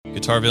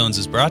Guitar Villains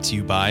is brought to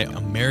you by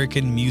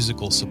American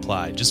Musical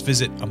Supply. Just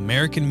visit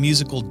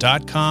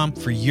americanmusical.com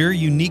for your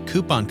unique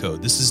coupon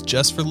code. This is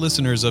just for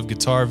listeners of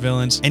Guitar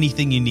Villains.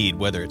 Anything you need,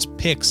 whether it's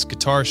picks,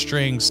 guitar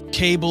strings,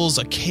 cables,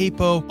 a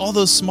capo, all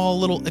those small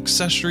little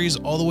accessories,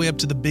 all the way up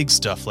to the big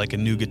stuff like a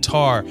new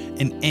guitar,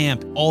 an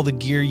amp, all the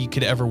gear you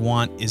could ever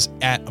want is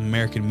at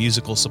American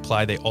Musical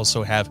Supply. They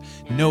also have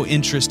no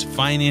interest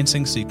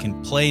financing, so you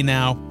can play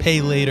now,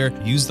 pay later.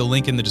 Use the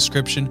link in the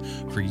description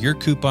for your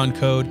coupon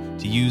code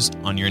to use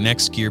on your next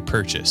gear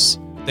purchase.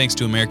 Thanks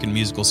to American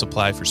Musical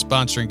Supply for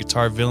sponsoring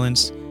Guitar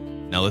Villains.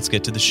 Now let's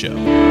get to the show.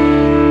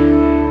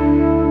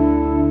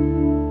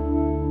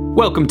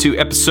 Welcome to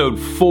episode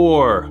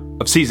 4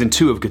 of season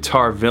 2 of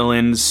Guitar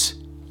Villains.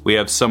 We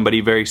have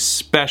somebody very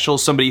special,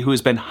 somebody who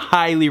has been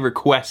highly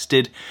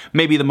requested,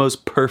 maybe the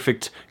most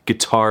perfect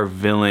guitar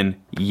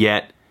villain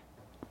yet,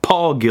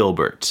 Paul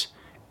Gilbert.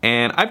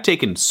 And I've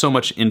taken so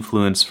much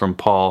influence from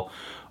Paul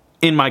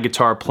in my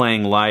guitar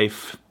playing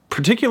life,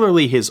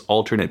 particularly his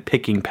alternate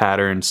picking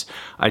patterns.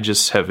 I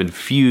just have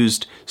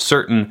infused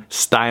certain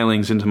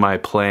stylings into my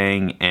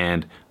playing,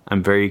 and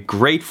I'm very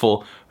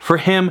grateful for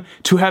him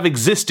to have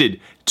existed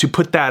to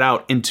put that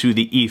out into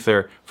the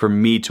ether for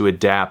me to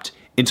adapt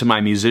into my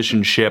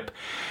musicianship.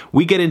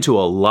 We get into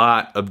a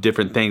lot of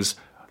different things.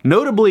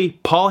 Notably,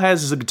 Paul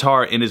has his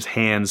guitar in his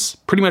hands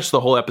pretty much the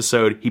whole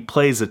episode. He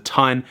plays a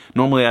ton.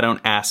 Normally I don't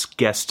ask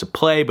guests to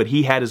play, but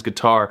he had his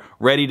guitar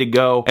ready to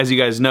go. As you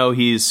guys know,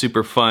 he's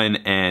super fun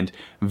and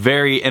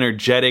very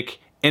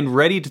energetic and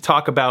ready to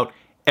talk about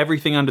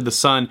everything under the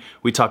sun.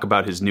 We talk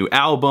about his new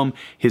album,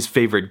 his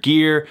favorite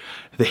gear,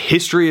 the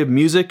history of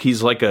music.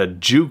 He's like a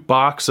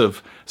jukebox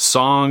of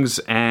songs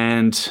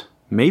and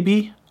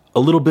maybe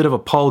a little bit of a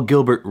Paul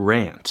Gilbert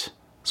rant.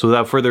 So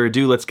without further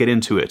ado, let's get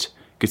into it.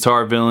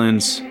 Guitar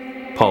Villains,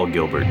 Paul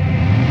Gilbert.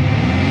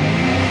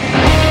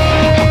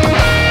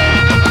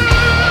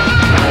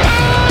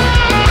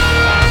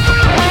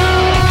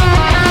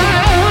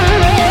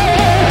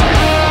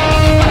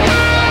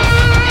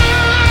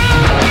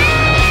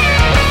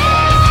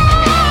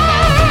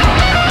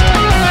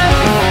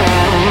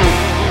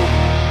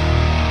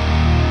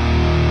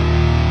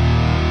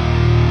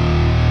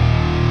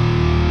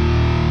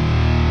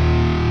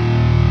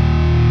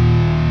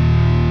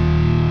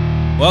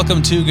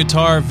 Welcome to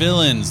Guitar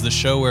Villains, the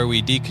show where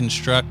we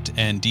deconstruct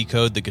and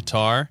decode the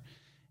guitar.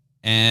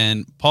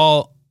 And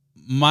Paul,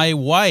 my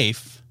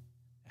wife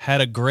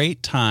had a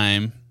great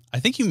time. I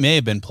think you may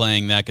have been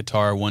playing that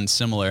guitar, one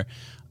similar,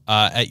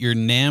 at your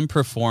NAMM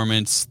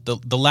performance,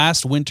 the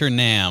last winter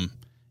NAMM.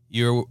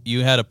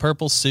 You had a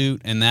purple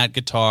suit and that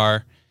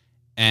guitar,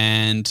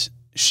 and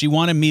she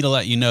wanted me to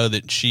let you know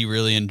that she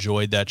really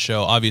enjoyed that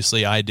show.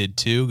 Obviously, I did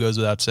too, goes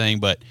without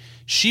saying, but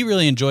she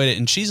really enjoyed it,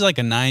 and she's like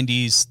a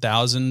 90s,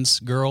 thousands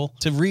girl.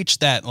 To reach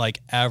that like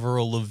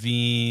Avril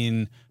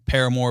Lavigne,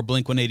 Paramore,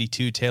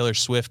 Blink-182, Taylor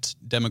Swift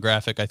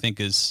demographic, I think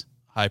is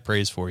high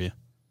praise for you.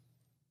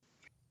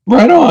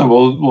 Right on.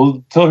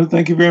 We'll tell her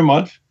thank you very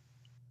much.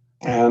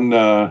 And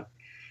now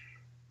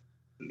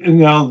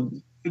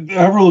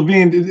Avril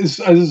Lavigne,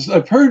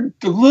 I've heard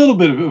a little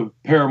bit of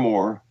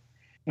Paramore,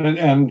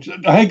 and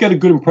I got a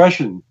good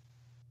impression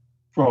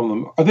from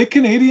them. Are they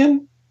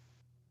Canadian?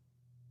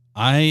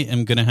 I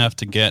am going to have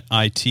to get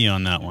IT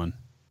on that one.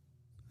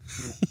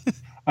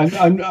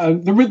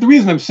 The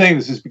reason I'm saying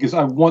this is because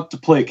I want to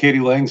play a Katie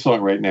Lang song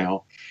right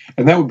now,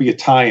 and that would be a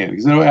tie-in,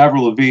 because I know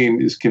Avril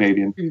Lavigne is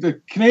Canadian. The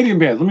Canadian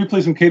band, let me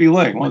play some Katie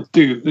Lang. 1,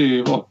 2,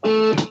 3, 4.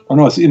 Oh,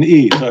 no, it's in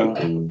E.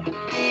 So.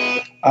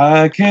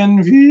 I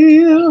can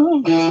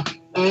feel...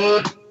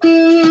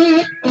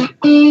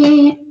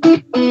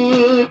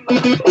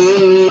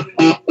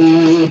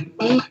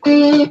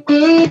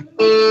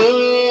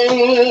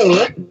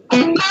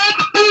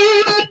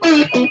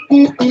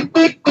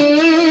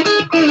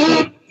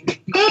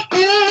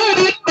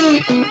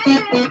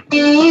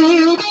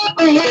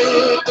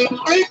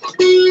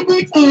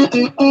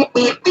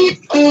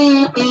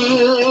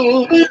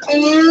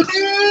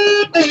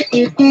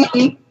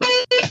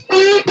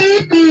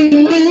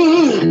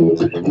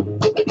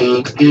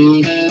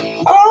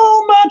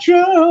 all my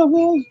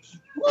troubles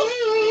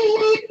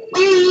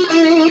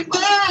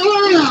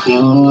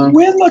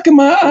with look in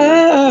my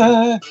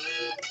eye.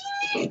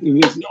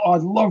 I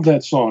love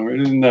that song,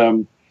 and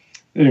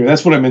anyway,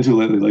 that's what I'm into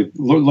lately. Like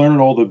learning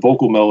all the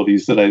vocal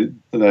melodies that I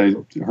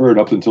heard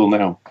up until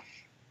now.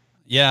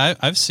 Yeah,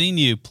 I've seen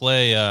you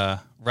play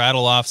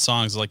rattle off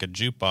songs like a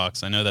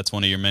jukebox. I know that's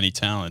one of your many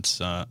talents.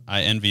 I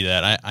envy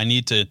that. I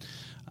need to.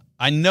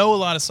 I know a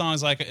lot of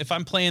songs. Like if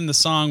I'm playing the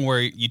song where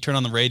you turn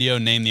on the radio,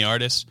 name the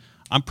artist,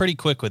 I'm pretty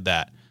quick with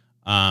that.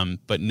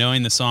 But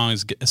knowing the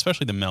songs,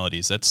 especially the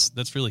melodies,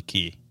 that's really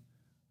key.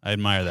 I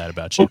admire that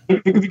about you.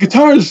 Well, the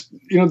guitars,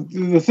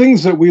 the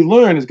things that we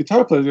learn as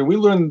guitar players, we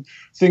learn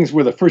things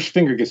where the first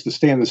finger gets to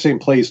stay in the same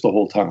place the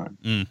whole time.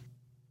 Mm.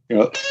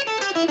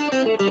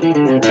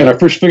 And our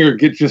first finger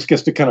just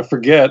gets to kind of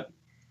forget.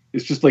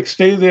 It's just like,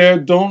 stay there,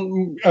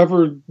 don't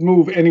ever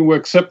move anywhere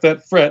except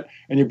that fret,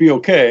 and you'll be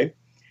okay.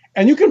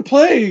 And you can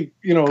play,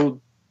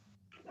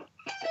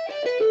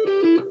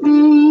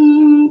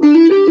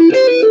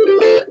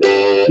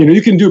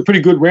 You can do a pretty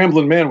good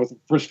Ramblin' Man with the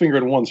first finger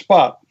in one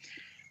spot.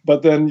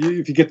 But then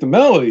if you get the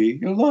melody,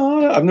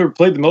 I've never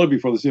played the melody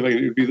before. Let's see if I can.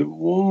 It'd be the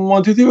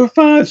 1, 2, 3, 4,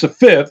 5. It's a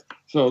fifth.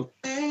 So.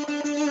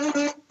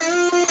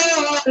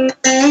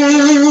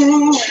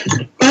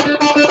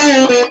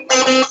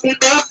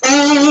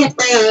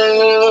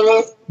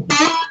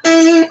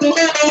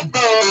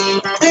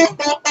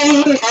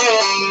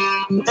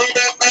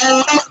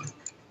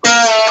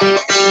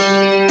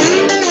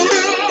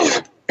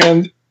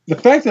 And the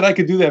fact that I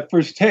could do that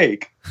first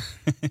take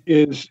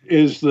is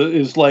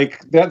like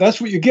that.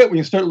 That's what you get when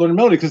you start learning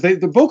melody, because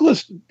the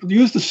vocalists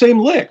use the same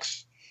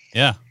licks.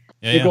 Yeah.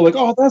 They go like,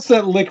 oh, that's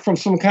that lick from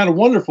Some Kind of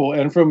Wonderful,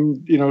 and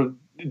from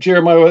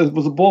Jeremiah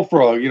was a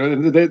bullfrog,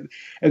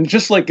 and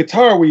just like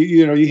guitar,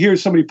 you hear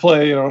somebody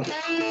play,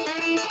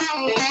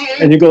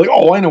 and you go like,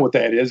 oh, I know what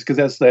that is, because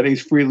that's that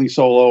Ace Frehley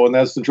solo, and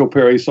that's the Joe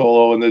Perry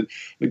solo, and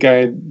the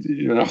guy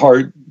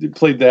Hart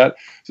played that,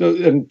 so,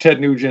 and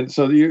Ted Nugent.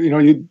 So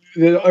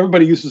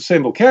everybody uses the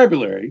same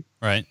vocabulary,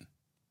 right?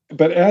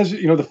 But as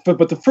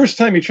but the first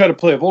time you try to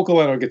play a vocal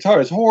line on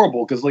guitar is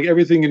horrible, because like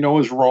everything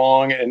is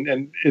wrong,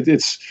 and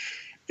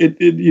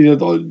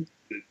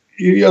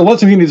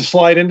lots of you need to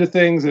slide into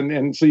things,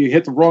 and so you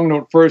hit the wrong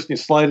note first, and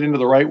you slide into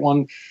the right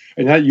one,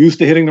 and you're not used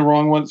to hitting the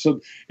wrong one.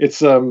 So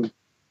it's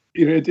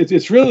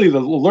it's really the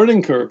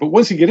learning curve. But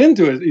once you get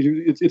into it,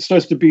 it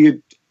starts to be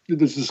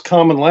there's this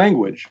common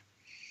language,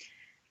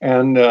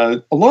 and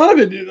a lot of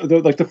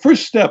it, like the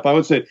first step, I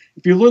would say,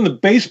 if you learn the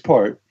bass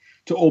part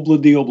to obla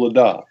di obla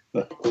da.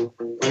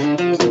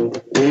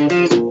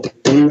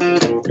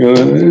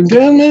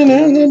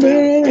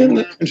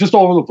 It's just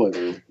all over the place.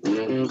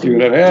 You're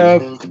gonna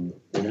have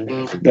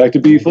back to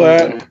B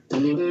flat,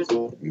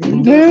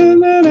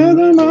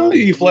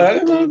 E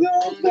flat,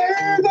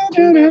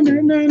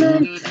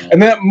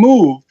 and that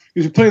move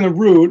is you're playing the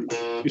root.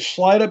 You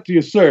slide up to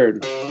your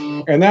third,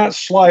 and that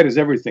slide is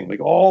everything. Like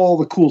all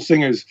the cool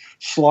singers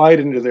slide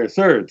into their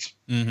thirds,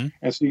 and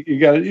so you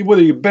got to,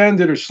 whether you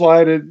bend it or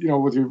slide it,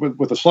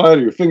 with a slide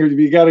or your finger,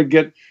 you got to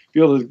be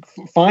able to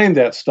find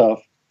that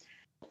stuff.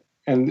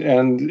 And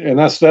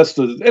that's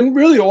and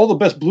really all the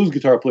best blues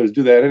guitar players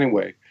do that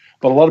anyway.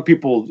 But a lot of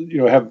people,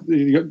 have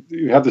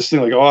this thing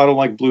like, oh, I don't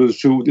like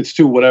blues, it's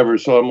too whatever,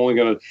 so I'm only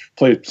going to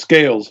play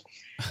scales.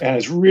 And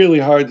it's really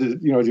hard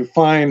to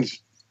find.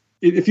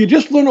 If you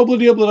just learn obla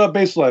di obla da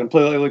bass line and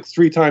play like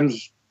 3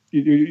 times,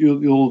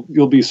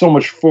 you'll be so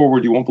much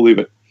forward you won't believe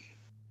it.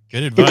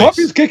 Good advice. The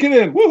coffee's kicking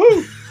in.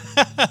 Woohoo!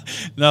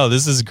 No,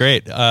 this is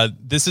great.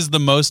 This is the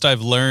most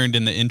I've learned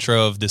in the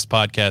intro of this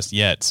podcast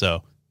yet.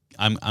 So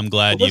I'm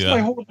glad you.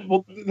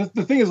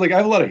 The thing is, like, I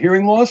have a lot of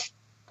hearing loss.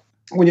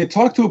 When you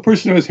talk to a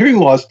person who has hearing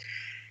loss,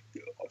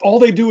 all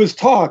they do is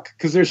talk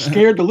because they're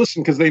scared to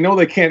listen because they know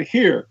they can't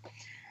hear.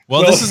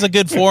 Well, this is a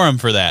good forum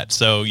for that.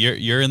 So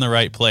you're in the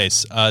right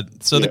place.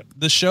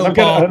 The show, I've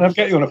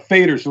got you on a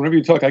fader, so whenever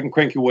you talk, I can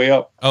crank you way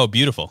up. Oh,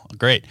 beautiful.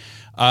 Great.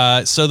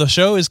 So the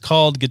show is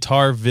called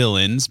Guitar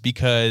Villains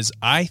because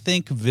I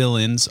think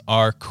villains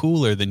are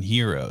cooler than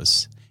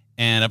heroes.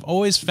 And I've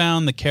always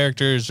found the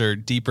characters are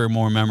deeper,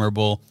 more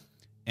memorable.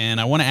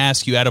 And I want to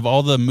ask you, out of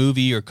all the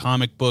movie or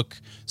comic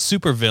book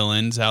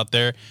supervillains out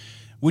there,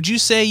 would you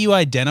say you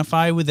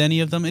identify with any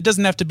of them? It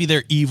doesn't have to be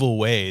their evil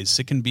ways.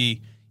 It can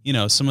be,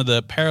 some of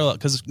the parallel,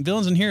 because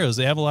villains and heroes,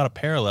 they have a lot of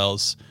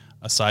parallels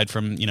aside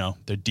from,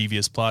 their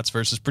devious plots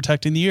versus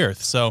protecting the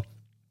earth. So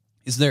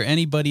is there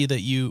anybody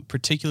that you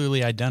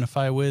particularly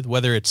identify with,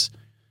 whether it's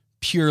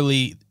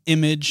purely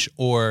image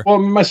or... Well,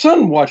 my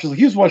son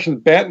he was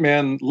watching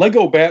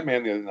Lego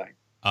Batman the other night.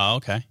 Oh,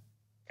 okay.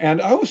 And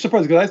I was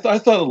surprised because I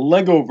thought a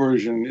Lego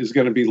version is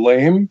going to be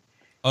lame.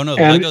 Oh no,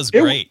 the Lego's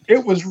great.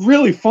 It was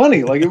really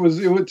funny. Like it was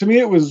to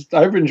me,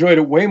 I've enjoyed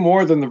it way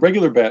more than the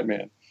regular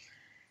Batman.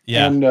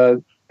 Yeah.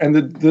 And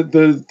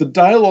the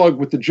dialogue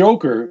with the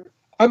Joker,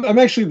 I'm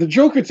actually, the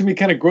Joker to me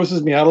kind of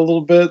grosses me out a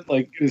little bit.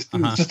 Like it's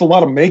just a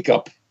lot of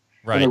makeup.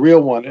 Right. On the real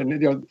one,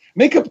 and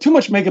too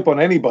much makeup on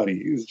anybody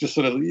is just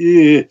sort of,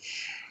 yeah.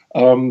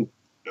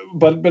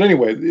 But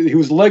anyway, he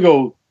was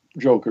Lego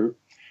Joker,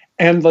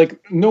 and like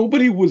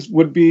nobody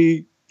would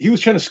be. He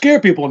was trying to scare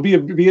people and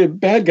be a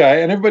bad guy,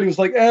 and everybody was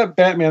like,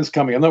 Batman's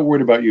coming. I'm not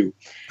worried about you.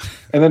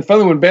 And then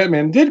finally, when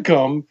Batman did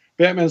come,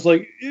 Batman's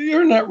like,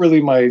 you're not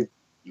really my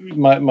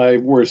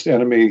worst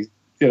enemy,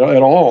 at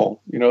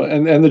all,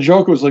 And the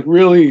Joker was like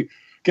really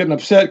getting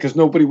upset because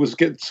nobody was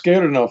getting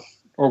scared enough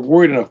or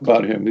worried enough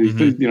about him.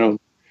 Mm-hmm.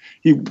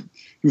 He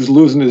was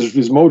losing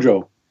his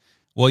mojo.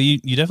 Well, you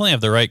definitely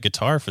have the right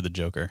guitar for the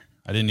Joker.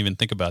 I didn't even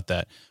think about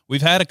that.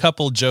 We've had a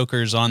couple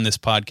Jokers on this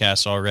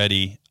podcast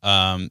already.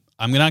 I'm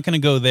not going to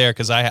go there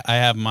because I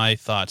have my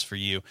thoughts for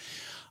you.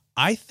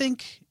 I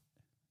think,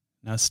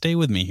 now stay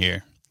with me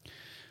here,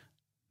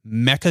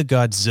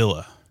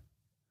 Mechagodzilla.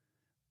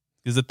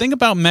 Because the thing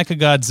about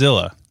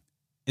Mechagodzilla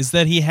is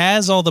that he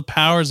has all the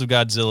powers of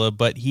Godzilla,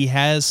 but he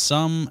has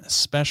some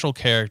special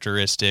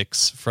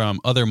characteristics from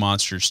other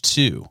monsters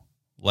too.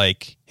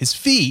 Like his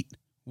feet,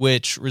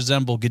 which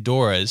resemble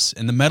Ghidorah's,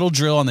 and the metal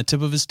drill on the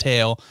tip of his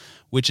tail,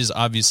 which is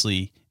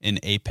obviously an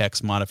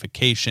Apex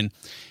modification.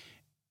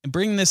 And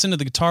bringing this into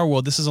the guitar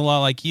world, this is a lot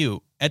like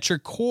you. At your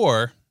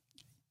core,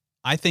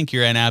 I think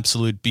you're an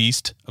absolute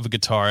beast of a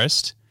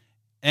guitarist,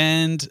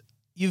 and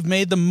you've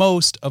made the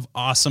most of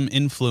awesome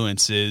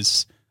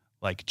influences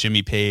like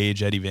Jimmy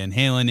Page, Eddie Van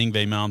Halen,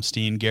 Yngwie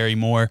Malmsteen, Gary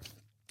Moore.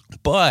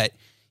 But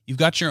you've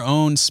got your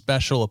own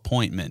special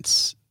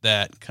appointments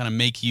that kind of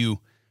make you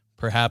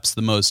perhaps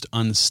the most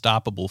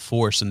unstoppable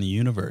force in the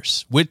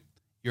universe. With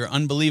your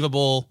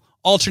unbelievable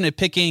alternate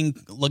picking,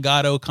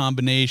 legato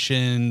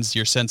combinations,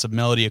 your sense of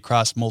melody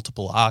across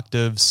multiple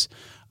octaves,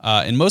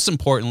 and most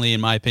importantly,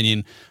 in my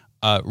opinion,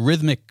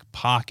 rhythmic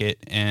pocket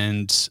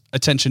and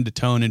attention to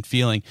tone and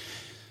feeling.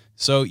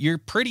 So you're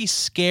pretty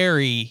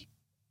scary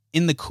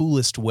in the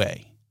coolest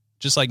way,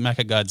 just like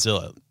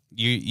Mechagodzilla.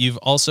 You've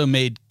also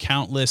made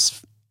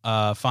countless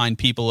fine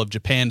people of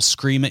Japan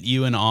scream at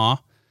you in awe.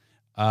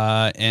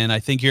 And I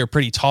think you're a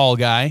pretty tall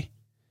guy,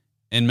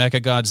 and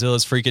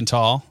Mechagodzilla's freaking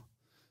tall.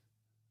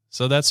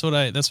 So that's what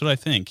I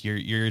think. You're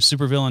a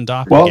supervillain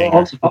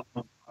doppelganger.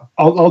 Well,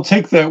 I'll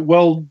take that.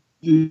 Well,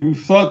 you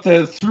thought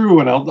that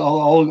through, and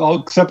I'll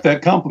accept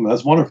that compliment.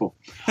 That's wonderful.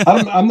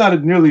 I'm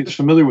not nearly as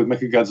familiar with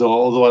Mechagodzilla,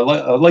 although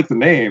I like the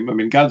name. I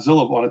mean,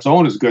 Godzilla on its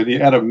own is good. You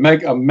add a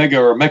mega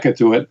or a mecha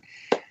to it,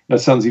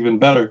 that sounds even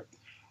better.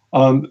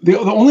 The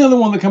only other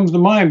one that comes to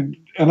mind,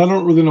 and I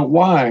don't really know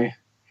why,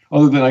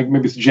 other than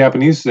maybe it's a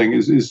Japanese thing,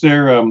 is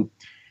there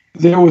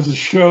was a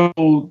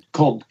show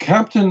called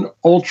Captain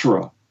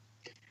Ultra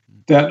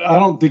that I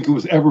don't think it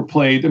was ever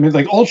played. I mean,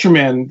 like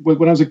Ultraman,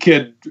 when I was a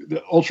kid,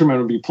 Ultraman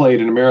would be played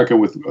in America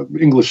with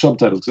English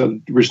subtitles. It was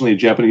originally a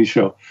Japanese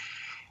show.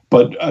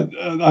 But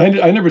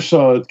I never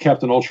saw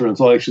Captain Ultra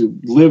until I actually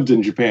lived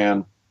in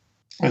Japan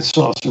and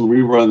saw some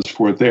reruns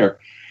for it there.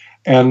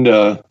 And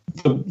the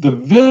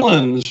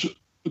villains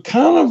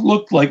kind of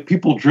looked like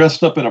people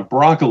dressed up in a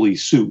broccoli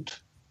suit.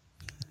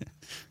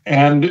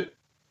 And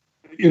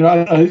you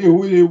know,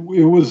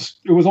 it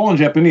was all in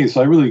Japanese,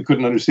 so I really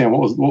couldn't understand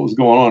what was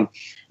going on.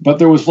 But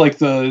there was like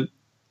the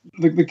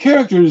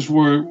characters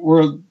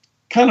were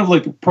kind of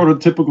like a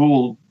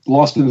prototypical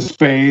Lost in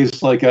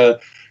Space, like a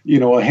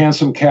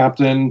handsome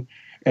captain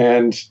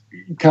and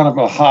kind of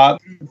a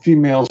hot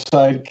female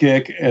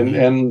sidekick,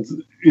 and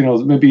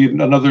maybe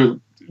another,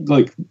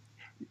 like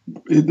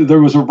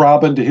there was a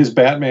Robin to his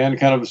Batman,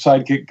 kind of a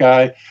sidekick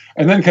guy,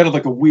 and then kind of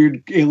like a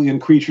weird alien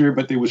creature,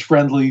 but they was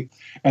friendly,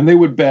 and they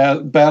would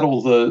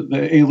battle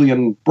the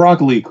alien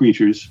broccoli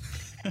creatures,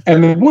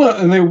 and they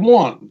won. They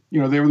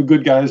were the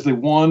good guys. They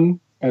won,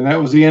 and that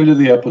was the end of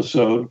the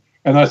episode.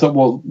 And I thought,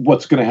 well,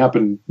 what's going to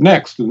happen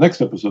next? The next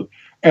episode,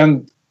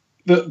 and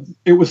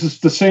it was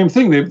just the same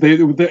thing.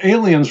 The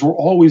aliens were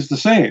always the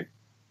same,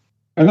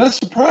 and that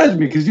surprised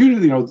me because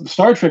usually,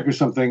 Star Trek or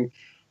something,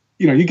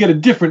 you get a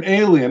different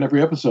alien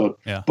every episode.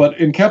 Yeah. But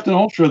in Captain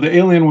Ultra, the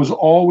alien was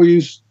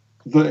always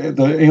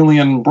the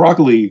alien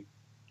broccoli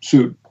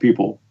suit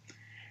people.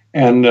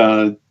 And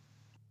I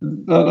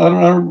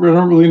don't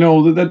really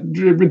know that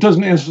it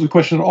doesn't answer the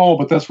question at all,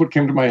 but that's what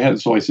came to my head,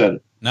 so I said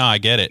it. No, I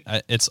get it.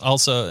 It's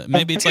also,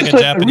 maybe it's like a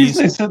Japanese...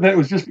 The reason I said that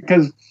was just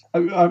because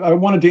I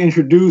wanted to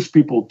introduce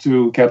people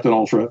to Captain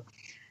Ultra.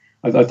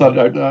 I thought,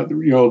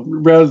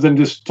 rather than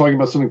just talking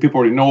about something people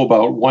already know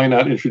about, why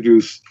not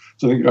introduce...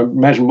 So I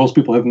imagine most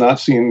people have not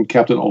seen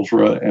Captain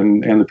Ultra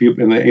and the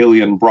people in the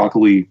alien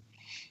broccoli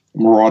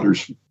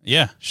marauders.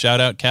 Yeah, shout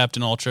out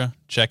Captain Ultra.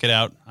 Check it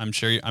out. I'm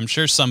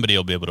sure somebody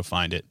will be able to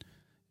find it.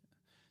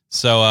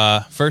 So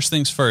first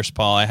things first,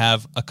 Paul, I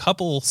have a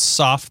couple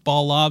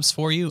softball lobs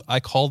for you. I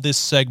call this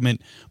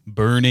segment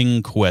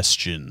Burning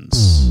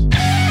Questions.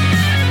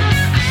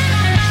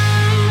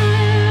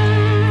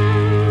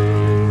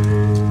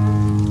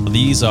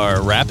 These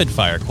are rapid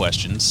fire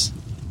questions.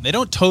 They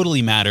don't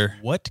totally matter.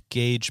 What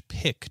gauge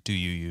pick do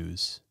you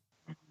use?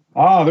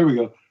 There we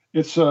go.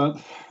 It's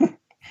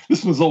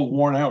this one's all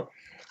worn out.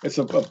 It's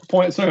a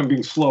point. Sorry, I'm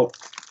being slow.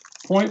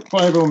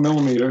 0.50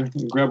 millimeter. You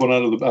can grab one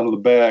out of the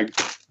bag.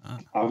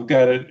 I've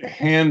got it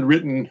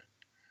handwritten.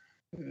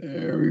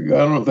 There we go. I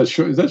don't know if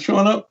is that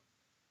showing up?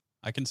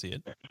 I can see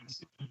it.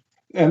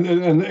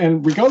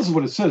 And regardless of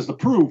what it says, the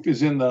proof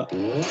is in the.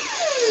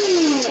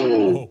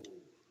 Oh.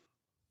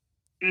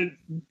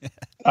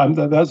 I'm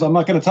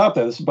not going to top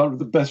that. It's about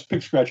the best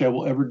pick scratch I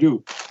will ever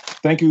do.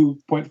 Thank you,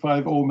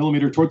 0.50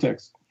 millimeter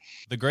Tortex.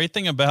 The great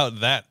thing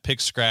about that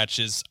pick scratch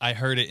is I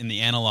heard it in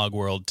the analog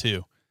world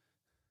too.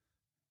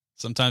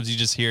 Sometimes you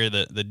just hear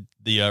the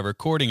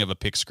recording of a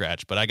pick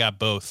scratch, but I got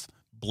both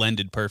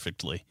blended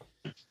perfectly.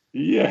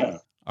 Yeah.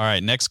 All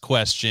right, next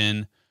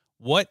question.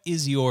 What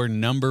is your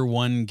number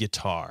one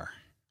guitar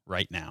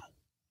right now?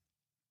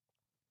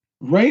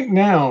 Right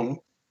now,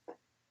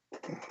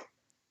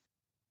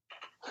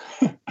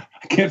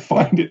 I can't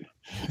find it.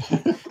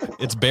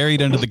 It's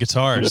buried under the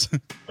guitars.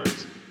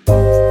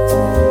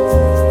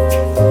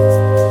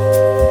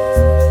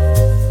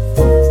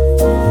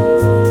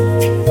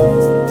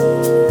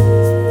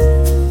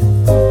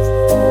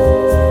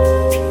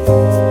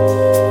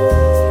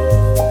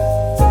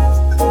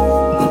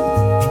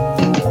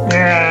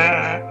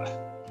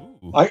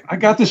 I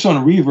got this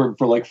on Reverb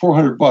for like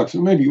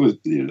 $400. Maybe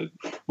it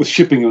was with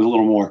shipping, it was a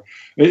little more.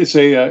 It's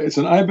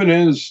an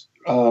Ibanez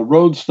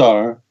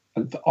Roadstar,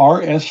 the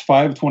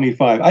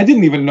RS525. I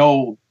didn't even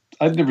know.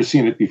 I'd never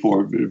seen it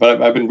before,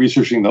 but I've been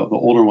researching the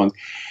older ones.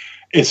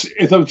 It's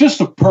just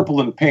a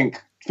purple and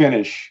pink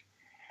finish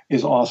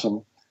is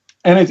awesome,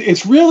 and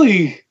it's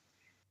really.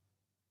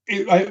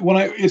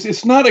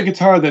 It's not a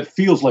guitar that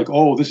feels like,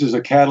 oh, this is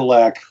a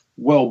Cadillac,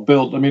 well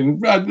built. I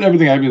mean,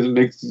 everything I mean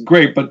makes it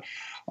great, but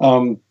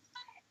like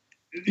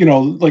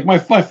my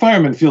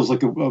Fireman feels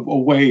like a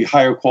way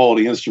higher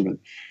quality instrument.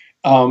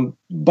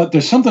 But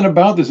there's something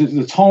about this.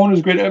 The tone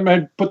is great. I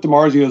mean, I put the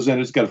Marzios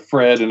in. It's got a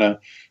Fred and a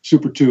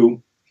Super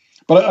 2.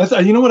 But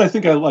you know what I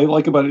think I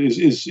like about it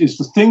is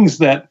the things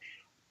that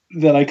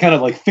I kind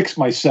of like fix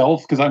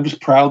myself because I'm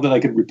just proud that I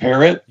could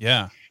repair it.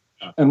 Yeah.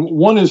 And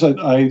one is I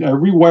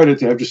rewired it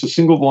to have just a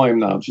single volume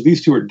knob. So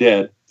these two are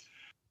dead.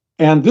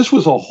 And this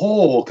was a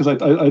hole because I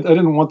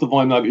didn't want the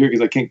volume knob here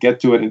because I can't get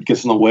to it and it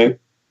gets in the way.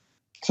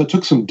 So I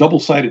took some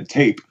double-sided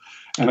tape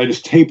and I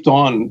just taped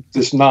on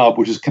this knob,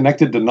 which is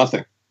connected to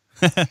nothing.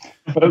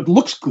 But it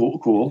looks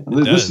cool.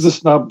 And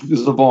this knob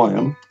is the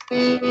volume.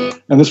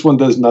 And this one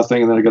does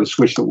nothing. And then I got a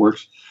switch that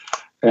works.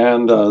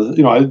 And,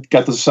 I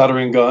got the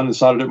soldering gun and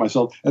soldered it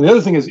myself. And the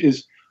other thing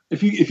is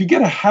if you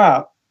get a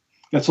hat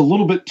that's a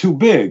little bit too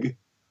big,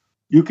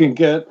 you can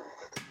get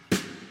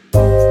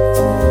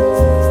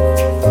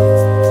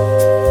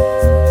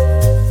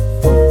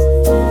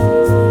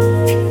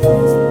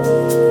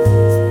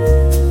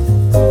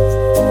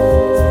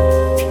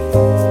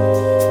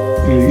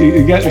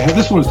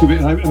this one is too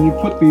big, and you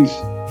put these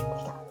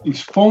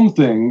foam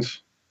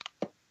things.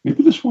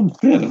 Maybe this one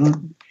fit. I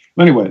don't.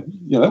 Anyway,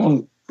 yeah, that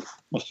one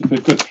must have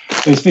fit good.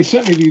 They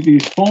sent me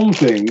these foam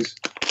things,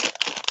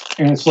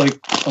 and it's like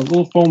a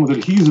little foam with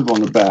adhesive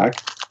on the back,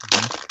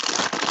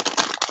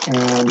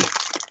 and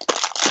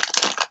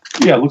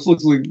yeah, it looks like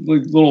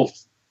little.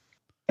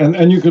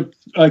 And you could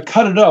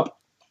cut it up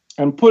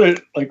and put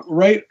it like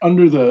right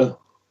under the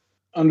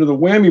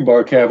whammy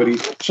bar cavity,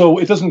 so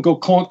it doesn't go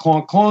clonk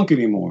clonk clonk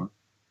anymore.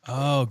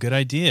 Oh, good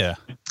idea.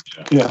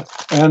 Yeah,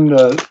 and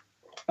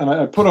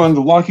I put on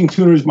the locking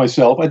tuners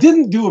myself. I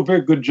didn't do a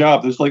very good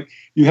job. There's like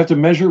you have to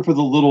measure for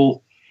the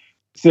little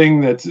thing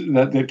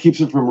that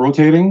keeps it from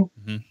rotating,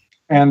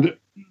 and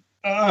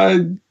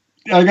I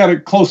got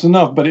it close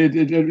enough, but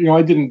it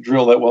I didn't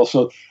drill that well.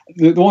 So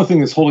the only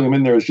thing that's holding them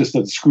in there is just that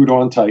it's screwed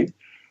on tight.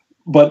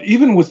 But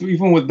even with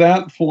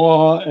that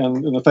flaw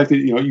and the fact that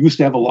it used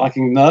to have a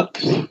locking nut.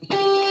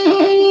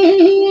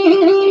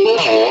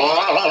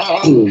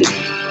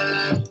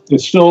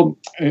 It's still,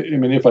 I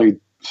mean, if I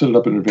set it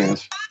up in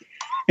advance,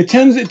 it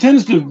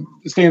tends to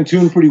stay in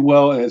tune pretty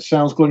well, and it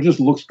sounds good. It just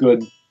looks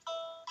good.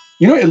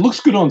 It looks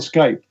good on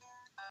Skype.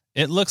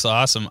 It looks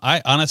awesome.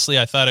 I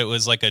thought it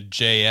was like a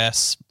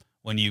JS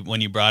when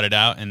you brought it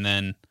out, and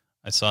then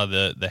I saw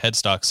the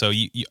headstock. So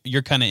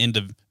you're kind of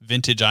into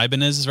vintage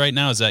Ibanez right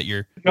now. Is that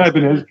your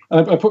Ibanez?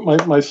 I put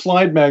my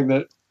slide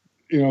magnet,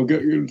 got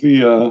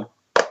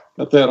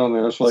that on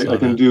there, so I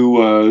can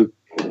do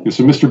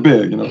some Mr.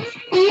 Big,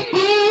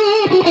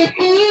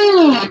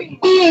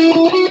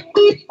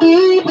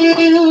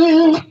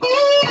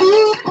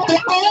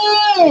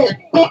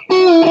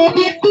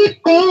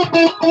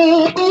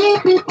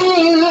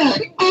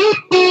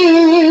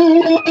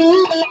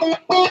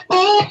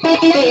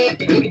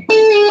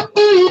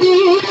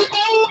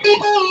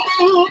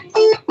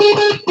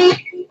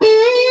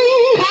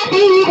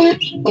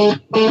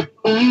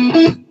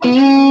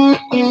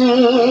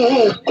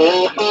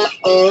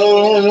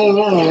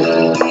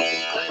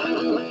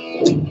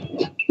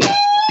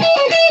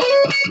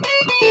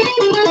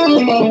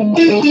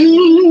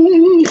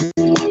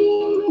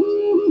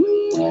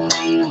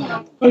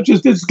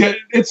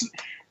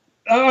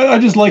 I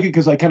just like it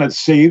because I kind of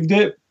saved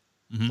it.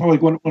 Or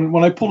like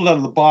when I pulled it out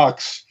of the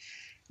box,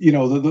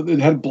 it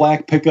had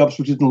black pickups,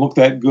 which didn't look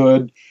that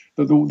good.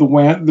 The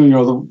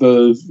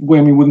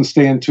whammy wouldn't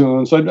stay in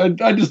tune, so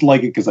I just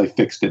like it because I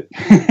fixed it.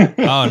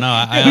 Oh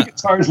no, the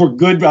guitars were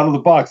good out of the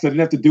box. I didn't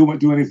have to do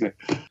anything.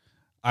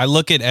 I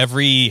look at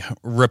every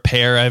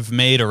repair I've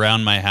made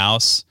around my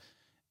house,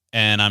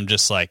 and I'm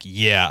just like,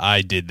 yeah,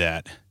 I did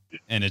that,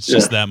 and it's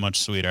just that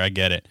much sweeter. I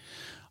get it.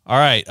 All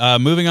right,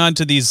 moving on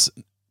to these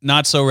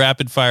not so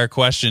rapid fire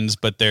questions,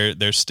 but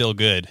they're still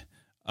good.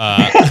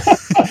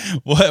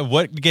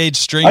 What gauge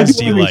strings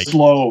do you like?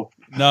 Slow.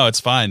 No, it's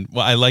fine.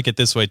 Well, I like it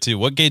this way too.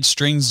 What gauge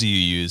strings do you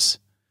use?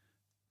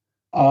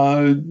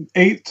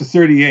 8 to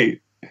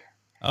 38.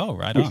 Oh,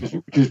 right on.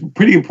 Which is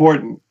pretty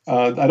important.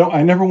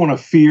 I never want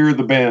to fear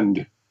the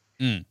bend.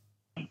 And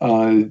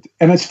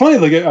it's funny.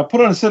 Like I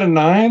put on a set of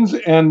 9s,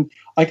 and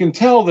I can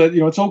tell that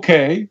it's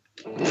okay.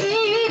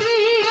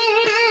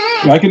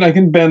 I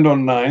can bend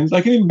on 9s.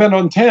 I can even bend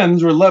on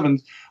 10s or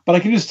 11s, but I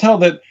can just tell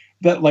that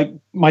like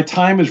my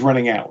time is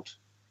running out.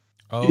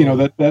 Oh.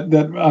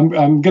 That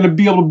I'm going to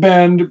be able to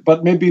bend,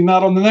 but maybe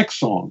not on the next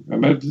song. I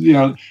mean,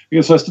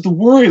 so I start to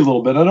worry a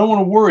little bit. I don't want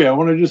to worry. I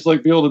want to just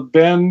like be able to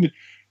bend,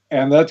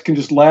 and that can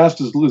just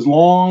last as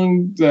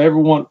long as I ever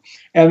want.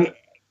 And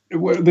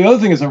the other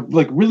thing is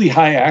like really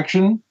high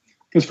action,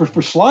 because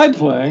for slide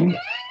playing,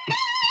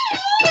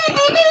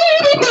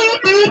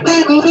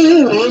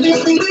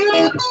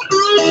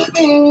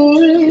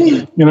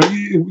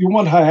 You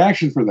want high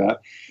action for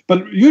that.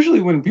 But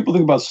usually when people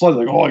think about sludge,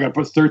 like, oh, I got to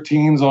put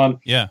 13s on.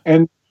 Yeah.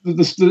 And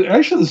the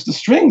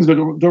strings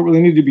don't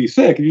really need to be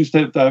thick. You just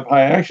have to have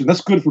high action.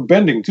 That's good for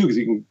bending, too, because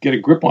you can get a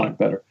grip on it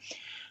better.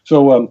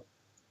 So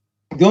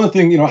the only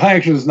thing, high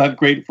action is not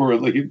great for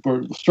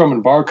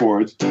strumming bar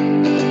chords.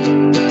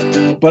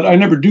 But I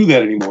never do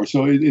that anymore,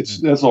 so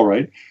that's all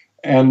right.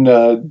 And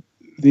and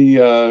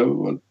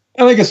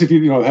I guess if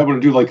you happen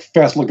to do like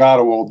fast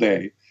legato all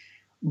day,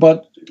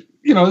 but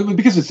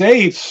because it's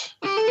eighths,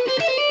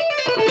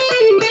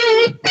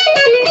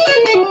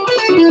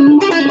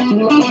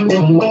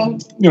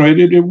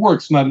 it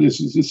works.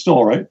 It's still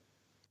all right.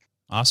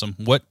 Awesome.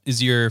 What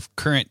is your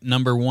current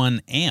number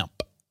one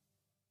amp?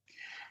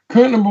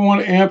 Current number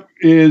one amp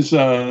is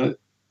I've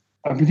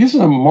been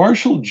using a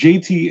Marshall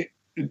JTM1.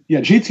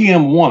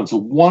 It's a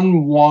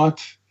 1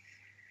 watt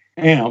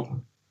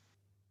amp.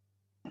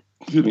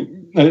 Excuse me.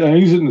 I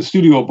use it in the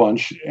studio a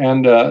bunch,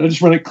 and I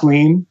just run it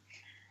clean,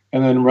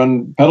 and then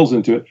run pedals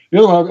into it. The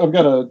other one, I've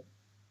got a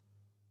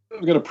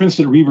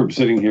Princeton Reverb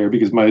sitting here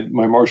because my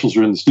Marshalls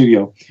are in the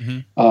studio,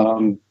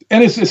 and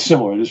it's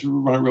similar. I just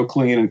run it real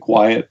clean and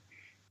quiet,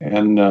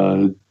 and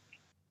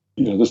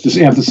this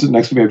amp that's sitting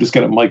next to me, I've just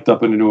got it mic'd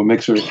up into a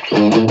mixer.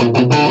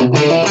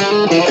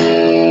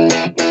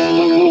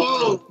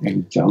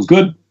 And it sounds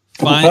good.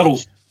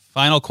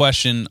 Final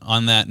question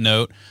on that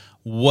note.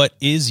 What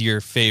is your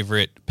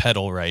favorite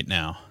pedal right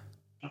now?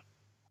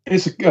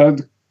 It's a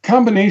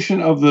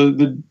combination of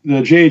the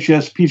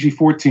JHS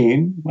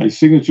PG14, my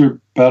signature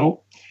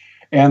pedal,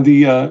 and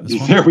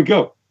there we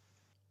go,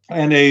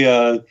 and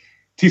a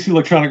TC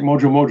Electronic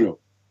Mojo Mojo.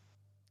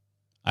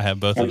 I have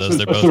both of those.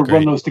 They're both sort of great.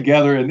 run those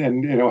together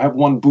and have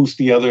one boost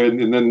the other,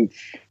 and then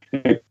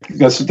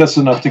that's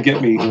enough to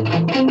get me.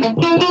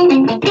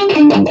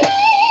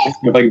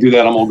 If I can do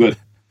that, I'm all good.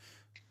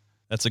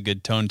 That's a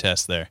good tone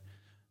test there.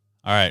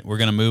 All right, we're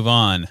going to move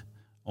on.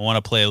 I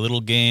want to play a little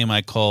game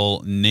I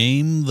call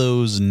Name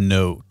Those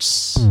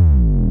Notes.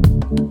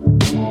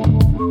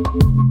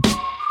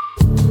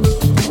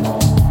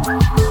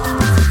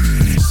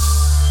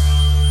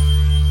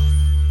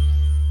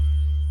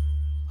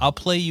 I'll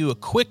play you a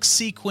quick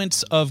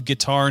sequence of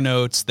guitar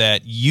notes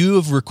that you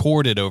have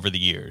recorded over the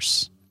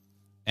years.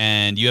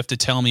 And you have to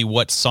tell me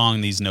what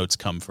song these notes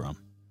come from.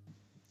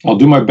 I'll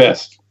do my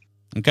best.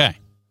 Okay.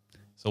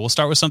 So we'll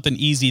start with something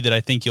easy that I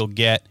think you'll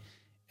get,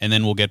 and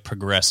then we'll get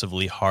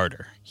progressively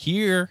harder.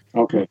 Here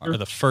are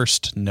the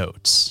first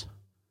notes.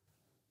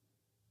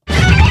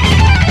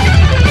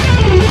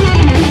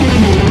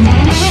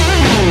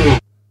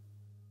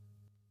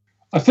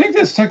 I think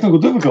that's technical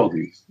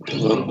difficulties.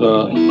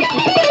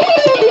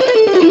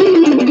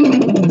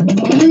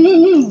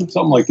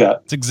 Something like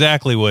that. It's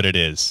exactly what it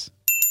is.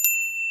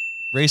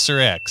 Racer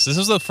X. This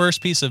is the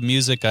first piece of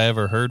music I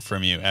ever heard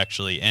from you,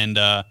 actually. And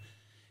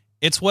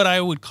it's what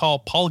I would call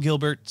Paul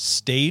Gilbert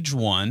Stage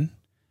 1.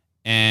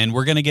 And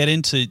we're going to get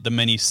into the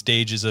many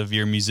stages of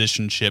your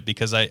musicianship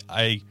because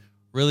I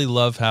really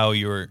love how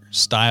your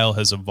style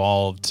has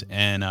evolved.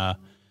 And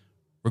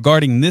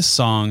regarding this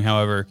song,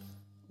 however,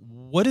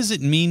 what does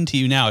it mean to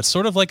you now? It's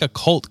sort of like a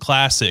cult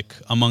classic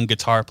among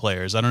guitar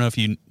players. I don't know if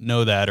you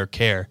know that or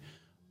care,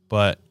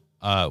 but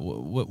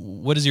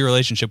what is your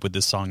relationship with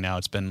this song now?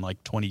 It's been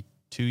like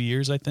 22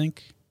 years, I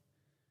think.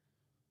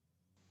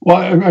 Well,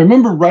 I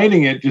remember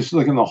writing it just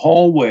like in the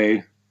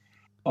hallway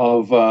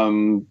of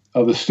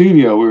the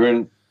studio. We were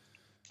in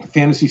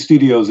Fantasy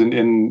Studios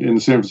in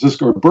San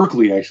Francisco, or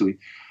Berkeley, actually,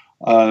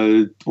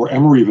 or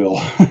Emeryville.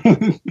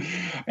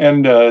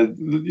 And,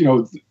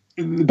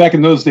 back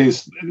in those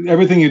days,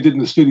 everything you did in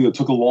the studio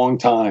took a long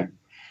time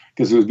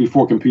because it was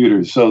before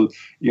computers. So,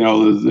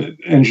 the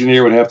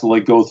engineer would have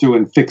to go through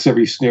and fix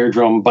every snare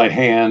drum by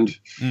hand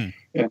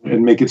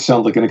and make it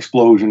sound like an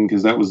explosion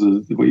because that was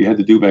what you had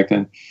to do back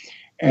then.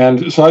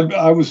 And so I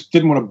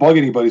didn't want to bug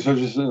anybody. So I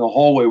was just in the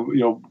hallway,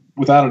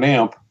 without an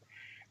amp.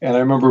 And I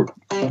remember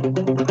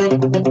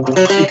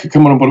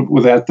coming up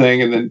with that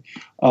thing. And then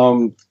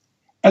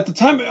at the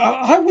time,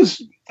 I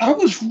was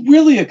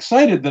really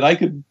excited that I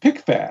could pick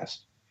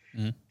fast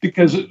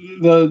because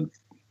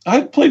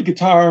I played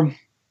guitar.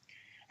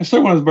 I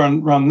started when I was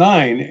around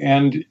 9,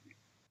 and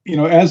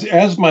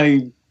as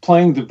my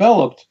playing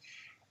developed,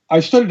 I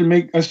started to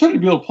be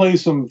able to play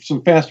some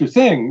faster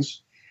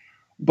things,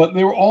 but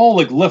they were all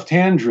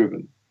left-hand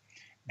driven.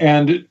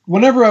 And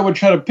whenever I would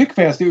try to pick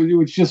fast,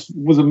 it just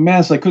was a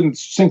mess. I couldn't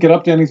sync it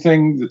up to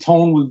anything. The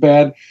tone was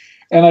bad.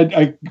 And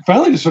I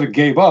finally just sort of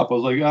gave up. I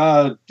was like,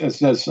 I'll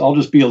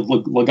just be a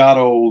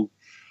legato,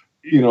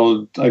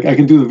 I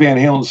can do the Van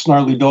Halen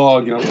Snarly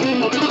Dog,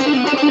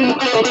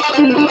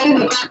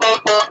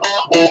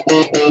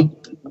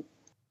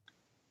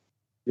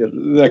 Yeah,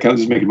 that kind of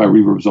just making my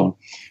reverb zone.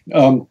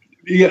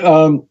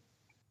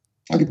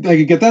 I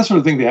could get that sort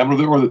of thing to happen,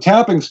 or the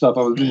tapping stuff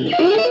I was doing.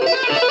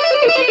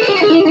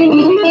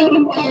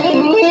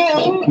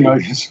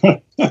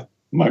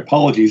 My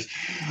apologies,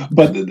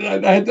 but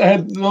I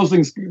had those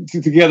things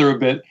together a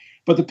bit.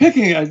 But the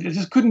picking, I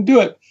just couldn't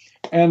do it.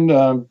 And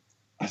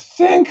I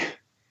think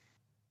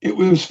it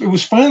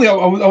was finally I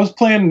was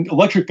playing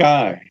Electric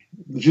Eye,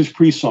 the Judas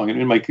Priest song,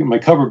 in my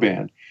cover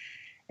band,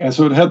 and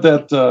so it had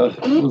that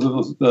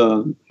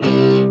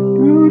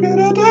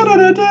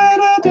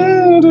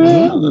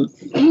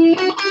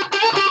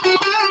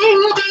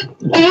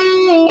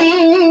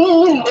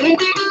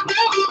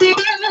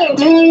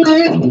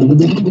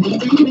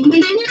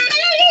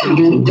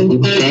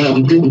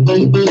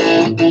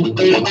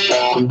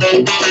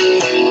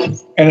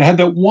and it had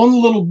that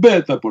one little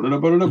bit that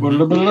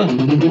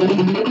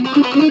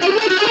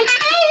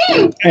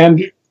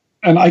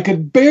and I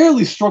could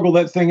barely struggle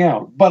that thing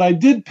out, but I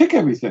did pick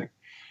everything.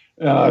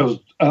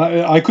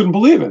 I couldn't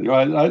believe it.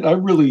 I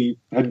really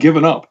had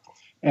given up,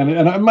 and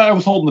I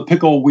was holding the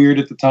pick all weird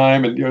at the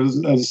time, and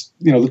as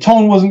the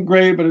tone wasn't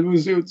great, but it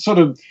was sort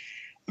of,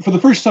 for the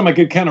first time I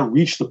could kind of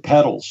reach the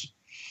pedals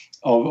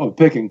of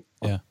picking.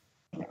 Yeah.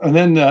 And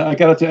then I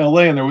got out to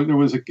LA, and there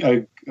was a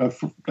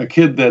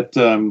kid that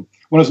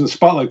when I was in the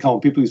Spotlight column,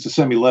 people used to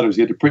send me letters.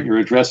 You had to print your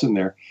address in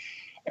there,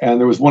 and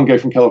there was one guy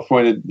from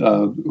California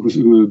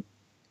who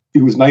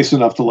was nice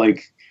enough to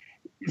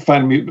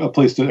find me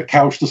a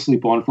couch to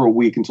sleep on for a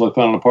week until I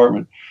found an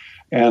apartment.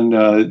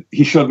 And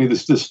he showed me the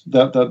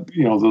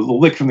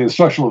lick from the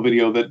instructional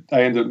video that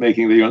I ended up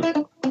making.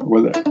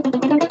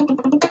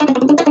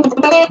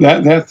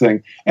 That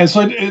thing, and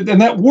so and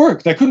that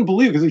worked. I couldn't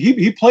believe it because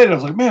he played it. I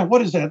was like, man,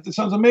 what is that? That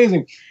sounds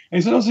amazing. And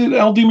he said, "Oh, it's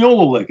Al Di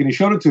Meola lick," and he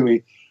showed it to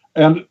me.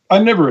 And I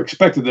never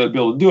expected that I'd be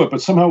able to do it, but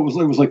somehow it was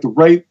like the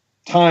right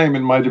time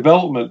in my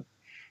development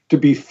to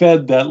be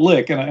fed that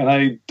lick, and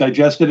I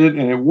digested it,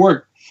 and it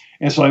worked.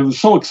 And so I was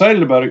so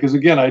excited about it because,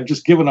 again, I had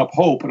just given up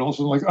hope, and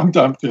also like, I'm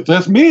done.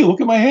 That's me. Look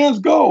at my hands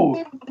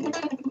go.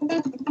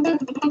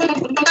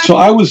 So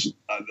I was.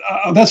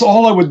 That's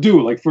all I would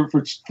do. Like for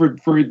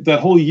that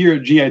whole year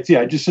at GIT,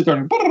 I just sit there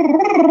and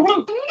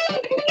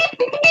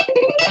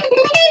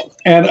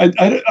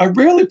I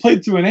rarely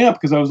played through an amp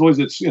because I was always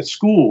at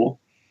school,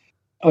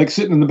 like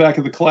sitting in the back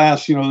of the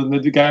class. And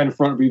the guy in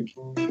front would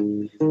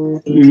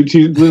be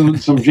doing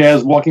some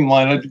jazz walking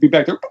line. I'd be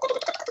back there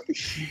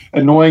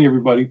annoying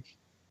everybody.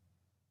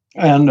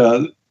 And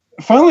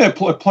finally, I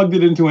plugged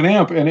it into an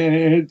amp, and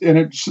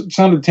it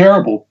sounded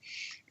terrible.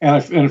 And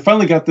I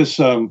finally got this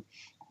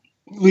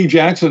Lee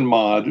Jackson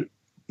mod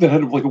that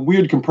had like a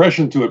weird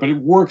compression to it, but it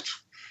worked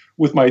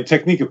with my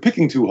technique of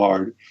picking too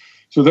hard.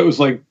 So that was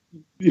like,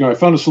 I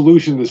found a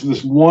solution.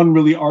 This one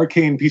really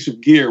arcane piece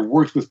of gear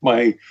worked with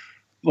my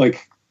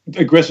like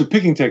aggressive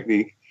picking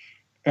technique,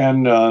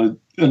 and but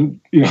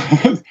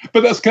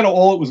that's kind of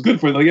all it was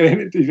good for. Like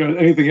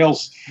anything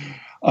else.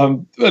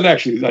 And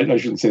actually, I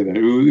shouldn't say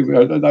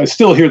that. I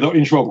still hear the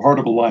intro of Heart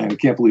of a Lion. I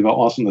can't believe how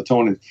awesome the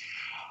tone is.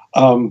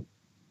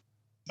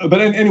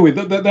 But anyway,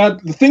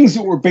 the things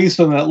that were based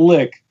on that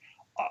lick,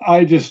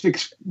 I just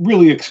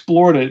really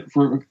explored it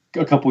for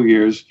a couple of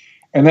years,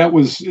 and that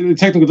was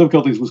Technical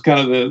Difficulties was kind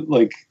of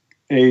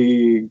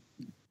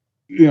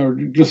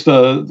just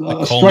a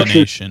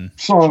structured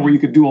song where you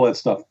could do all that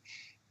stuff.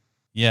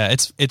 Yeah,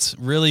 it's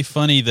really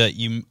funny that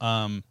you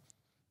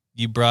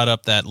brought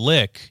up that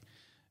lick,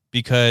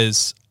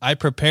 because I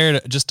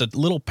prepared just a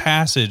little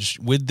passage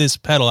with this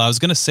pedal. I was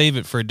going to save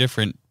it for a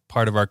different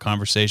part of our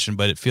conversation,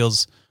 but it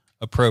feels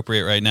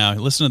appropriate right now.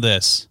 Listen to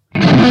this.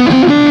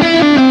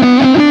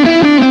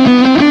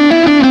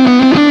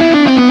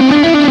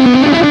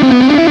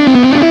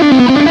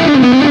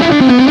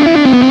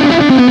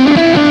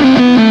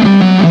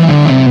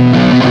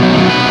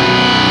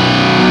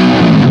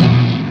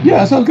 Yeah,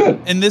 that sounds good.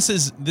 And this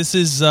is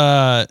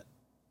the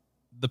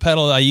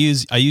pedal I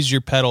use. I use your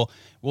pedal.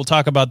 We'll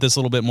talk about this a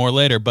little bit more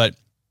later, but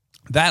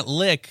that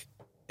lick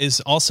is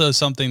also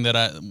something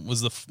that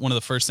was one of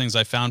the first things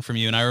I found from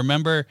you. And I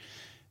remember,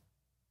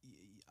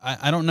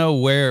 I don't know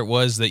where it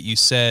was that you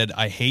said,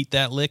 I hate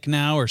that lick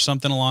now, or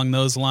something along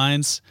those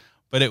lines,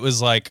 but it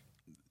was like,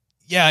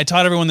 yeah, I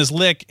taught everyone this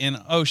lick,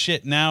 and oh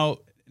shit, now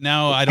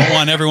I don't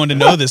want everyone to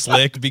know this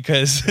lick,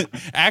 because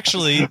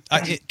actually,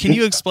 can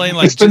you explain,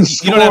 like, it's been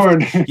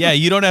scorned.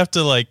 You don't have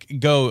to like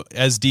go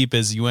as deep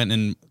as you went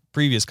in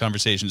previous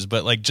conversations,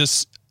 but like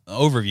just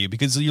overview,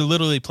 because you're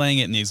literally playing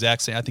it in the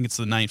exact same, I think it's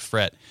the 9th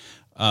fret.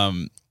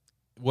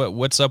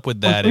 What's up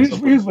with that?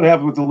 Here's what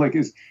happened with the lick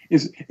is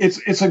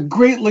it's a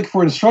great lick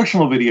for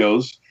instructional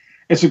videos.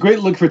 It's a great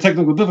lick for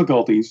Technical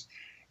Difficulties,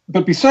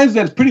 but besides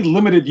that, it's pretty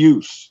limited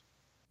use.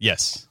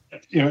 Yes.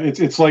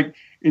 It's like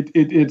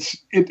it's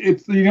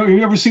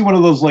you ever see one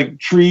of those like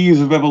trees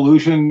of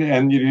evolution,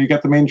 and you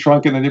got the main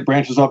trunk and then it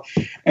branches off,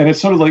 and it's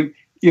sort of like,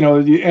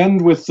 you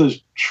end with the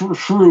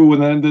shrew,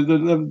 and then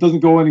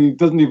it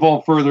doesn't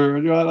evolve further.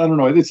 I don't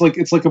know. It's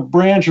like a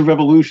branch of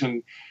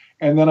evolution,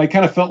 and then I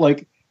kind of felt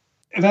like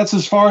that's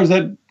as far as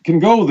that can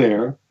go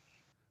there,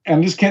 and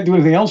I just can't do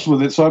anything else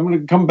with it. So I'm going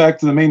to come back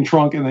to the main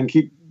trunk and then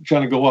keep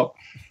trying to go up.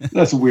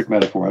 That's a weird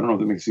metaphor. I don't know if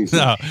that makes any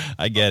sense. No,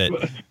 I get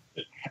it.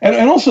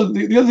 And also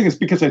the other thing is,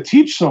 because I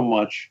teach so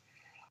much,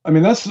 I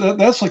mean that's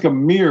like a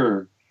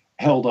mirror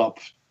held up,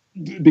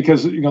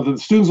 because the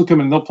students will come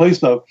in and they'll play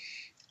stuff,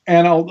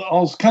 and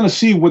I'll kind of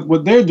see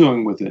what they're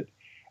doing with it,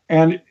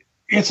 and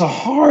it's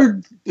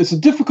a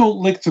difficult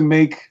lick to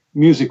make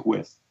music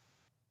with.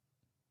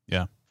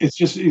 Yeah. It's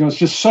just, it's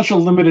just such a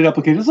limited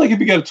application. It's like if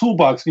you got a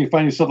toolbox and you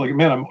find yourself like,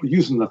 man, I'm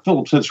using the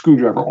Phillips head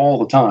screwdriver all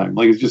the time.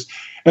 Like, it's just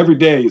every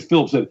day is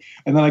Phillips head.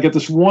 And then I get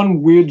this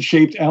one weird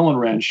shaped Allen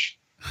wrench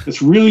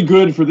that's really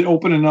good for the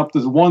opening up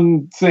this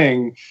one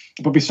thing.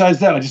 But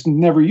besides that, I just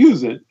never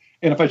use it.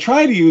 And if I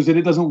try to use it,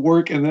 it doesn't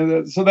work. And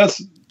then, so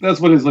that's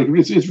what it's like.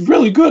 It's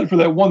really good for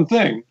that one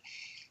thing.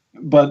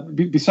 But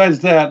besides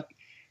that,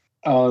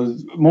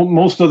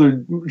 most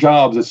other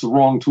jobs, it's the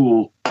wrong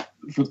tool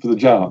for the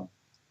job.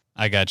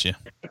 I got you.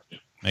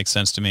 Makes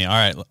sense to me. All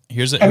right,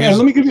 here's and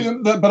let me give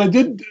you that. But I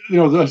did,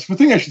 the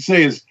thing I should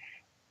say is,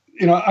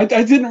 I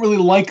didn't really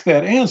like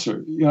that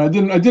answer. I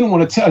didn't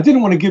want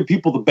to give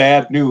people the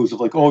bad news of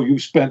like, oh, you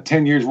spent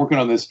 10 years working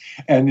on this,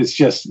 and it's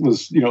just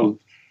was,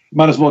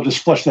 might as well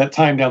just flush that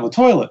time down the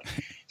toilet.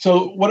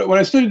 So what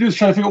I started to do is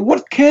try to figure out,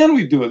 what can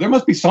we do? There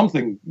must be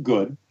something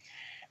good.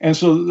 And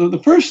so the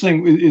first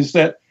thing is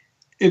that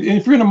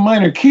if you're in a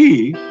minor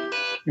key,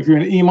 if you're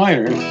in E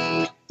minor,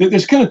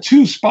 there's kind of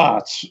two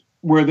spots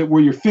where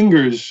your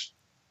fingers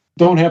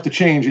don't have to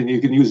change and you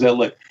can use that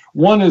lick.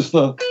 One is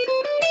where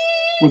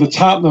the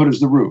top note is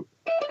the root.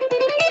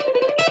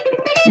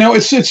 Now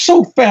it's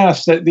so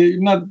fast that you're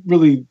not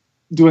really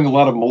doing a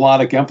lot of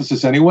melodic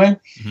emphasis anyway.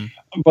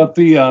 Mm-hmm. But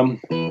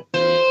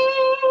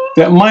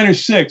that minor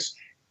six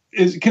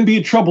can be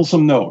a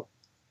troublesome note.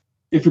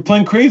 If you're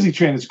playing Crazy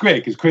Train, it's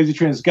great because Crazy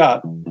Train's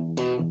got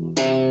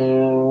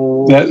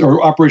that,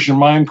 or Operation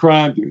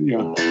Mindcrime,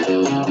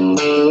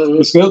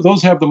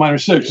 those have the minor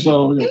six,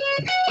 so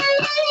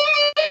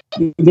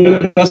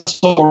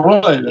that's all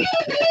right.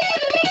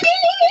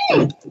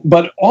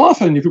 But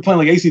often, if you're playing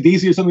like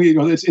AC/DC or something,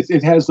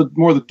 it has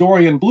more the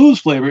Dorian blues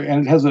flavor,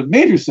 and it has a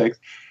major sixth,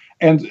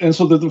 and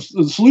so the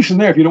solution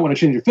there, if you don't want to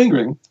change your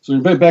fingering, so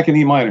you're back in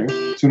E minor,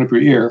 tune up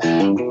your ear,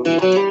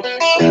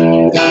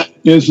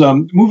 is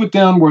move it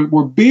down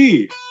where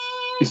B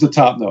is the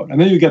top note,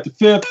 and then you got the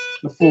fifth,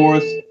 the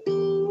fourth,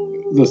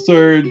 the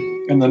third,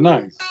 and the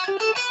ninth.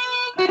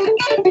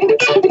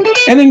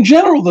 And in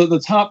general, the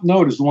top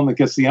note is the one that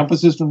gets the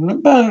emphasis.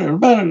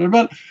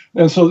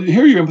 And so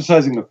here you're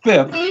emphasizing the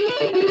fifth.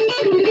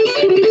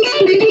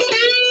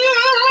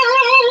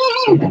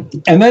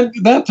 And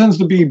that tends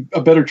to be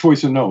a better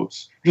choice of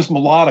notes, just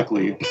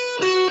melodically.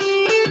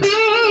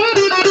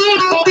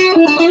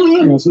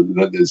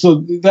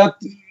 So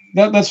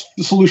that's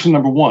solution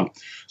number one.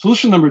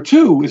 Solution number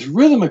two is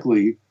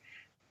rhythmically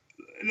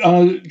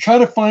try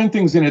to find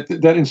things in it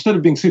that instead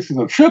of being 16th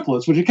note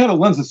triplets, which it kind of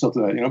lends itself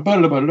to that,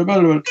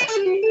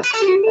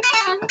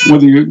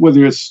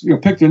 whether it's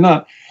picked or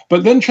not,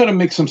 but then try to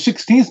make some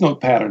 16th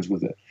note patterns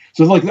with it.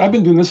 So like I've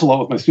been doing this a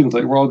lot with my students,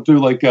 like where I'll do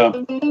like that's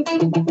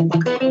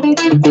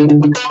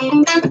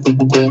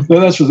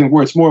the thing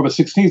where it's more of a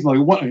 16th, like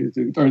 1,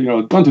 2, 3,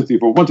 4, 1, 2, 3,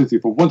 4, 1, 2, 3,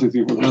 4.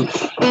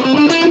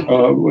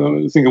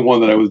 I think of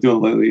one that I was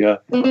doing lately.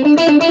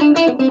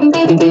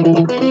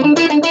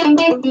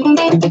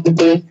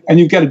 And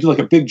you've got to do like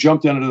a big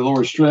jump down into the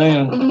lower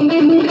string,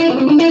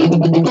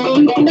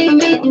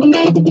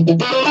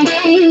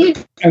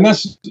 and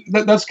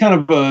that's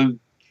kind of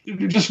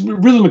just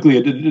rhythmically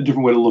a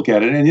different way to look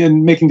at it,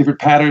 and making different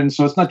patterns,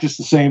 so it's not just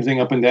the same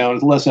thing up and down.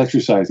 It's less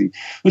exercisey.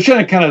 We're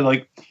trying to kind of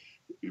like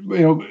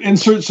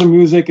insert some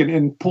music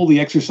and pull the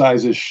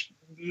exercisiness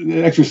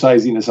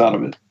out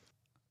of it.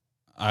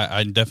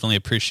 I definitely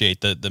appreciate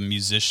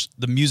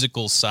the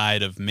musical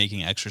side of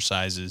making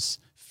exercises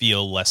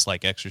feel less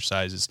like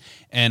exercises.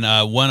 And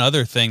one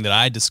other thing that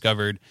I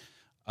discovered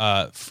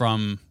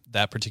from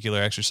that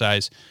particular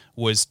exercise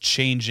was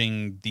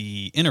changing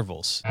the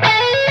intervals.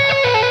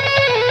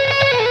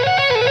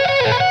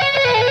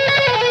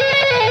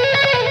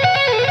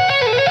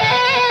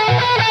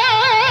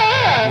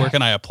 Where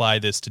can I apply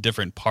this to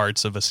different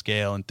parts of a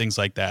scale and things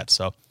like that?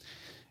 So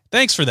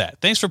thanks for that.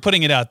 Thanks for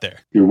putting it out there.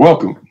 You're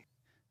welcome.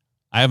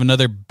 I have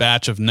another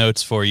batch of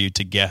notes for you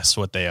to guess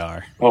what they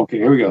are. Okay,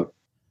 here we go.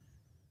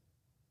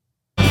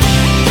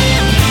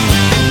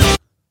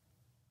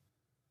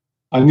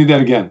 I need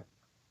that again.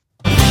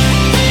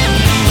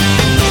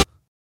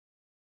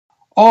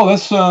 Oh,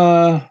 that's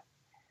I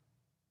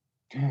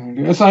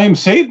Am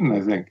Satan,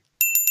 I think.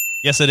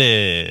 Yes, it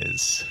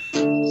is.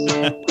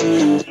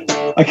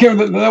 I can't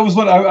remember. That was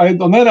what I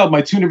on that album.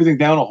 I tuned everything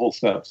down a whole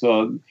step.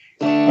 So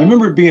I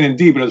remember it being in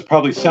D, but it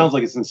probably sounds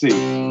like it's in C.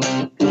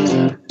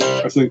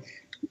 I think,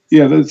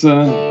 yeah, that's.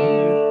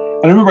 I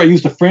remember I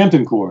used a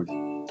Frampton chord.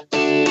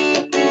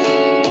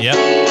 Yep.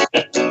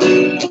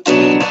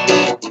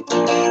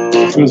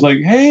 It was like,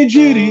 "Hey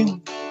Judy,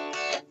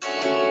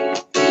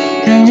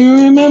 can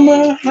you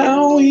remember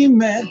how we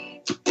met?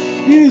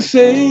 You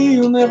say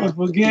you'll never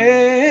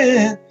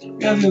forget,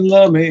 'cause you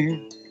love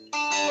me.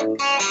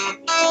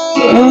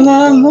 And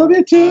I love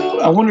you too."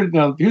 I wondered,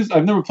 now,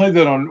 I've never played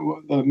that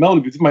on the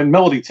melody, it's my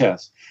melody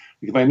test.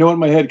 If I know it in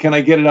my head, can I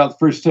get it out the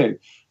first take?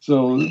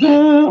 So,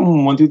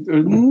 1, 2,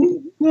 3,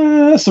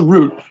 that's the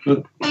root.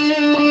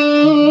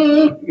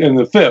 And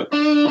the fifth.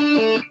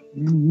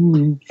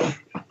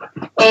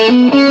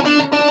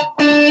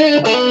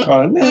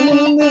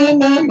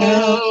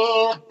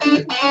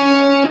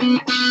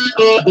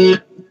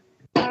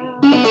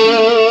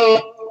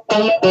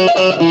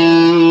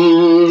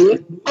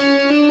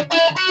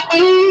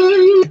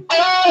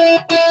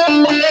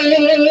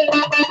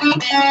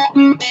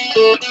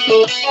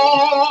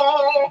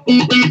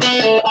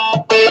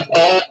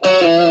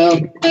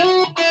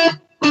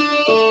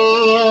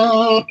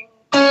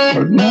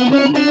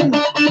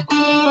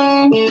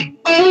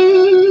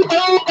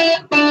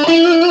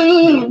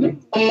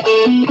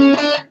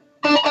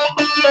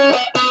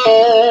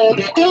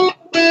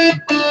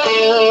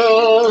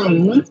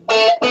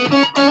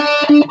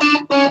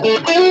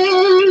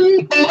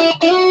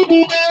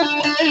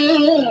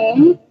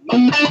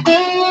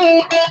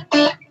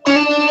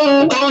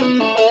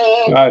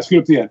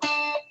 Skip the end.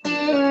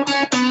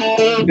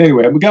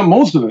 Anyway, we got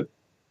most of it.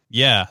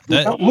 Yeah,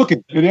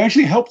 looking. It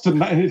actually helped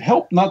it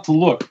helped not to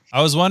look.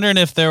 I was wondering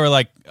if there were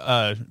like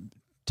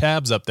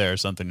tabs up there or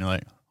something. You're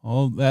like,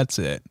 oh, that's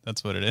it.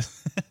 That's what it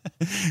is.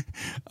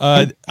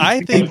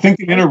 I think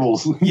thinking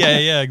intervals.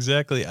 yeah,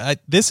 exactly.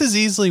 This is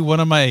easily one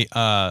of my.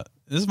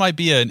 This might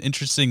be an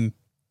interesting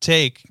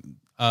take,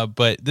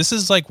 but this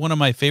is like one of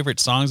my favorite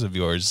songs of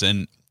yours,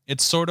 and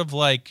it's sort of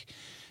like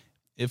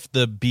if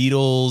the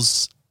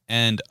Beatles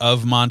and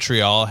Of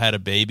Montreal had a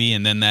baby,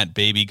 and then that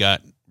baby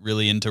got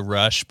really into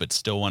Rush, but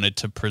still wanted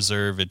to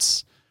preserve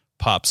its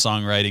pop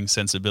songwriting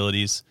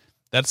sensibilities.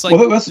 That's like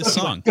this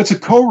song. That's a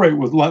co-write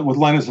with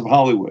Linus of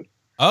Hollywood.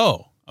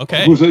 Oh,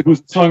 okay. Who's a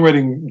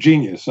songwriting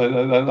genius. I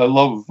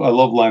love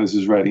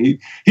Linus's writing.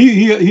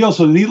 He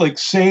also like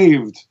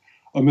saved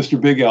a Mr.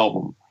 Big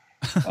album.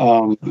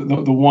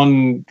 The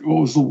one,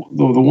 what was the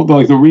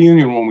like the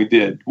reunion one we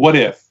did? What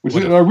If? Which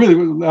is the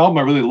album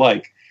I really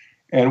like.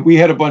 And we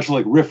had a bunch of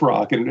like riff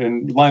rock,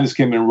 and Linus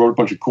came in and wrote a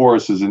bunch of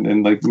choruses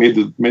and like made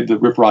the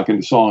riff rock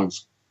into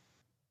songs.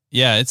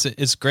 Yeah,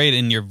 it's great,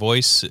 and your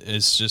voice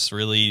is just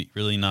really,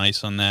 really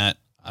nice on that.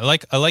 I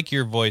like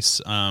your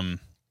voice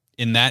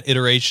in that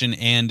iteration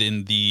and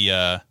in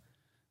the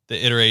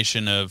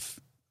iteration of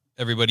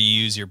Everybody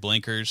Use Your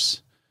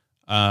Blinkers.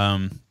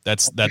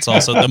 That's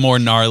also the more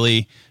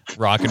gnarly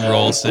rock and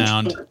roll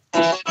sound.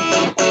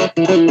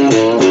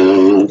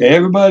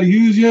 Everybody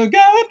use your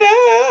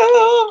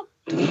goddamn.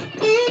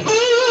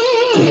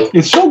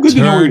 It's so good to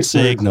know your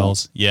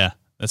signals. Yeah,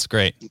 that's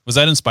great. Was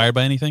that inspired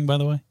by anything, by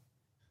the way?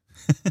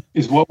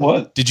 Is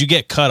what? Did you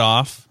get cut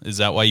off? Is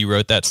that why you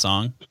wrote that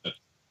song?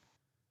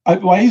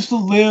 I used to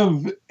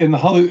live in the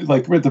Hollywood,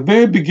 like at the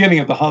very beginning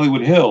of the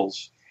Hollywood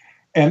Hills,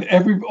 and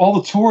all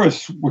the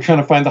tourists were trying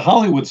to find the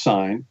Hollywood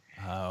sign,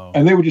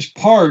 and they would just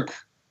park,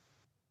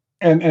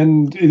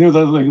 and you know,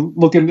 they're like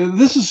looking.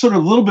 This is sort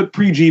of a little bit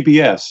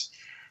pre-GPS,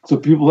 so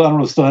people, I don't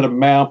know, still had a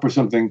map or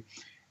something,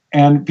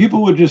 and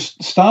people would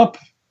just stop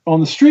on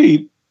the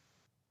street.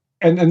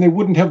 And they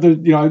wouldn't have the,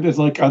 you know, it's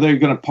like, are they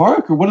going to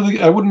park or what are they?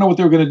 I wouldn't know what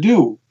they were going to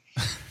do.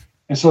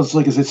 And so it's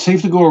like, is it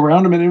safe to go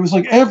around them? And it was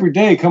like every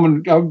day I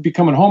would be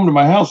coming home to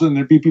my house and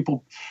there'd be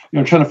people, you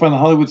know, trying to find the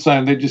Hollywood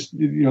sign. They just,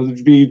 you know,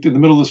 they'd be in the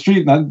middle of the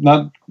street,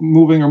 not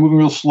moving or moving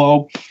real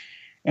slow.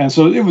 And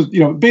so it was,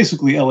 you know,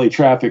 basically LA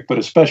traffic, but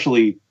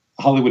especially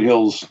Hollywood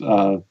Hills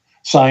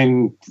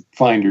sign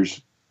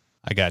finders.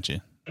 I got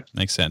you.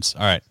 Makes sense.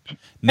 All right.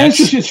 Next.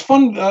 And it's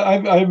fun.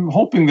 I'm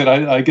hoping that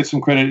I get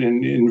some credit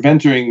in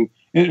inventing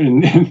a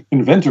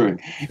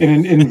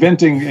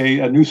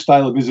new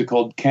style of music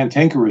called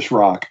cantankerous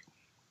rock.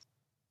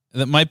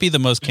 That might be the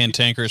most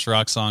cantankerous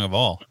rock song of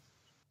all.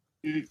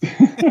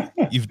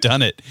 You've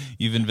done it.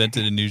 You've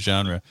invented a new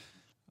genre.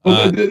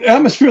 Well, the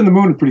Atmosphere in the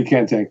Moon is pretty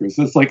cantankerous.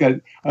 It's like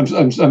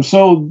I'm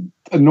so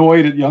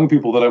annoyed at young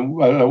people that I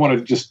want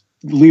to just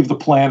leave the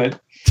planet.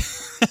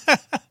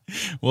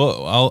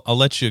 Well, I'll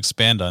let you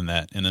expand on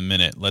that in a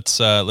minute. Let's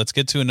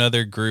get to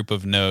another group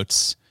of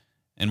notes.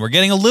 And we're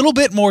getting a little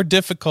bit more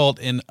difficult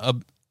and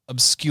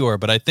obscure,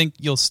 but I think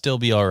you'll still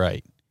be all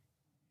right.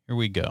 Here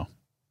we go.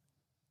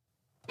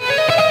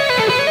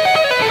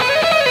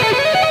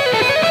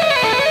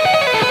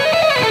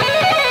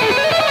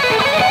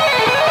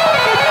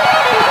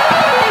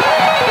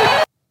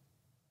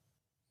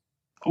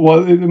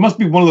 Well, it must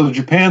be one of those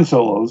Japan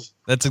solos.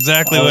 That's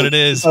exactly what it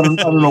is. I don't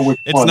know which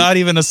It's one. not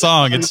even a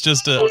song. It's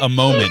just a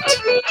moment.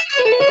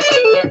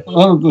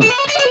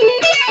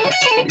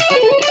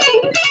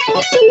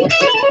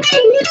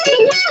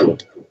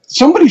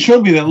 Somebody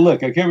showed me that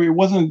lick. I can't remember. It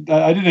wasn't.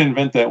 I didn't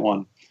invent that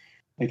one.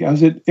 Like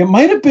it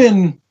might have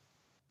been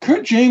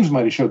Kurt James.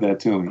 Might have showed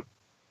that to me.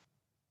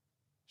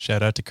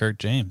 Shout out to Kurt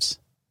James.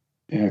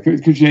 Yeah,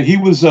 Kurt James. He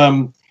was.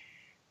 I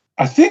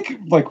think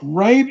like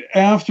right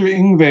after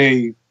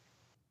Yngwie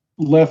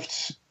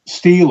left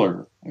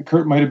Steeler.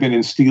 Kurt might have been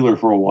in Steeler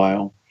for a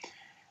while.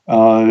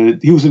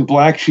 He was in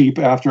Black Sheep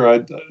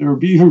or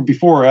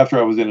before or after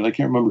I was in it. I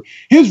can't remember.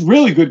 He was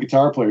really good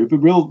guitar player.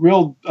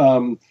 Real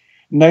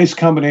nice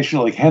combination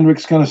of like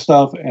Hendrix kind of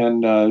stuff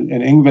and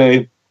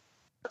Yngwie.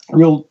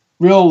 Real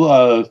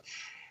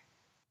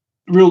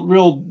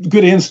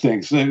good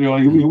instincts. You know,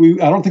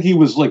 I don't think he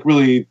was like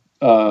really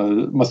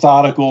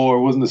methodical,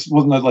 or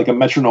wasn't like a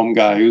metronome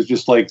guy. He was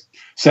just like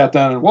sat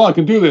down and, well, I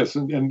can do this,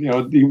 and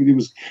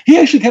he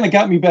actually kind of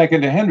got me back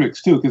into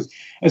Hendrix too, because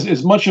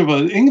as much of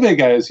an Yngwie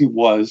guy as he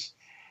was,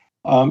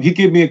 he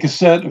gave me a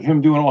cassette of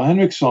him doing all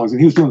Hendrix songs, and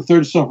he was doing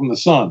Third Song from the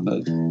Sun,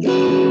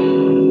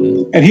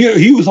 and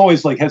he was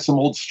always had some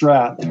old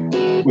Strat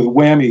with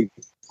whammy.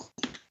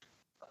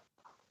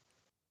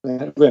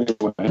 And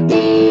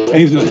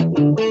he's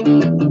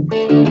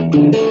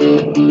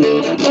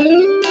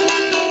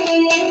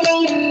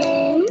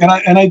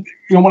and I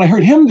when I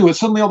heard him do it,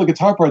 suddenly all the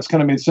guitar parts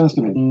kind of made sense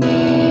to me.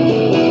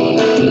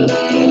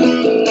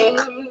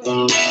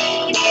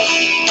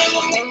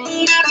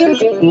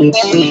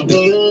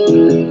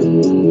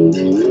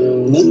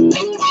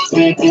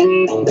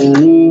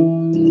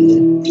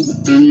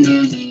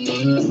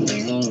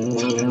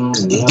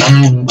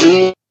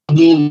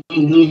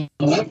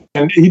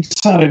 And he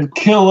sounded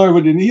killer,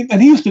 and he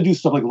used to do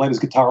stuff like light his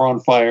guitar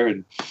on fire,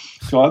 and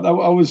so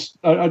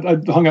I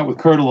hung out with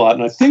Kurt a lot,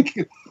 and I think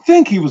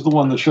he was the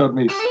one that showed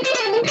me. I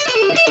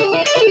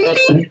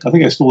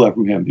think I stole that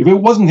from him. If it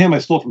wasn't him, I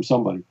stole it from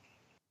somebody.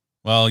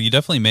 Well, you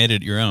definitely made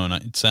it your own.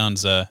 It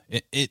sounds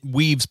it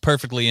weaves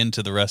perfectly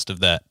into the rest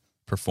of that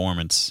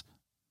performance,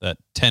 that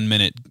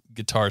 10-minute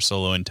guitar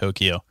solo in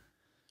Tokyo.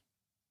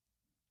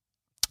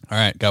 All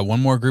right, got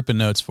one more group of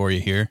notes for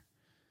you here.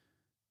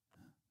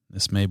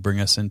 This may bring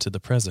us into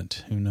the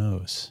present. Who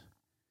knows?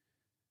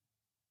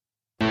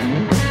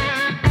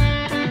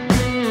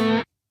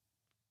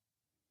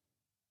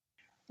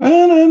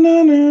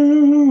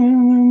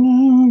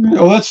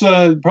 Oh, that's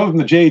probably from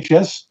the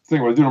JHS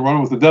thing. We're doing Running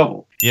with the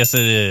Devil. Yes,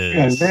 it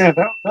is. And man,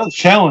 that was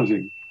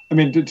challenging. I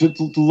mean, to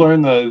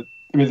learn the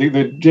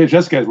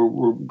JHS guys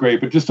were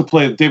great, but just to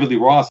play David Lee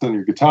Roth on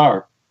your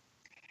guitar,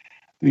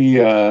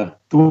 the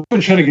one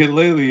I'm trying to get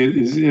lately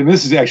is, and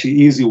this is actually an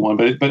easy one,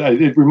 but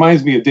it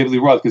reminds me of David Lee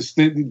Roth, because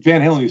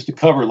Van Halen used to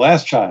cover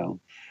Last Child,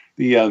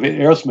 the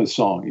Aerosmith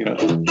song,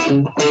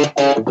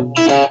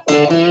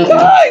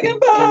 Flying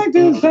back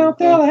to South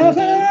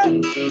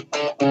Tallahassee.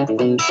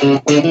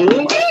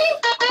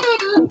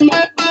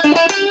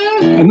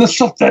 And this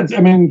stuff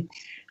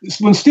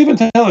when Steven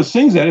Tyler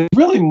sings that, it's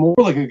really more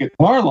like a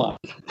guitar line.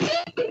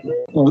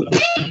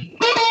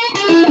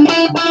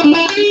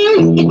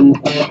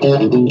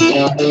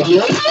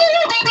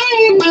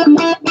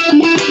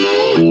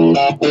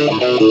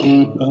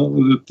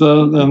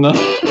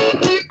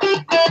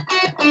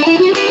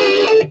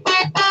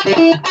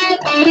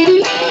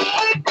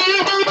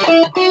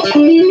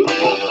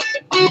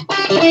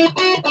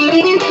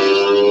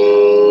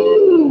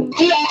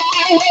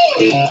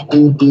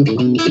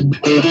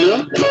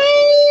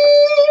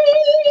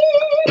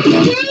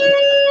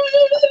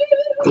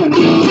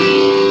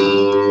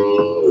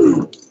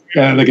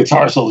 And the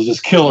guitar solo is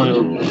just killer.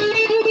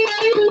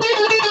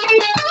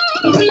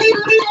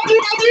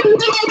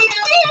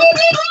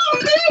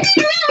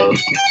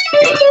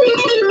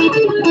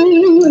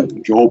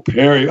 Joe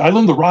Perry. I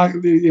learned the rock.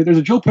 There's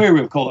a Joe Perry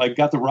riff called "I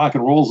Got the Rock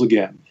and Rolls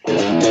Again." I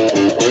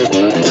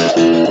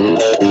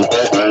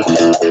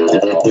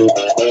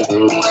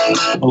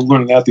was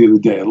learning that the other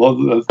day. I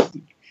love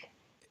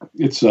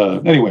it's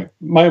anyway.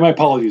 My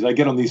apologies. I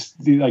get on these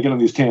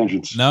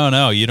tangents.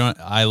 No, you don't.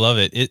 I love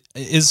it. It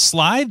is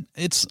Slide.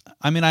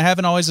 I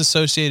haven't always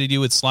associated you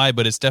with Slide,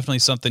 but it's definitely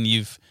something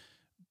you've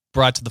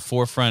brought to the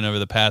forefront over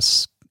the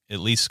past at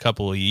least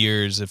couple of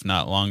years, if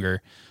not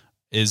longer.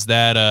 Is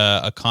that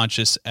a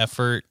conscious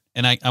effort?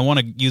 And I want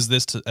to use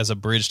this as a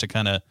bridge to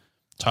kind of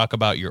talk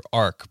about your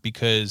arc,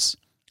 because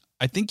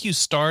I think you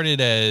started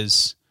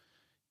as,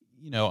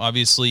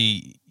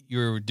 obviously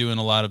you're doing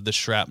a lot of the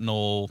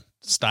Shrapnel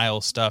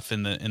style stuff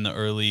in the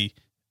earlier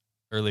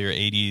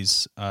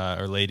 80s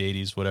or late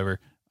 80s, whatever.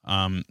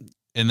 And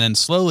then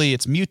slowly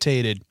it's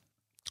mutated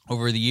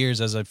over the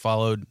years as I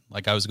followed,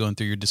 like I was going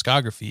through your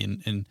discography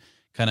and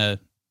kind of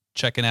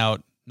checking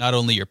out not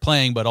only your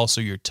playing, but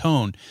also your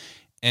tone.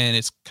 And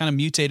it's kind of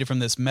mutated from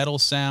this metal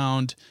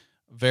sound,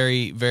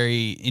 very,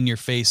 very in your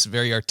face,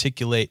 very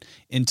articulate,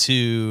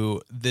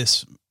 into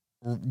this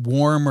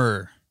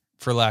warmer,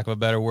 for lack of a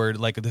better word,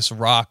 like this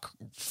rock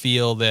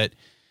feel that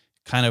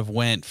kind of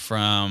went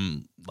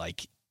from,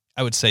 like,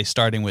 I would say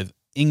starting with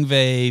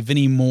Yngwie,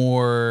 Vinnie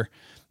Moore,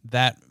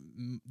 that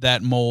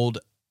mold,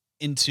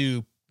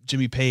 into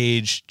Jimmy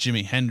Page,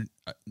 Jimi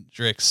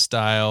Hendrix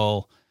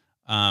style.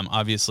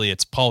 Obviously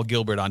it's Paul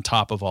Gilbert on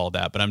top of all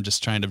that, but I'm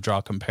just trying to draw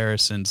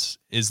comparisons.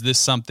 Is this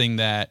something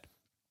that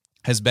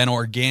has been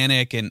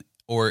organic,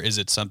 or is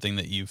it something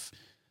that you've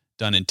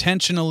done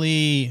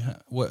intentionally?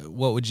 What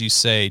would you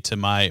say to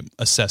my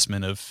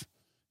assessment of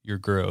your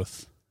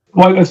growth?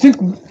 Well, I think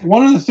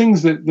one of the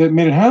things that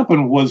made it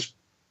happen was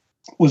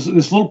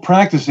this little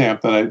practice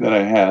amp that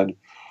I had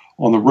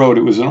on the road.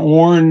 It was an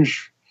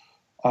orange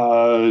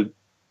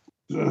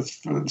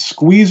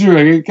squeezer.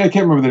 I can't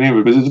remember the name of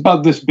it, but it's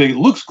about this big. It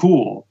looks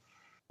cool.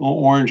 Little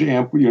orange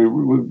amp,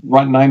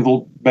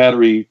 9-volt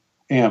battery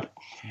amp.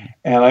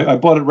 And I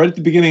bought it right at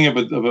the beginning of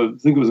I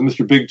think it was a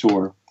Mr. Big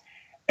tour.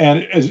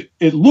 And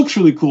it looks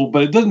really cool,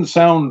 but it doesn't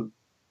sound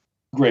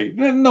great.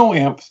 And no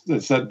amp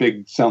that's that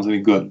big sounds any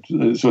good.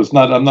 So it's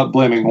not. I'm not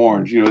blaming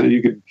Orange. You know,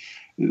 you could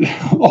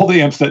all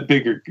the amps that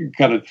big are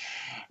kind of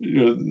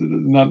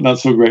not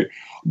so great.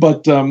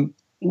 But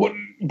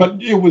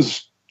but it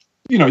was,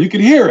 you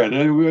could hear it.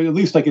 At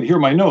least I could hear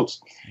my notes.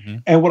 Mm-hmm.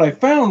 And what I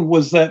found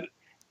was that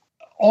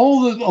a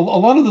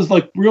lot of this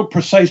like real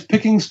precise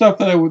picking stuff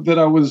that I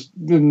was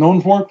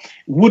known for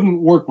wouldn't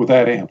work with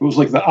that amp. It was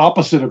like the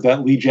opposite of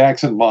that Lee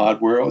Jackson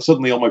mod where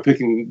suddenly all my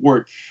picking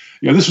worked.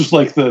 This was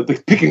like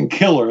the picking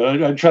killer.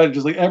 I tried to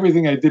just like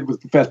everything I did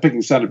with fast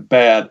picking sounded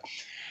bad.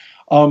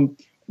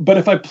 But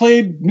if I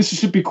played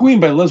Mississippi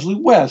Queen by Leslie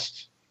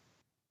West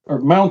or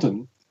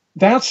Mountain,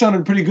 that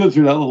sounded pretty good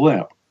through that little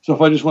amp. So if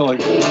I just went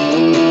like.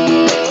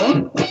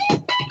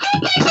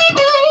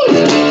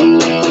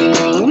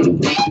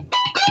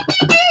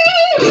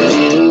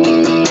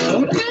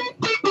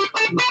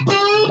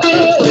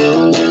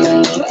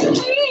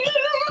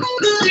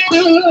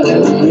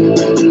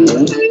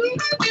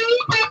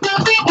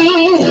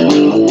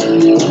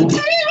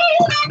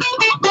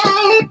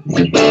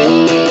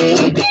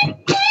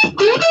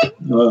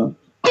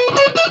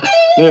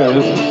 There it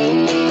is.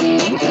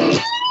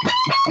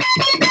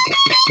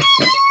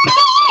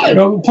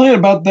 Playing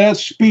about that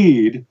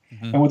speed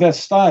and with that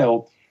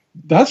style,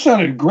 that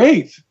sounded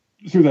great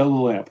through that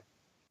little amp.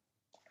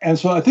 And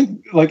so I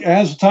think, like,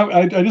 as time,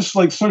 I just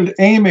like started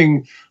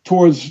aiming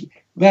towards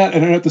that.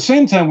 And at the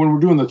same time, when we're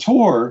doing the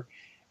tour,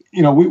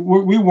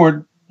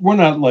 we're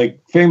not like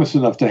famous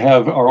enough to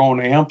have our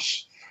own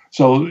amps.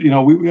 So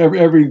we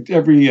every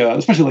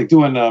especially like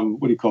doing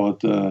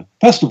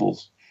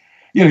festivals.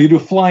 You do a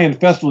fly-in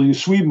festival, you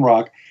Sweden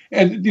Rock,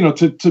 and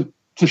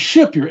to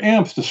ship your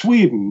amps to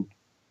Sweden,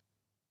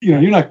 you're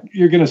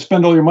going to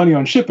spend all your money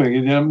on shipping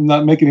and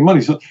not make any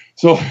money. So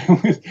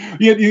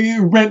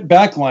you rent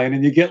backline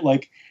and you get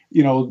like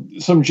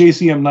some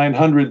JCM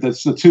 900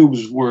 that's the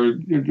tubes were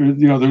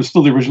there's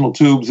still the original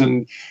tubes,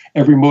 and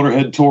every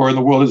Motorhead tour in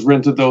the world has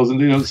rented those,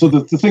 and so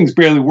the thing's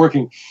barely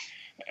working.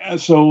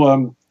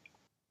 So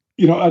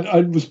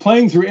I was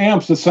playing through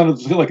amps that sounded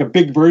like a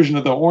big version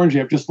of the Orange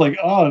amp, just like,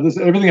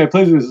 everything I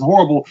played with is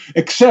horrible,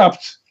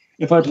 except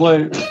if I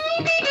play.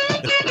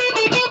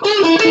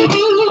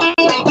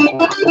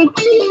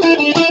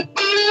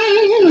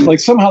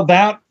 Like somehow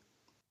that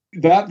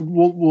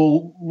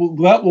will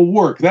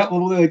work. That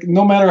will, like,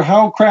 no matter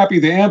how crappy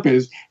the amp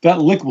is,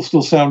 that lick will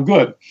still sound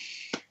good.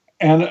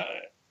 And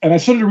I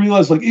started to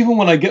realize, like, even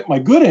when I get my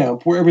good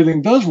amp where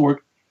everything does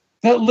work,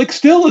 that lick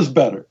still is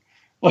better.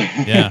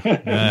 Yeah,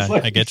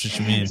 like, I get what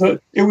you mean. So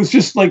it was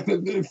just like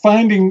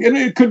finding, and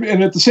it could,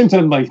 and at the same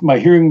time, my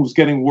hearing was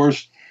getting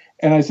worse,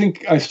 and I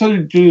think I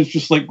started to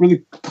just like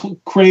really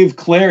crave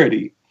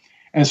clarity.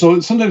 And so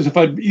sometimes if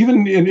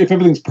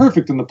everything's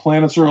perfect and the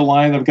planets are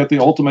aligned, I've got the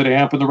ultimate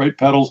amp and the right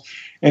pedals,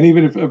 and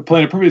even if I'm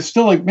playing it perfect, it's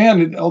still like,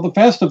 man, all the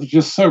fast stuff is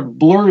just sort of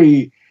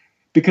blurry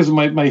because of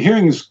my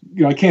hearing is,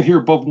 I can't hear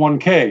above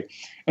 1K.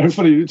 And it's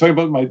funny, you're talking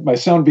about my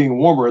sound being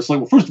warmer. It's like,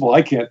 well, first of all,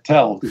 I can't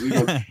tell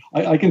because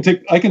I can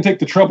take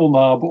the treble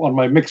knob on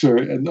my mixer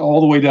and all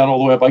the way down, all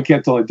the way up. I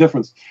can't tell the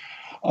difference,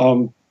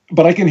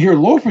 but I can hear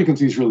low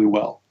frequencies really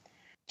well.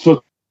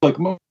 So like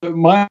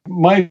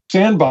my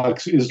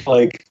sandbox is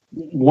like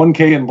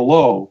 1K and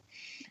below.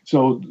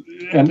 So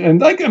and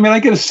like, I mean, I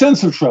get a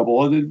sense of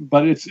treble,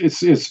 but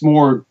it's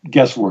more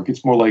guesswork.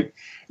 It's more like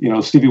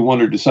Stevie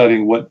Wonder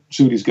deciding what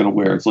suit he's going to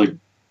wear. It's like,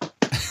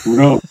 who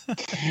knows.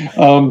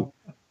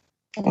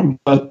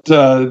 But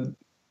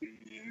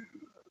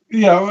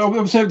yeah, I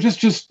would say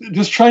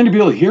just trying to be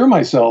able to hear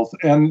myself,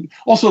 and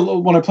also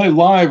when I play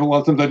live, a lot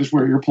of times I just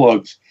wear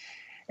earplugs,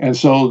 and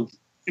so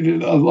a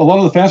lot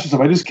of the faster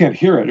stuff I just can't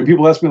hear it. And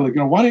people ask me like,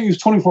 why don't you use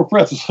 24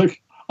 frets? It's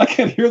like I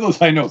can't hear those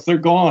high notes; they're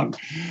gone.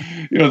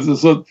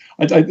 So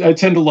I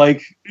tend to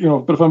like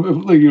but if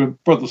I'm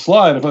brought the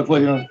slide, if I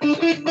play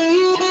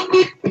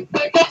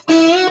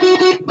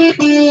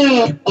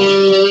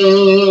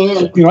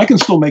I can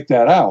still make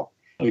that out.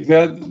 Like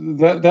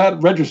that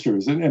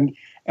registers, and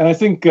I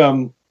think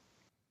I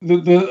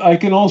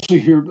can also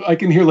hear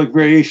like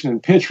variation in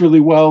pitch really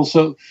well.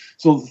 So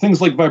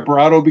things like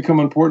vibrato become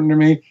important to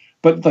me.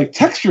 But like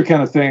texture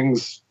kind of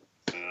things,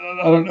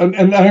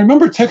 and I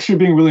remember texture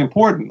being really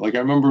important. Like I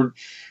remember,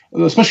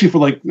 especially for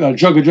like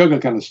jugga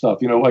jugga kind of stuff.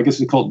 I guess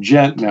it's called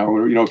djent now.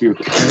 Or if you,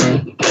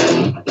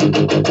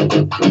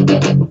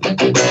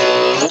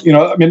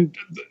 I mean,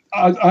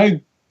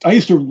 I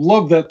used to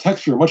love that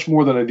texture much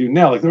more than I do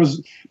now. Like there was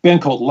a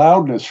band called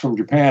Loudness from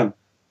Japan,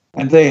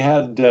 and they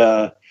had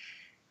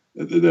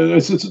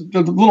it's a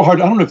little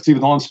hard. I don't know if it's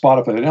even on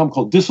Spotify. An album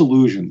called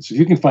Disillusions. If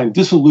you can find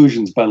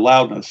Disillusions by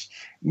Loudness,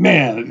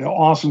 man,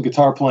 awesome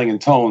guitar playing and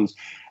tones.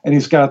 And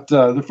he's got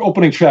the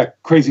opening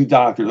track, Crazy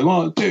Doctor. Like,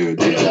 1, 2,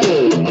 3.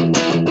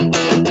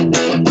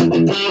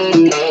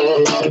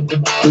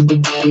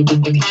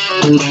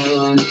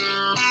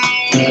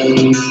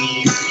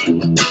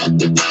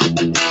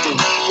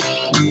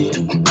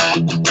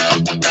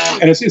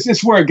 And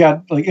it's where I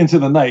got like into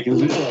the night.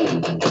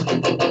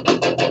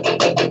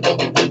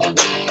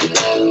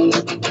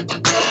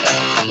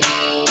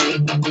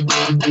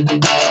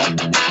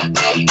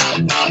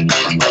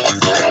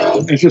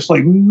 It's just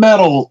like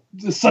metal,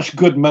 such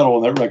good metal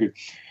on that record.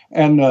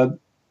 And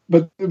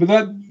but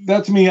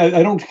that to me,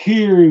 I don't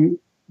hear.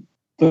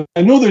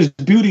 I know there's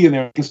beauty in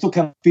there. I can still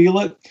kind of feel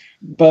it,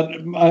 but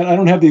I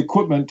don't have the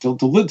equipment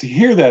to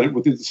hear that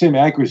with the same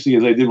accuracy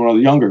as I did when I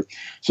was younger.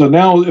 So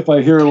now, if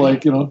I hear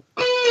like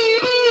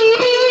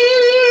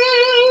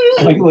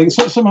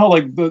somehow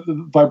like the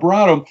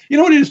vibrato, you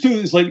know what it is too?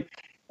 Is like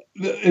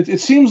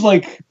it seems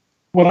like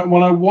when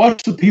I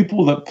watch the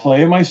people that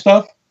play my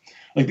stuff,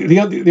 like the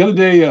other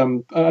day,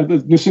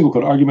 the new single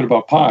called "Argument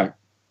About Pie,"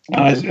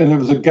 and there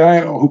was a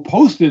guy who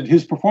posted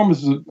his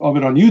performances of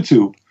it on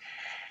YouTube.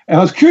 And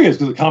I was curious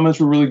because the comments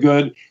were really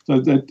good, so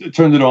I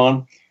turned it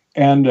on,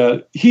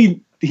 and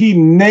he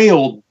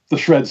nailed the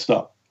shred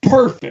stuff,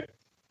 perfect.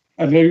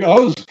 And I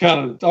was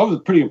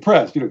pretty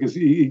impressed, because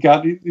he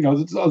got, a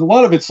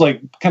lot of it's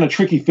like kind of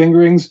tricky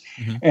fingerings,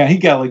 and he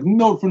got like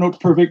note for note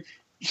perfect.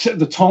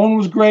 The tone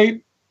was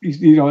great,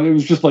 it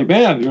was just like,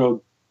 man,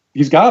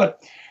 he's got it.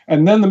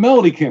 And then the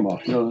melody came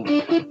up,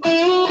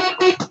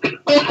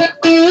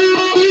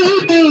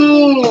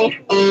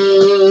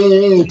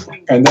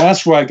 and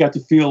that's where I got to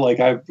feel like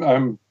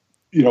I'm,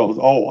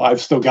 I've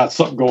still got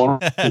something going on.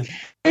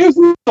 It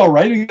was all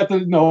right. You got the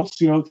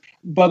notes,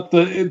 but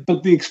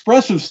the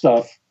expressive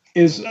stuff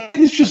it's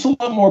just a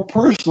lot more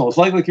personal. It's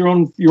like your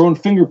own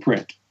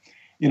fingerprint.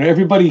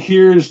 Everybody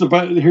hears their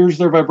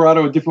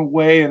vibrato a different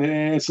way, and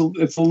it's a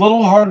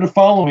little harder to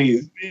follow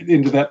me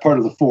into that part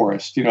of the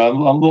forest. I'm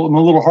a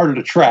little harder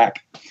to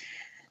track.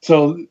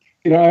 So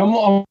I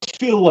almost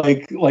feel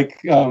like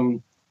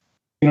some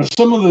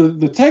of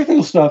the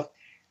technical stuff,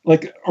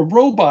 like a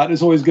robot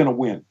is always going to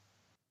win.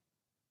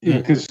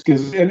 Because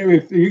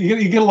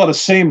you get a lot of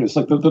sameness.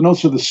 Like the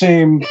notes are the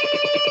same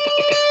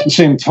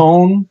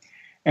tone,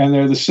 and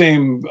they're the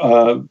same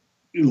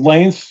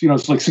length.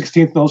 It's like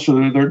 16th notes, so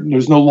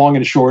there's no long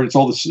and short. It's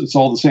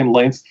all the same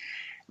length,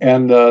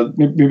 and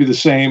maybe the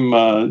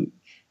same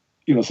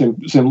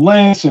same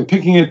length, same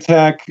picking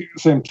attack,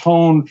 same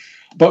tone.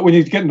 But when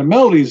you get into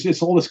melodies,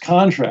 it's all this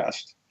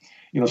contrast.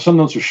 Some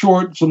notes are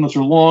short, some notes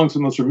are long,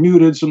 some notes are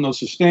muted, some notes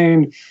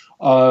sustained.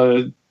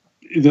 The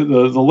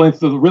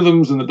length of the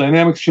rhythms and the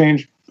dynamics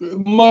change.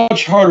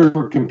 Much harder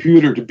for a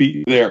computer to beat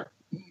you there.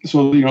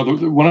 So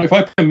if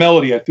I play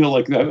melody, I feel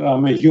like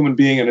I'm a human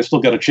being and I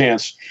still got a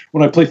chance.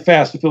 When I play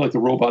fast, I feel like the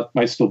robot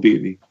might still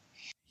beat me.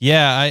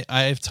 Yeah,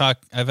 I've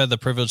had the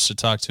privilege to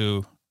talk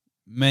to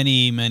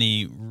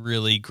many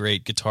really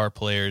great guitar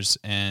players,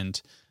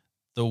 and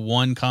the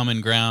one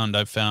common ground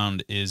I've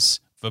found is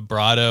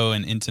vibrato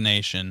and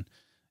intonation.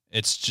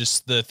 It's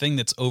just the thing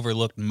that's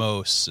overlooked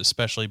most,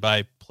 especially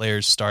by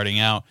players starting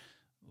out.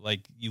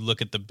 Like, you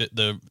look at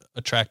the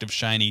attractive,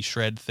 shiny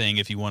shred thing,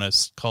 if you want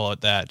to call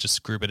it that,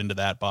 just group it into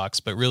that box.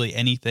 But really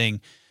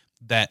anything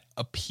that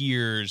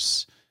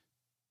appears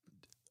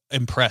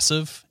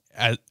impressive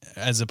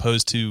as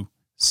opposed to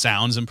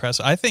sounds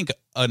impressive. I think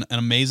an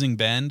amazing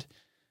bend,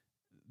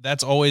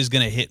 that's always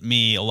going to hit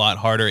me a lot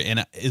harder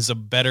and is a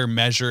better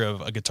measure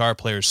of a guitar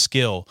player's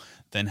skill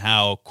than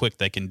how quick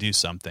they can do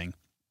something.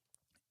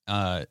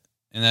 And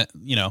that,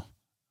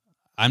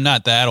 I'm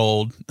not that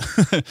old,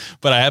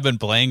 but I have been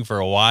playing for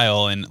a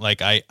while, and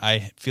like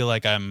I feel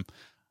like I'm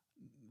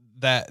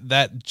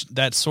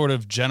that sort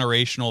of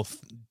generational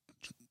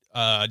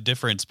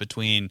difference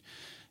between,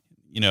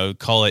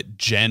 call it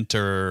gent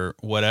or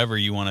whatever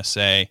you want to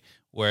say,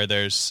 where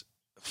there's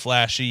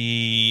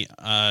flashy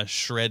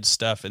shred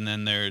stuff and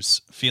then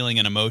there's feeling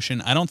and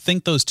emotion. I don't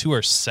think those two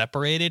are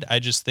separated. I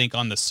just think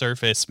on the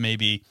surface,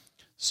 maybe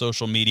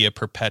social media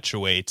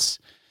perpetuates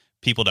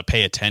people to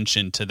pay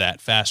attention to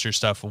that faster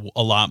stuff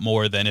a lot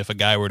more than if a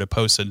guy were to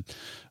post an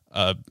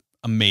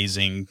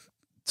amazing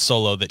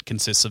solo that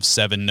consists of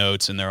 7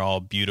 notes and they're all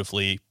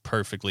beautifully,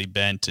 perfectly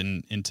bent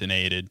and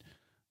intonated.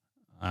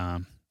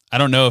 I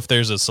don't know if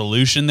there's a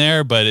solution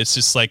there, but it's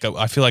just like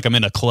I feel like I'm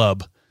in a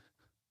club.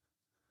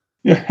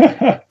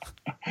 Yeah.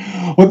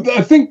 Well,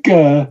 I think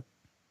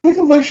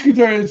electric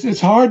guitar, it's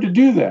hard to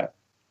do that.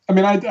 I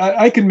mean,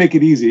 I can make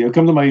it easy. I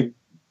come to my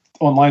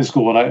online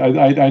school and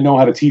I know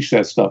how to teach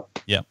that stuff.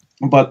 Yeah.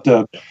 But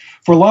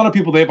for a lot of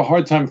people, they have a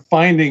hard time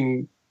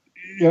finding.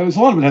 There's a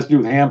lot of it has to do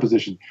with hand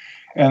position,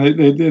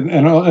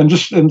 and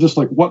just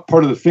like what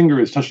part of the finger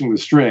is touching the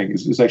string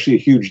is actually a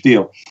huge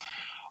deal.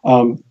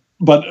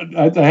 But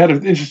I had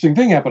an interesting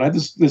thing happen. I had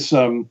this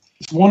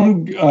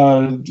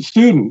one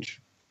student,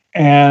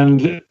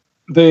 and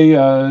they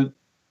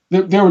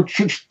were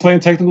playing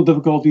technical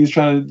difficulties,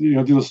 trying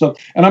to do this stuff,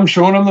 and I'm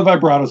showing them the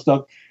vibrato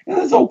stuff, and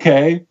it's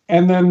okay.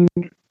 And then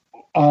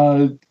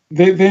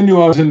they knew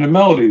I was into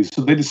melodies,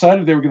 so they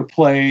decided they were going to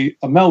play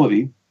a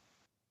melody,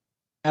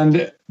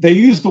 and they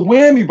used the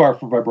whammy bar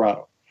for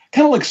vibrato,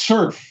 kind of like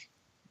surf.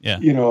 Yeah.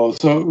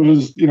 So it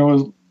was,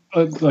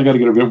 I got to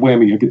get a bit of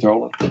whammy guitar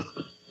one.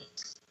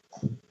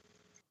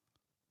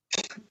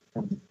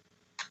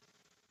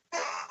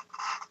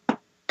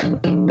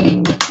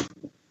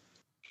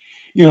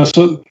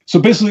 So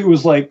basically it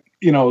was like,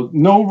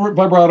 no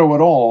vibrato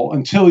at all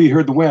until you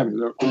heard the whammy.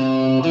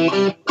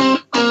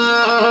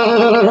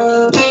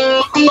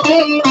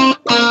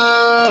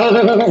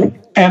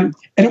 and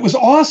it was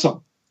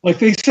awesome. Like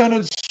they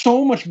sounded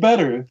so much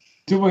better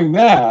doing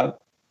that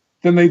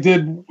than they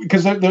did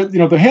because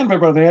the hand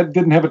vibrato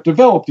didn't have it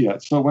developed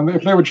yet. So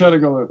if they would try to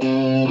go,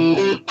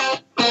 it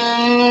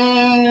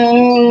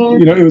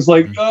was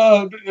like,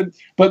 but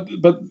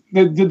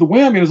they did the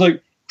whammy. It was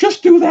like,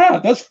 just do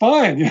that. That's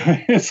fine.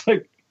 It's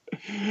like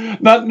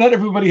not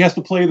everybody has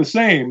to play the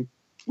same.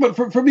 But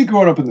for me,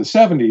 growing up in the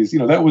 70s,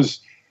 that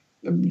was.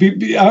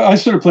 I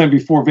started playing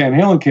before Van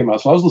Halen came out,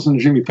 so I was listening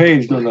to Jimmy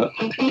Page doing the.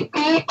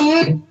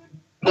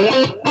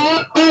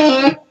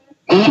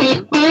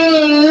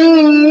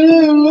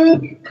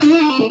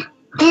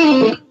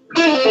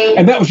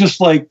 And that was just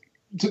like,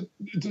 to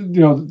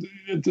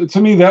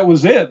me, that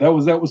was it. That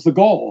was the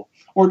goal.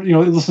 Or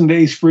listen to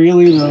Ace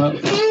Frehley.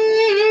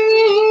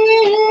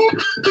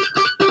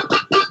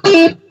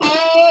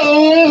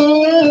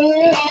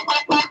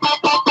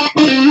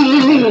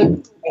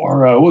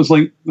 Or it was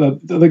like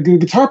the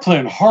guitar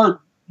playing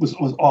Heart was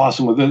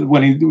awesome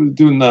when he was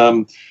doing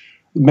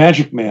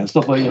Magic Man,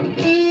 stuff like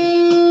that.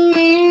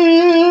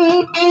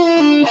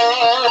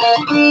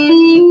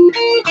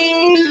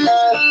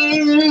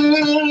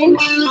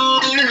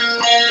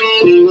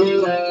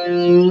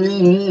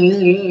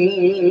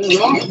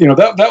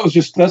 That was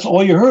just, that's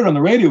all you heard on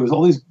the radio was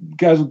all these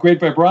guys with great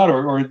vibrato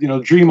or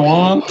Dream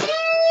On.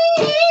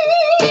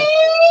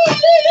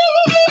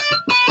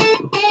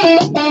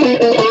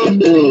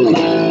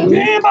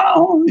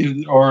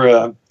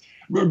 Or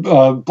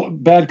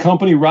Bad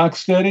Company, Rock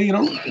Steady,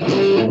 Rock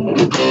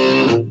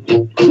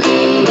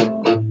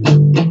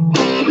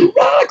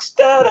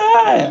Steady,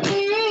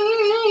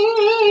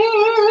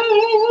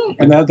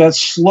 and that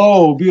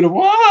slow,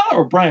 beautiful,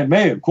 or Brian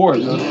May, of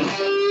course.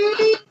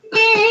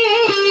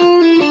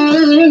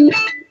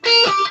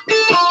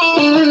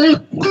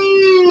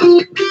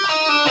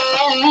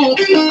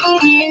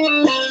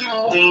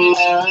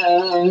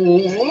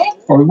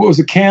 Or what was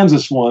the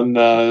Kansas one?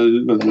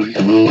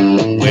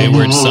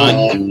 Wayward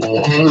Son.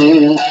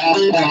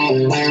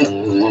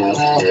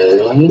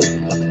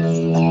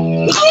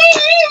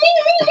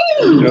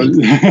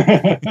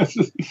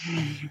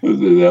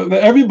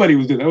 Everybody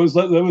was doing that.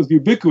 That was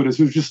ubiquitous.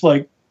 It was just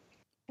like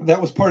that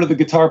was part of the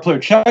guitar player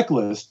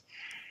checklist.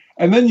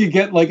 And then you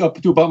get like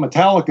up to about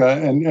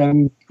Metallica,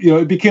 and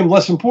it became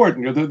less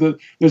important. There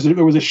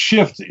was a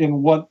shift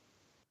in what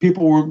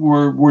people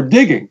were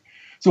digging.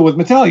 So with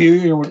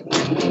Metallica,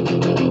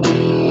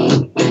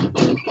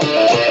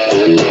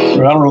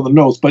 I don't know the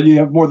notes, but you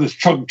have more of this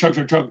chug, chug,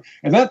 chug, chug,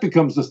 and that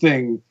becomes the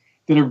thing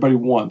that everybody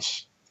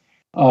wants,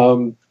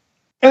 and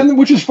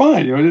which is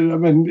fine. I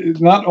mean,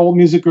 not all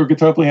music or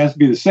guitar playing has to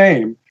be the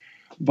same,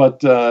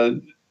 but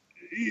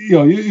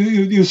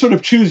you sort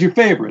of choose your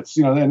favorites.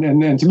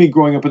 And to me,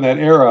 growing up in that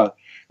era,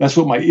 that's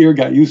what my ear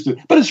got used to.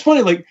 But it's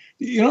funny, like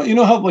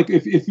how like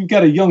if you've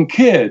got a young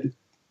kid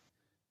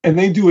and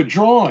they do a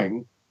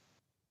drawing.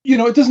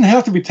 It doesn't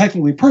have to be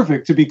technically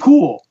perfect to be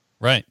cool.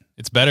 Right.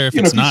 It's better if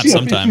it's not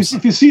sometimes.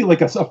 If you see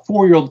like a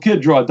 4-year-old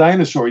kid draw a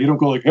dinosaur, you don't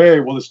go like, hey,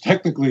 well, it's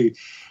technically,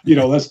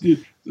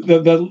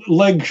 that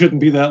leg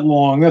shouldn't be that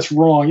long. That's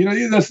wrong.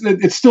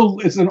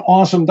 It's an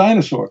awesome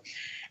dinosaur.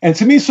 And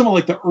to me, some of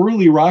like the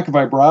early rock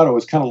vibrato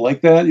is kind of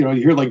like that. You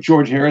hear like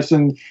George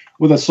Harrison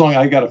with that song,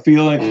 I Got a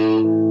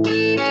Feeling.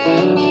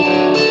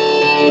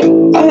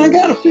 I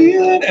got a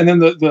feeling. And then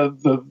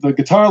the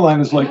guitar line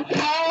is like,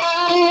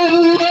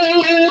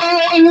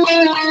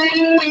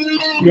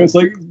 it's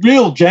like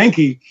real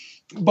janky,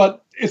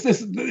 but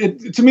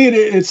to me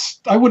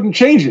it's I wouldn't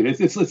change it.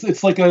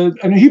 It's like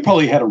he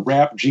probably had a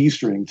rap G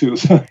string too,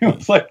 so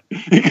it's like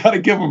you got to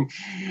give him,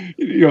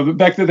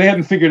 back then they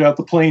hadn't figured out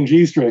the plain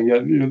G string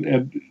yet,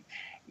 and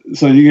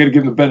so you got to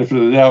give them the benefit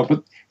of the doubt.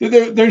 But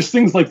there's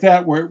things like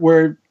that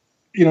where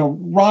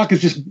rock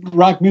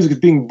music is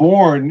being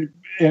born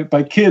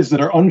by kids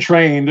that are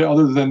untrained,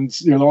 other than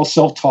they're all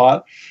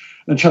self-taught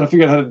and trying to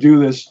figure out how to do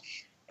this.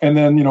 And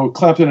then,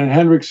 Clapton and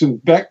Hendrix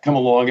and Beck come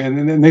along,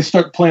 and then they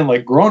start playing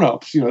like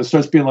grown-ups. It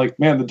starts being like,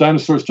 man, the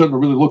dinosaur's starting to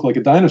really look like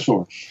a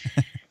dinosaur.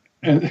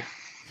 And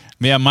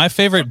yeah, my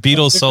favorite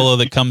Beatles solo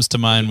that comes to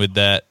mind with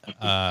that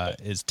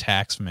is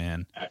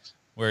Taxman,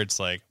 where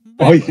it's like,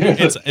 oh, yeah.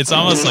 it's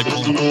almost like.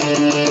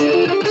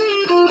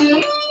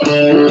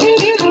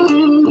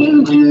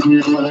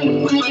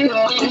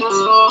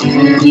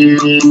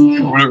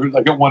 Whatever,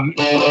 I got one.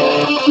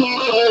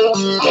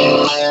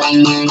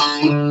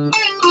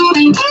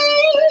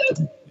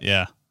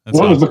 Yeah, that's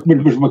one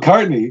awesome. Was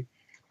McCartney.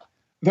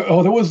 There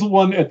was the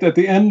one at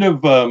the end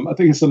of I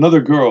think it's Another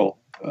Girl,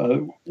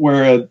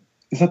 where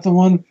is that the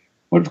one?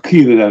 What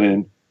key did that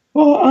in?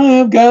 Oh, I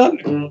have got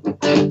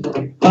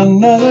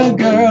another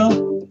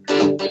girl,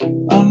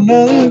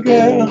 another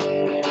girl,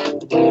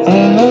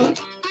 and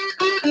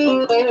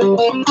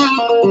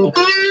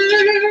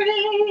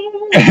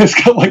it's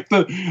got like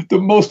the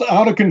most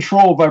out of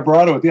control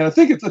vibrato at the end. I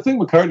think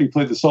McCartney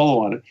played the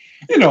solo on it.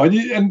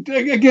 And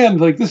again,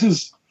 like this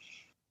is.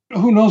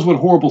 Who knows what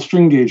horrible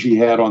string gauge he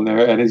had on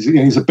there, and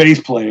he's a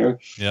bass player.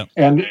 Yeah.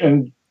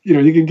 And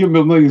you can give him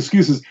a million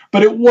excuses,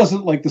 but it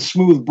wasn't like the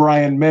smooth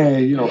Brian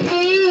May.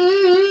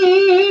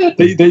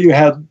 that you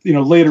had,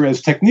 later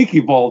as technique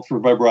evolved for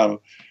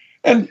vibrato.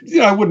 And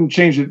I wouldn't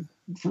change it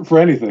for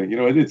anything.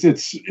 It's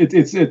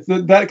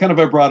that kind of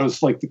vibrato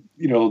is like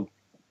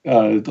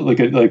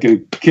like a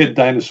kid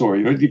dinosaur.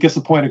 It gets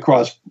the point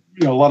across.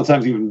 A lot of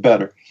times even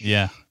better.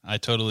 Yeah, I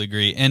totally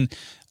agree. And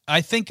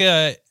I think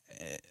a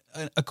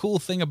cool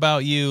thing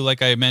about you,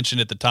 like I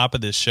mentioned at the top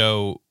of this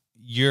show,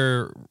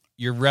 your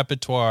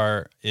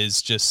repertoire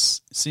is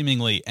just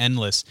seemingly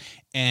endless,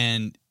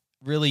 and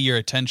really your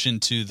attention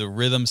to the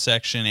rhythm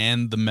section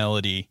and the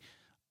melody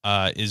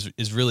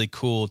is really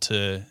cool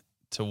to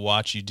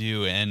watch you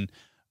do. And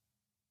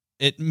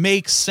it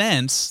makes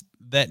sense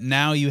that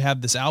now you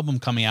have this album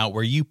coming out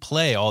where you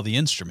play all the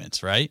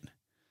instruments, right?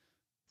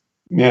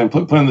 Man,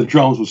 playing the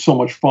drums was so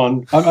much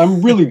fun.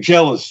 I'm really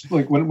jealous.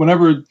 Like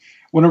whenever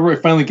I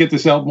finally get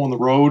this album on the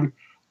road,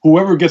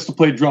 whoever gets to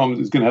play drums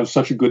is going to have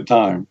such a good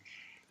time.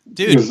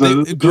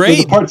 Dude, great.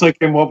 The parts I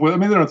came up with, I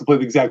mean, they don't have to play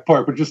the exact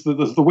part, but just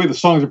the way the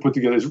songs are put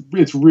together,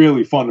 it's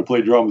really fun to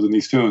play drums in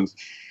these tunes.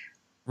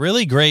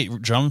 Really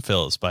great drum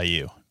fills by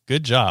you.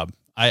 Good job.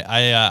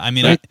 I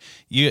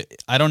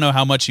don't know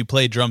how much you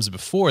played drums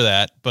before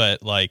that,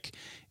 but like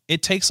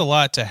it takes a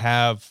lot to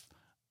have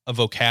a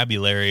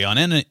vocabulary on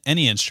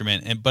any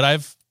instrument. But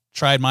I've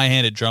tried my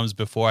hand at drums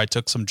before. I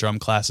took some drum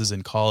classes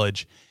in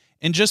college,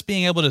 and just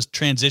being able to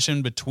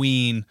transition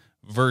between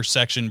verse,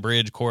 section,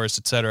 bridge, chorus,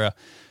 etc.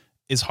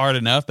 is hard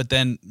enough, but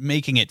then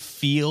making it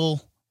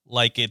feel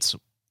like it's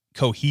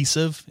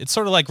cohesive. It's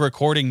sort of like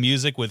recording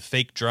music with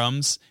fake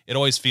drums. It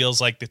always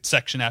feels like it's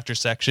section after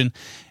section.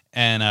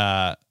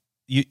 And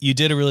you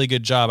did a really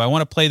good job. I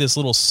want to play this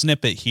little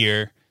snippet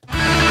here.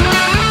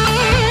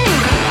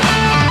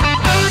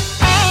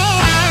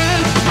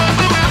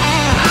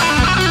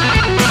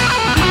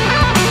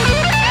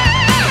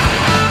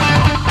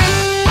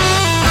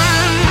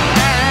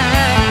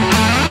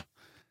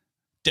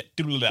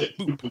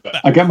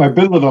 I got my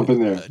biddle up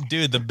in there.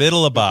 Dude, the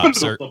biddle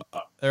bops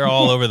they're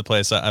all over the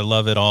place. I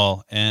love it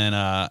all. And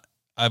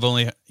I've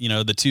only,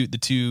 the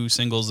two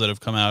singles that have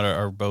come out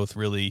are both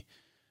really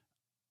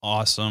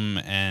awesome.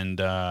 And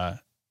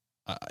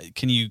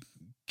can you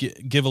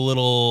give a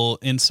little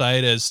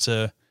insight as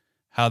to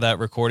how that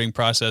recording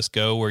process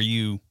go? Where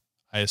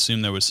I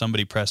assume there was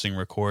somebody pressing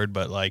record,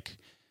 but like,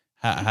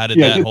 how did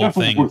that whole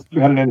thing?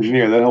 We had an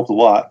engineer that helped a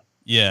lot.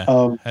 Yeah.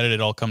 How did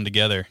it all come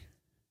together?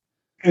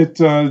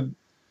 Well,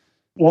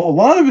 a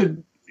lot of it,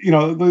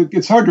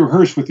 it's hard to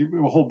rehearse with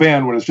a whole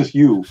band when it's just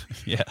you.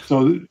 Yeah.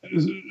 So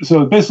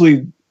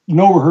basically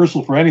no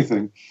rehearsal for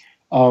anything.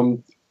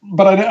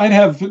 But I'd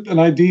have an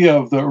idea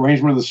of the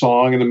arrangement of the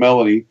song and the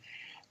melody.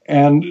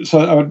 And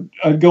so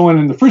I'd go in,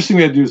 and the first thing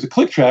we had to do is the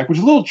click track, which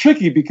is a little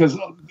tricky because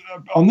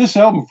on this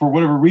album, for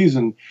whatever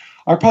reason,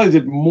 I probably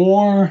did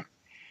more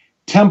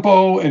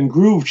tempo and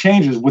groove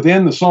changes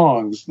within the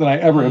songs than I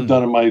ever have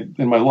done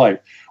in my life,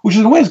 which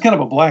in a way is kind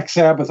of a Black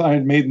Sabbath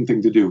Iron Maiden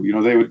thing to do.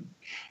 They would,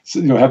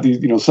 have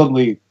these,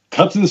 suddenly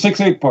cut to the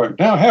 6/8 part.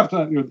 Now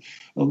halftime,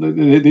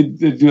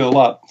 they do a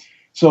lot.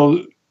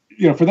 So,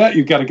 for that,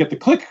 you've got to get the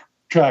click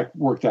track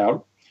worked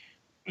out.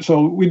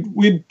 So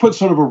we'd put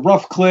sort of a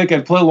rough click.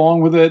 I'd play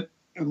along with it,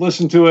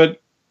 listen to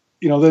it,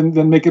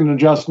 then make an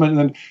adjustment.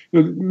 And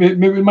then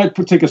maybe it might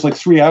take us like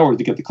 3 hours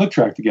to get the click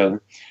track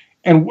together.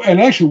 And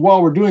actually,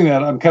 while we're doing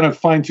that, I'm kind of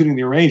fine tuning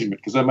the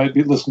arrangement, because I might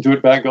be listening to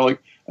it back and go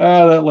like,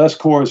 that last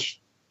chorus,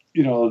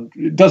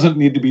 it doesn't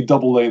need to be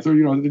double length, or,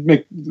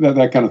 make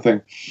that kind of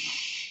thing.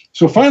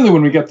 So finally,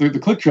 when we get the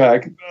click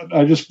track,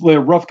 I just play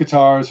a rough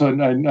guitar. So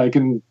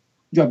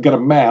I've got a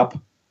map,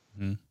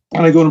 and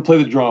I go in and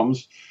play the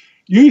drums.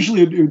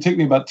 Usually it would take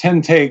me about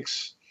 10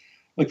 takes.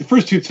 Like the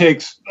first 2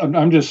 takes,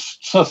 I'm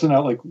just sussing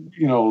out, like,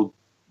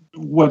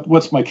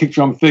 what's my kick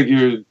drum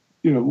figure,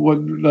 I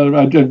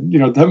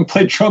haven't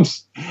played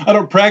drums. I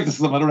don't practice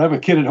them. I don't have a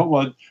kid at home.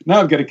 Well, now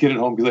I've got a kid at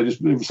home because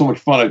it was so much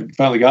fun. I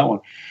finally got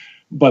one.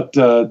 But,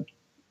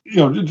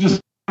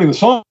 just playing the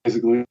song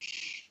basically.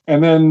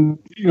 And then,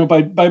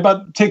 by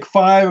about take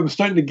 5, I'm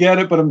starting to get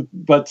it, but I'm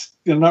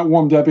not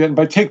warmed up yet. And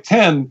by take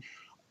 10,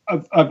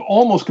 I've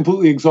almost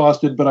completely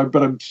exhausted, but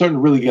I'm starting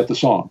to really get the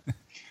song.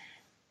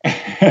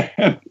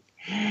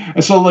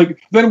 And so, like,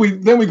 then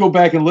we go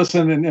back and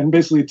listen and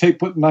basically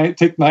take 9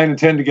 and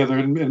 10 together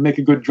and make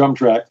a good drum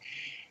track.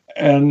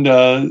 And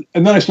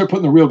then I start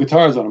putting the real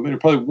guitars on them. And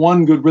probably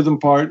one good rhythm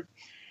part,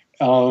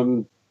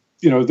 then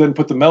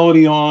put the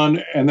melody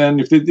on. And then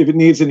if it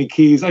needs any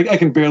keys, I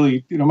can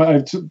barely, I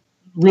have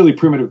really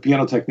primitive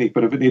piano technique,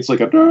 but if it needs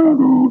like a I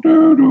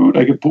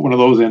can put one of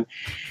those in.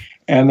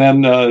 And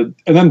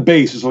then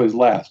bass is always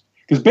last,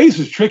 because bass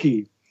is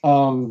tricky.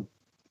 The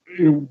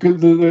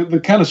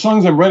kind of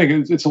songs I'm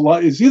writing, it's a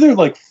lot. It's either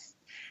like,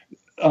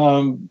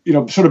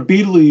 sort of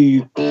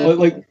Beatley,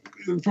 like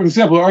for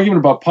example, Argument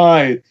About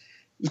Pie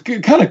is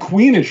kind of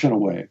Queenish in a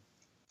way,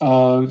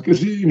 because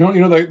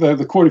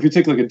the chord, if you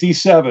take like a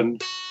D7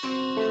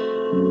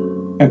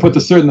 and put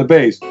the third in the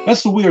bass,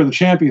 that's the We Are the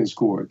Champions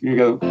chord. You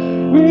go,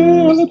 we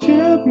are the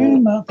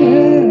champion, my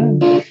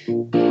friend,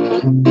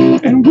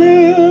 and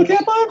we'll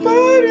keep on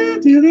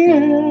fighting till the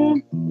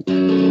end.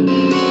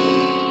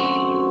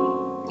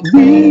 We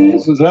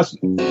So that's,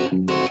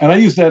 and I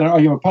use that in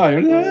Argument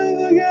Pie.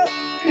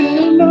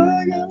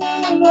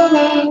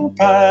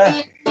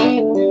 Pie.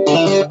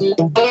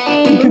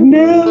 You can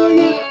never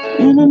get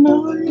in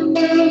another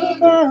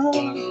pie.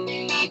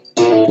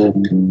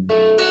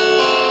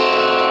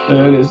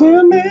 That is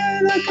a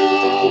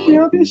miracle.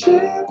 We'll be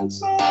sharing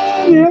song.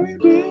 Yeah, we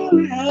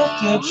really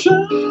have to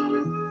try.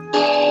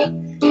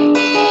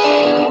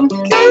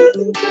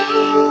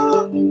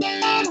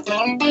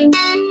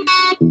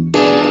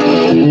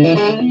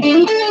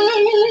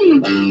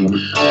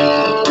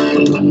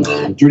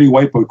 Dirty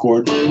White Boy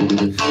chord.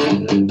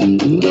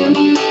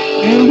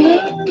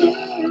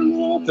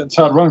 That's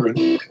Todd Rundgren.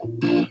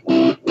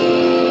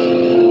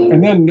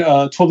 And then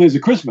 12 Days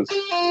of Christmas.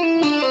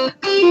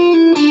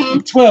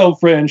 12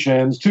 French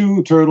hens,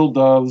 2 turtle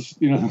doves,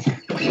 you know.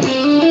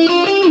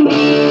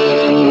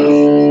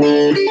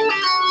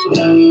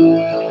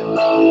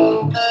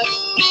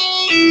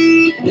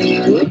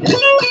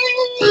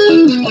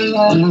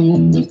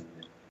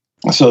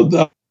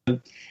 So,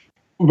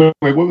 wait,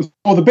 what was?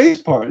 Oh, the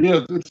bass part.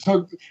 Yeah,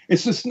 so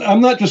it's just.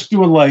 I'm not just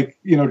doing like,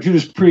 you know,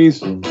 Judas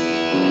Priest. You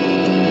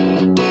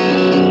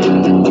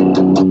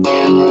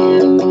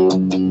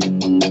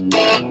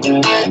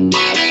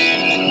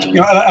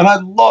know, and I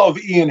love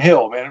Ian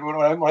Hill, man.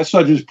 When I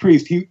saw Judas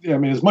Priest,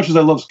 as much as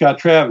I love Scott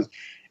Travis,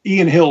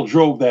 Ian Hill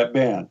drove that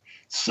band.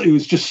 So it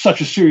was just such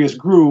a serious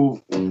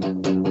groove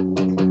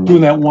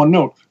doing that one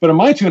note. But in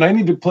my tune, I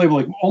need to play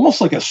like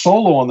almost like a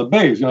solo on the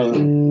bass. You know,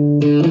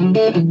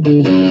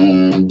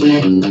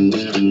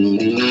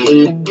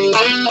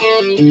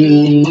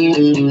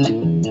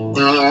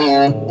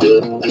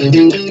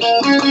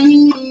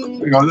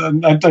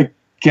 I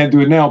can't do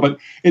it now, but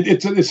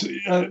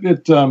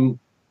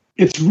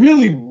it's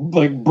really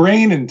like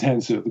brain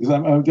intensive because I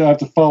have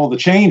to follow the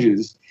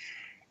changes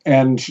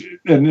and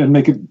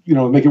make it, you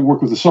know, make it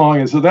work with the song.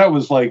 And so that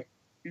was like,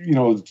 you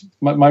know,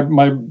 my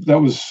that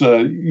was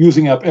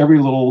using up every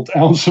little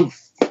ounce of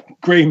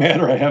gray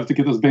matter I have to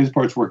get those bass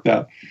parts worked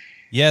out.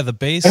 Yeah, the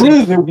bass. And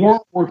really, they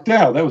weren't worked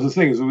out. That was the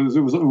thing. It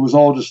was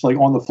all just like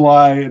on the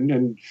fly,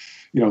 and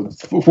you know,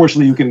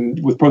 fortunately, you can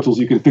with Pro Tools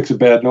you can fix a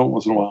bad note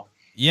once in a while.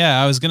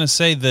 Yeah, I was gonna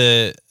say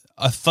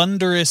a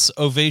thunderous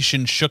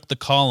ovation shook the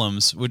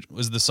columns, which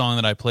was the song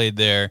that I played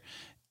there.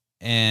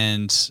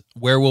 And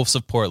Werewolves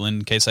of Portland,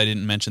 in case I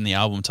didn't mention the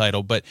album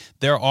title, but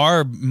there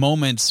are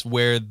moments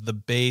where the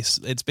bass,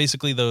 it's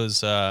basically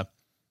those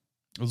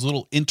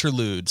little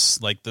interludes,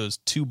 like those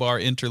 2-bar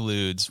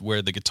interludes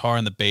where the guitar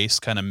and the bass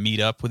kind of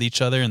meet up with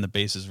each other and the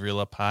bass is real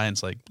up high and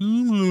it's like,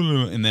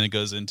 and then it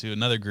goes into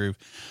another groove,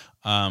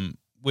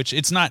 which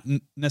it's not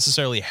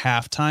necessarily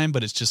halftime,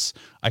 but it's just,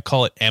 I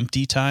call it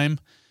empty time.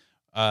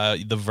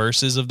 The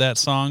verses of that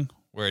song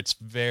where it's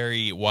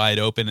very wide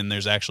open and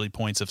there's actually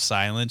points of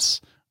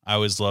silence. I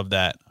always love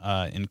that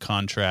in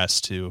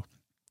contrast to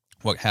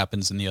what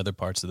happens in the other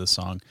parts of the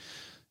song.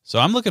 So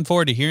I'm looking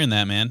forward to hearing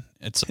that, man.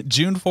 It's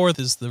June 4th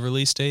is the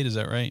release date. Is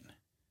that right?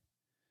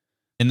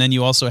 And then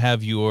you also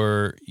have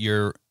your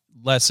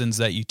lessons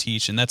that you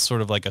teach, and that's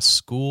sort of like a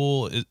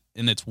school,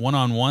 and it's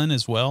one-on-one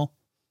as well.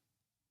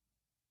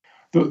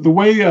 The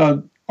way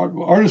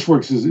Artist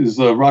Works is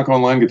the Rock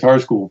Online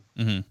Guitar School.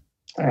 Mm-hmm.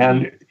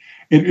 And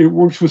it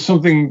works with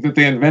something that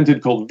they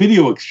invented called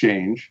Video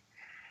Exchange.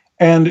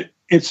 And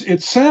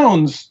it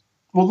sounds,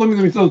 well, let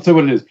me tell you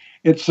what it is.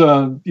 It's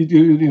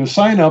you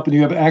sign up and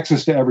you have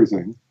access to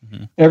everything.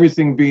 Mm-hmm.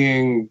 Everything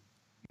being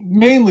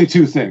mainly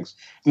 2 things: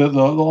 the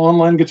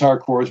online guitar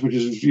course, which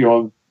is, you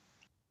know,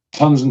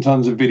 tons and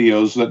tons of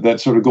videos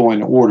that sort of go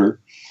in order,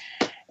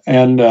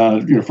 and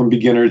you know, from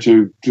beginner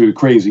to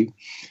crazy,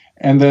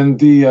 and then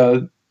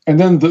the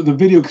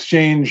Video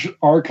Exchange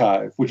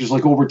archive, which is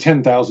like over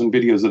 10,000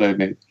 videos that I've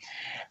made.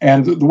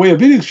 And the way a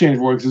Video Exchange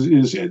works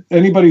is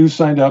anybody who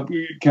signed up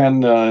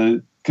can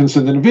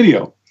send in a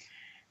video,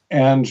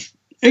 and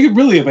it could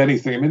really have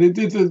anything. I mean,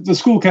 the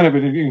school kind of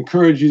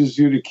encourages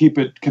you to keep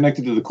it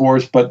connected to the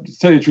course, but to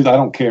tell you the truth, I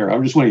don't care. I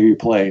just want to hear you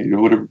play, you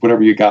know,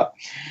 whatever you got.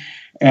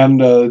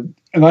 And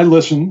I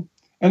listen,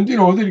 and you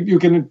know, you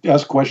can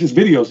ask questions.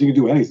 Videos, you can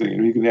do anything. You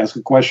know, you can ask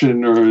a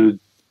question, or, you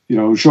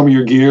know, show me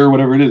your gear,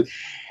 whatever it is,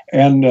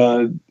 and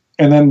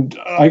then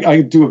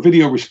I do a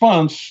video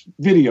response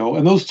video,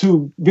 and those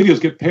 2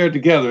 videos get paired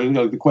together, you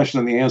know, the question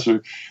and the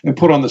answer, and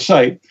put on the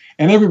site,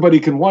 and everybody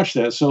can watch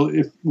that. So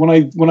if when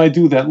I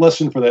do that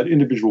lesson for that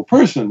individual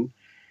person,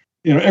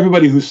 you know,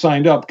 everybody who's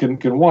signed up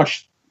can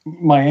watch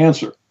my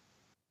answer,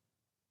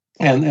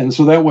 and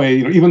so that way,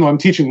 you know, even though I'm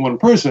teaching one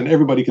person,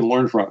 everybody can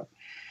learn from it,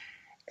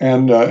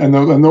 and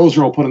those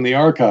are all put in the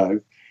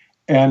archive.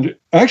 And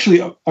actually,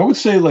 I would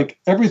say like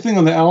everything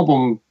on the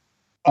album.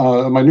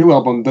 My new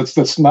album,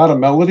 that's not a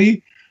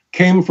melody,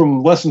 came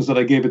from lessons that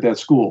I gave at that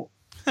school.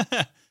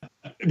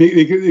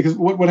 Because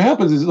what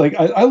happens is, like,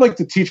 I like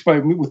to teach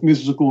with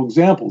musical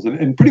examples,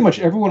 and pretty much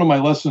every one of my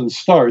lessons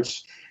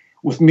starts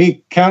with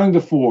me counting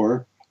to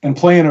 4 and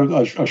playing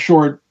a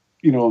short,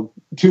 you know,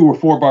 2 or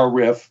 4 bar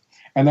riff,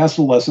 and that's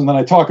the lesson. Then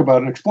I talk about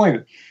it and explain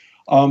it.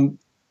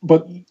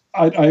 But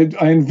I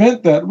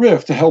invent that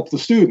riff to help the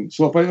student.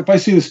 So if I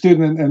see the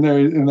student and they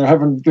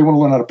want to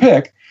learn how to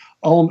pick,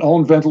 I'll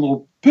invent a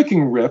little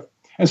picking riff.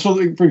 And so,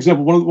 for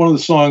example, one of the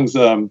songs,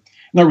 not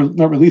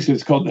released,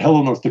 it's called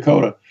 "Hello North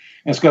Dakota,"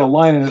 and it's got a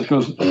line in it that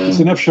goes, it's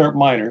an F sharp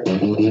minor,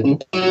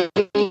 and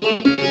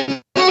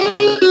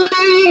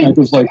it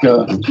goes like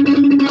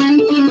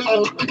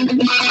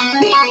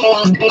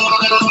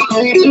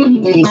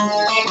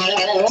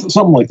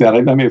something like that.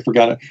 I may have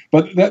forgotten it,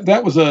 but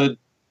that was a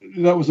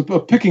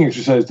picking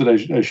exercise that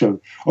I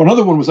showed. Or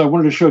another one was I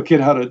wanted to show a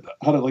kid how to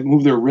like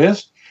move their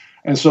wrist,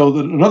 and so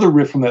another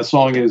riff from that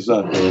song is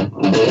where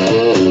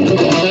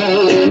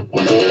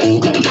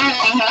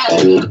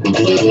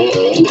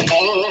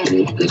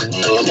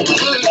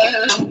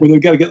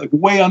they've got to get like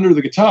way under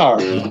the guitar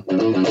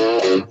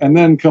and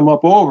then come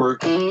up over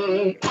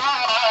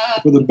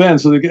with a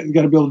bend, so they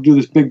got to be able to do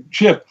this big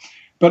chip.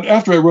 But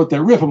after I wrote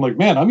that riff, I'm like,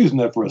 man, I'm using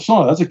that for a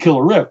song. That's a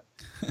killer riff.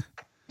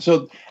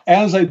 So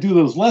as I do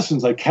those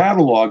lessons, I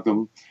catalog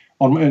them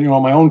on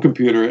my own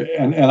computer,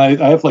 and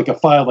I have like a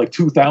file like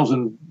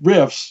 2,000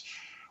 riffs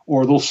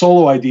or those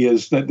solo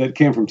ideas that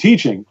came from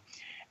teaching,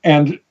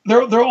 and they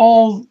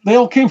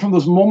all came from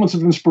those moments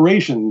of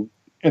inspiration,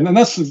 and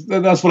that's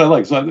what I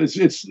like. So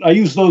I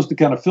use those to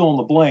kind of fill in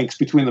the blanks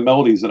between the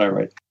melodies that I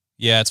write.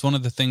 Yeah, it's one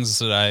of the things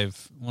that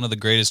one of the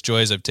greatest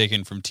joys I've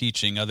taken from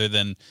teaching, other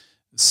than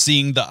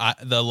seeing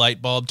the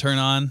light bulb turn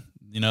on.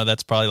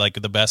 That's probably like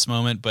the best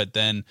moment, but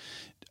then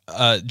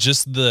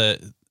just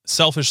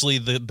selfishly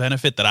the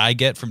benefit that I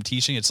get from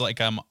teaching, it's like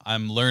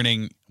I'm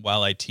learning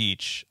while I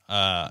teach,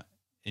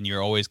 and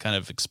you're always kind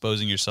of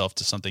exposing yourself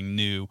to something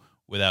new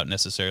without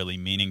necessarily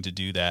meaning to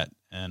do that,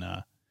 and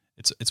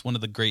it's one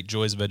of the great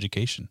joys of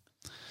education.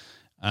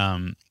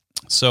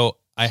 So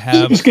I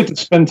just get to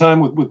spend time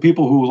with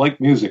people who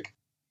like music.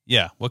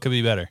 Yeah, what could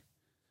be better?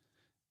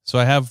 So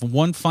I have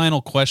one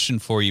final question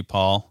for you,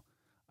 Paul.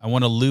 I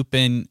want to loop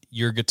in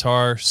your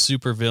guitar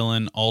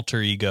supervillain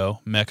alter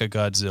ego,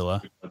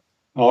 Mechagodzilla.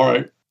 All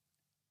right.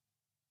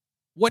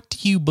 What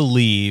do you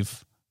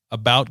believe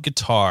about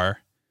guitar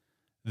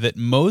that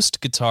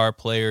most guitar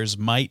players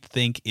might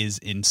think is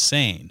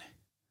insane?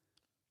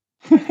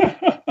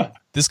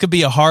 This could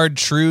be a hard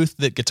truth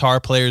that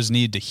guitar players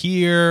need to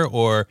hear,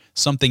 or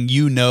something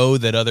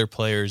that other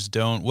players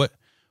don't.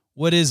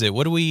 What is it?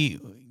 What do we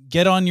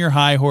get on your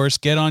high horse?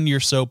 Get on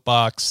your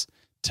soapbox.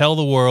 Tell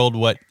the world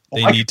what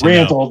they need to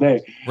rant know. all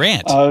day.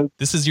 Rant.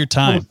 This is your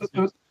time.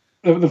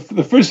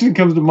 The first thing that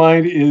comes to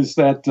mind is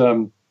that,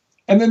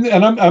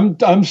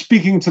 and I'm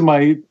speaking to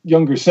my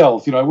younger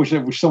self. I wish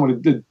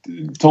someone had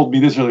told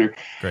me this earlier.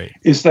 Great.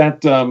 Is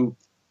that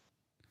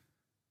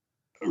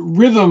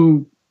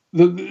rhythm?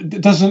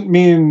 It doesn't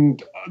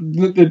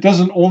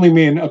only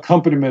mean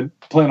accompaniment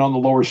playing on the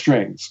lower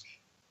strings.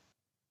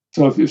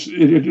 So if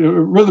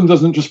rhythm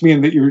doesn't just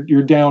mean that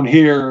you're down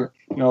here,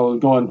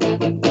 going.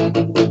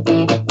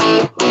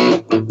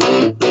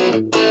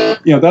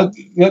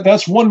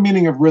 That's one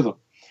meaning of rhythm.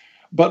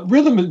 But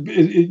rhythm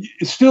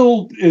it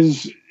still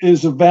is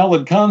a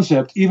valid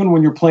concept even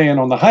when you're playing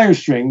on the higher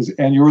strings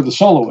and you're the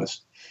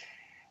soloist.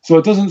 So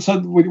it doesn't,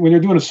 when you're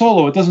doing a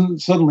solo, it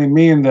doesn't suddenly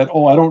mean that,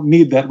 I don't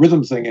need that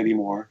rhythm thing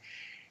anymore.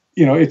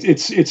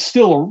 It's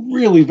still a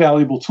really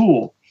valuable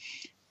tool,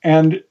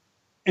 and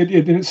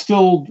it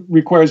still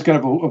requires kind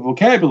of a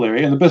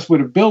vocabulary. And the best way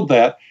to build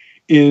that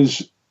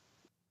is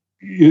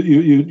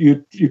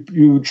you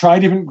try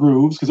different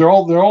grooves, because they're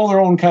all their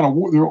own kind of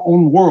their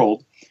own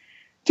world.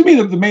 To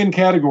me, the main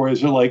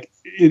categories are like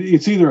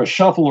it's either a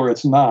shuffle or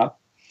it's not.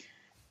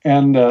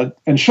 And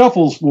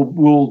shuffles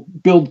will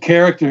build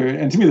character,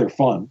 and to me they're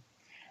fun.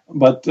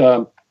 But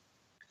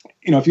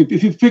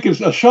if you pick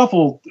a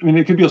shuffle, I mean,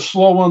 it could be a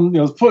slow one.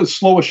 The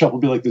slowest shuffle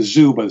would be like the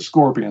Zoo by the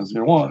Scorpions.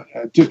 1,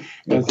 2,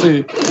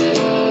 3.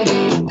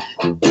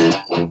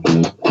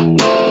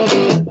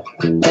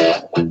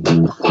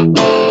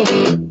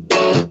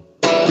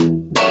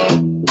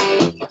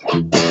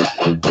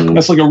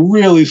 That's like a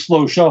really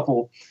slow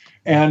shuffle,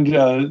 and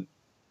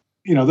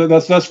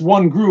that's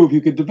one groove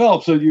you could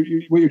develop. So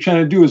what you're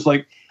trying to do is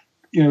like,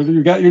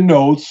 you got your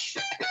notes,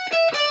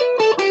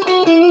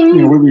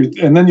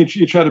 and then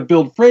you try to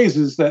build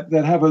phrases that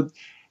have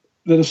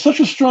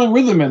such a strong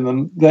rhythm in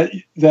them that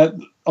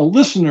a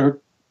listener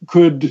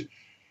could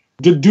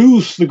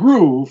deduce the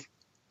groove,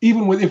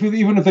 even if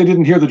they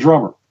didn't hear the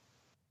drummer.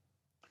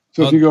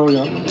 So if you go,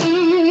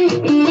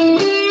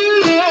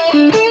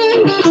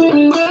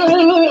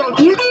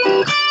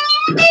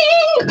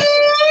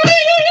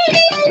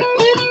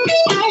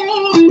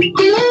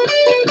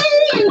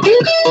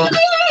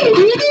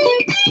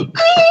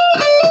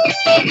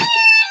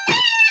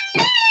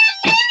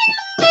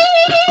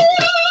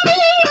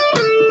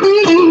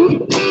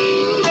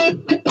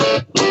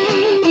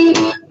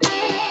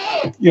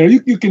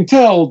 you can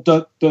tell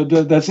that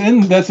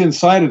that's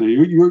inside of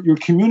you. You're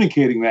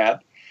communicating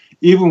that,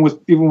 even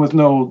with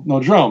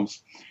no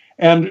drums.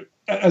 And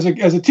as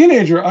a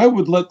teenager, I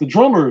would let the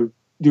drummer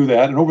do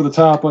that, and over the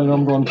top,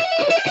 I'm going.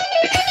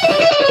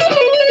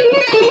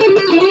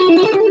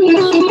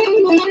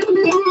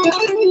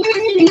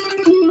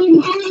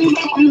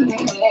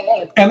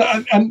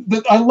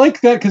 I like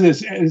that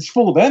because it's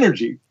full of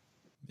energy.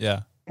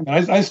 Yeah.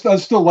 I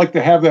still like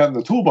to have that in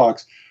the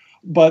toolbox,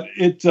 but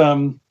it's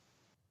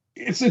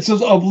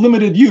of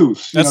limited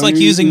use. That's like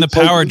using the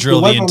power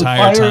drill the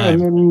entire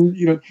time. And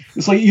then,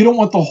 it's like you don't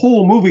want the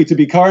whole movie to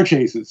be car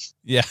chases.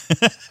 Yeah,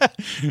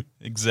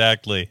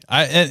 exactly.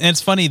 And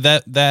it's funny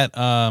that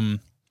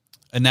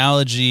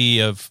analogy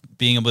of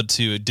being able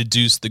to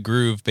deduce the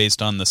groove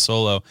based on the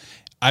solo.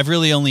 I've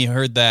really only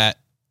heard that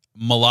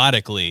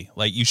melodically.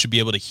 Like you should be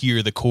able to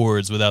hear the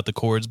chords without the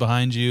chords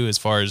behind you as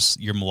far as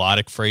your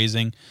melodic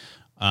phrasing.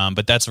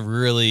 But that's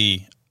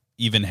really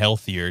even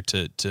healthier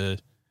to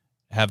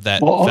have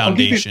that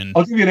foundation.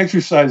 I'll give you an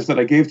exercise that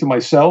I gave to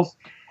myself,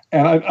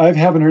 and I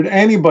haven't heard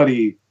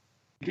anybody.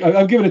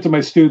 I've given it to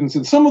my students,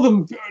 and some of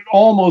them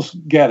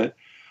almost get it.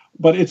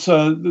 But it's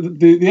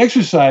the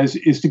exercise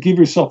is to give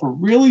yourself a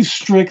really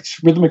strict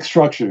rhythmic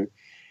structure,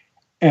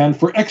 and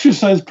for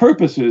exercise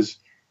purposes,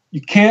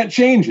 you can't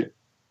change it.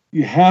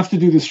 You have to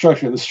do the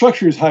structure. And the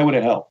structure is Highway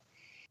to Hell,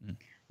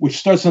 which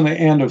starts on the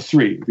end of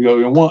 3. You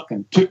go 1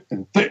 and 2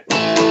 and 3.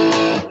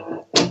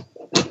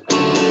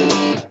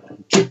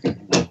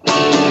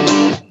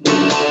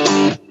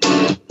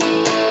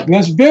 And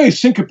that's very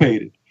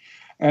syncopated.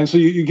 And so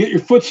you get your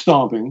foot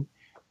stomping,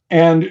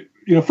 and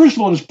first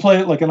of all, just play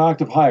it like an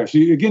octave higher. So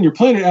you're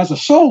playing it as a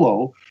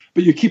solo,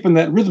 but you're keeping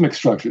that rhythmic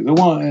structure. The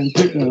 1 and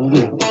 2 and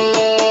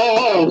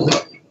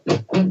 3.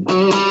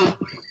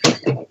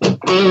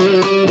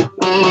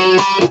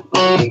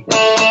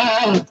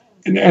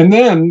 And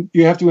then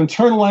you have to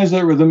internalize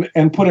that rhythm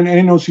and put in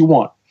any notes you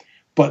want,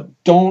 but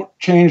don't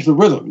change the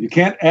rhythm. You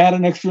can't add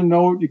an extra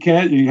note. You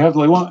have to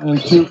like 1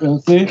 and 2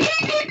 and 3.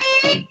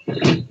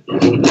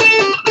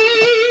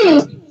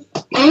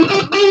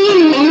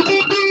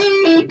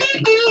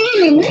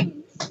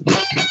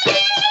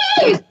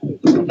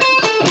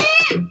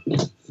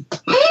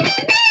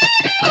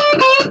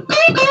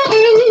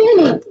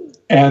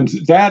 And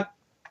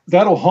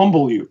that'll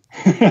humble you.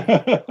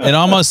 It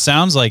almost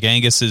sounds like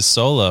Angus's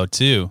solo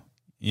too.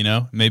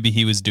 Maybe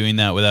he was doing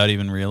that without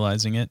even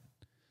realizing it.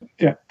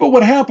 Yeah, but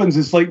what happens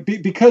is like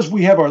because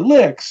we have our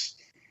licks,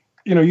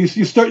 you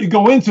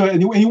go into it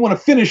and you want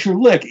to finish your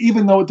lick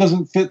even though it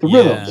doesn't fit the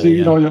rhythm. So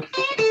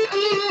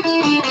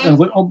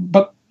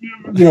but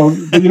you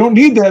don't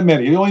need that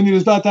many. You only need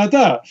is da da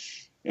da,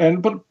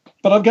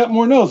 but I've got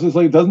more notes. It's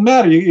like it doesn't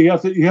matter. You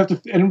have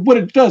to, and what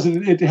it does,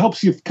 it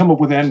helps you come up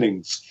with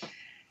endings.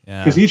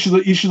 Because each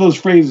of those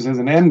phrases has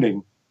an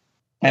ending,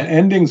 and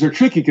endings are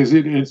tricky because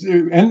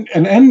an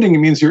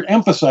ending means you're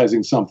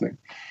emphasizing something,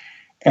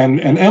 and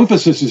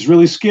emphasis is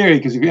really scary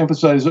because if you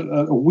emphasize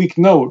a weak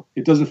note,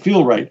 it doesn't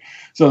feel right.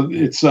 So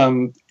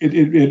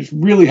it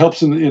really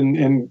helps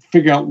in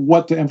figuring out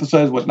what to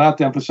emphasize, what not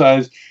to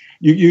emphasize.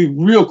 You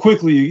real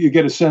quickly you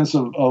get a sense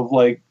of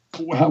like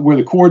where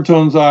the chord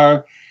tones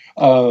are,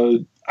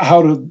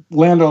 how to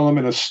land on them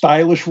in a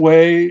stylish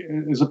way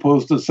as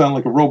opposed to sound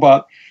like a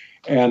robot.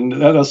 And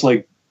that's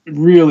like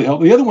really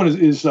helpful. The other one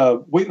is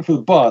Waiting for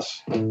the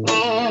Bus.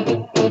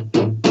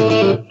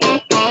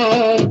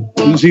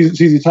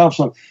 ZZ Top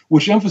song,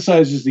 which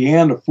emphasizes the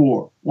and of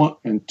 4. 1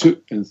 and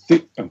 2 and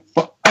 3 and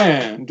 4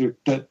 and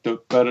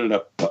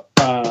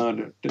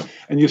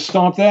and you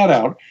stomp that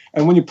out.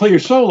 And when you play your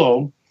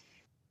solo,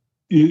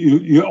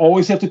 you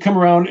always have to come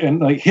around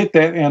and like hit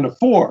that and of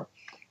 4.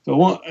 So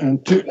 1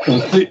 and 2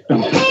 and 3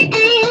 and 4.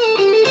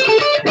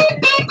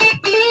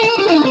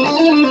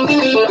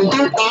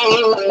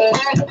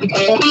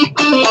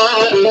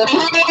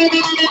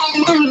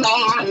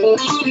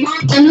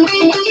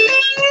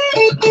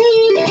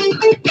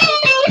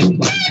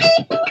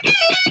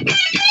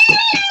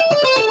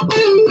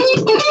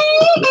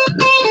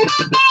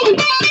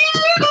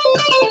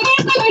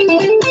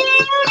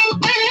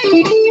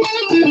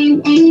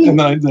 And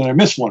then I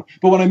miss one.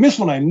 But when I miss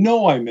one, I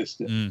know I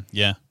missed it.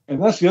 Yeah.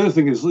 And that's the other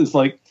thing is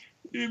like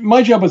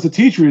my job as a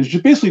teacher is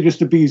basically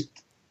to be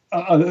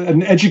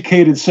an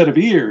educated set of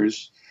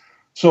ears.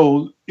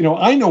 So,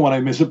 I know when I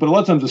miss it, but a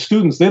lot of times the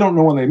students, they don't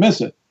know when they miss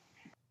it.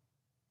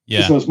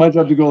 Yeah. So it's my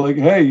job to go like,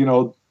 hey,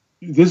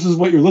 this is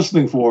what you're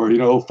listening for.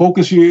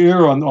 Focus your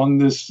ear on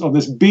this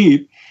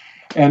beat.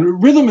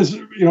 And rhythm is,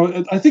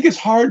 I think it's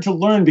hard to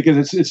learn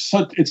because it's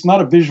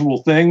not a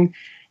visual thing.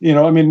 I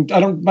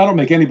don't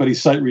make anybody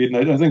sight read, and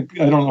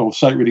I don't know if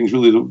sight reading is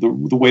really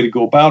the way to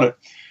go about it.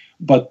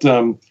 But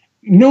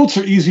notes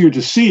are easier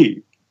to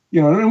see.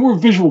 And we're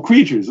visual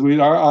creatures.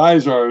 Our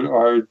eyes,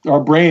 our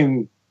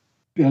brain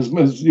has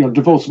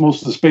devotes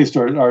most of the space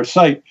to our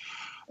sight,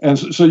 and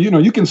so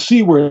you can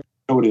see where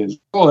it is.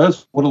 Oh,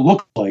 that's what it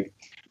looks like.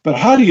 But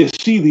how do you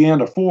see the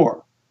and of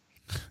 4?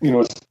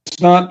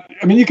 It's not.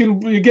 I mean, you can.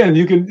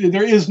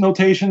 There is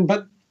notation,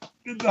 but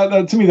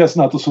to me, that's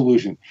not the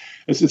solution.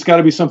 It's got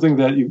to be something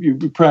that you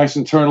practice,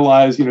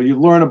 internalize. You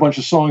learn a bunch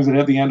of songs that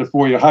have the end of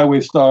 4. Your Highway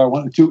Star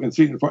 1 and 2 and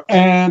 3 and 4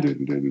 and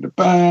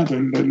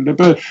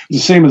it's the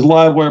same as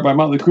Live Wire by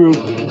Motley Crue.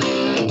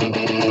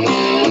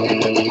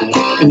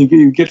 And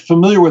you get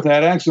familiar with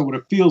that accent, what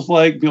it feels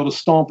like, be able to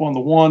stomp on the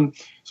 1,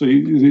 so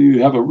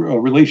you have a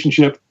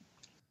relationship.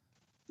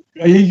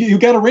 You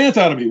got a rant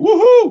out of me.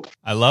 Woohoo!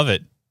 I love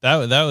it.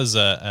 That was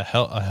a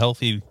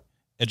healthy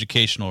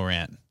educational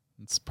rant.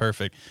 It's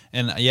perfect.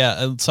 And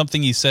yeah,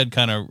 something you said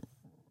kind of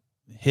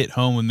hit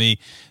home with me.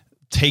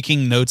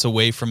 Taking notes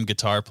away from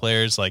guitar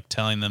players, like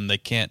telling them they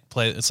can't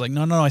play. It's like,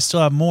 no, I still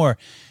have more.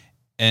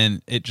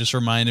 And it just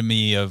reminded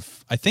me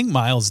of, I think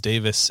Miles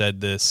Davis said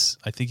this.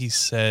 I think he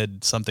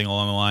said something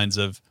along the lines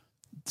of,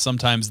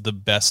 sometimes the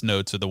best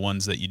notes are the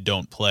ones that you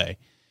don't play.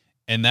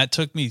 And that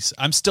took me,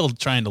 I'm still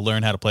trying to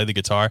learn how to play the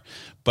guitar,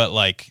 but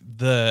like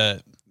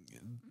the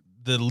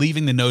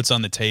leaving the notes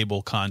on the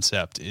table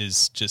concept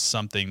is just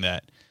something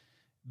that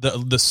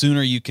the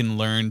sooner you can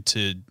learn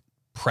to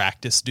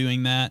practice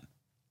doing that.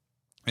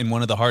 And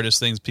one of the hardest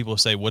things, people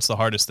say, what's the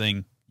hardest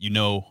thing you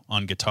know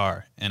on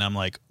guitar? And I'm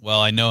like,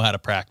 well, I know how to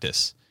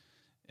practice.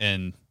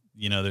 And,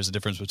 there's a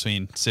difference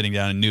between sitting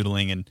down and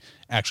noodling and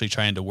actually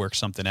trying to work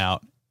something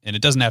out. And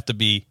it doesn't have to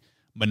be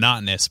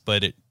monotonous,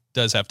 but it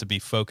does have to be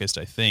focused,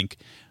 I think.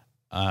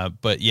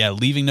 But yeah,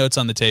 leaving notes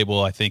on the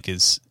table, I think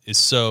is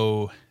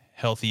so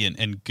healthy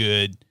and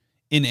good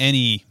in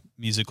any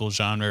musical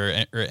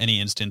genre or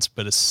any instance,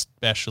 but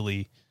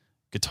especially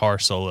guitar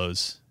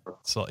solos.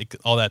 So like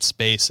all that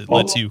space, it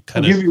lets you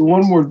kind of. I'll give you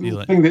one more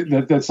thing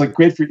that's like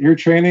great for ear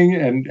training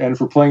and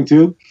for playing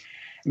too.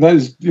 And that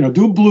is,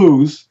 do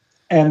blues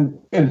and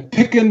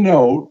pick a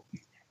note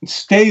and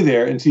stay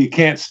there until you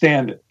can't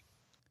stand it.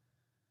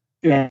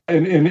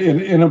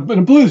 In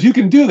a blues, you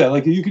can do that.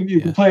 Like you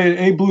can play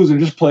A blues and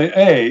just play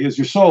A as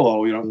your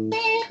solo. You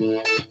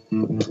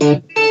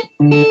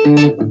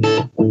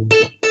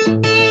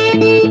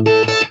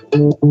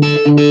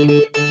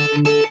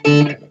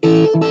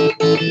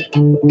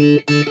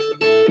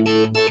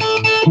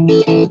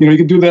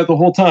can do that the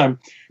whole time.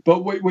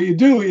 But what you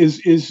do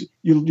is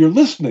you're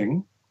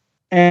listening,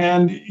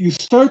 and you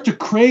start to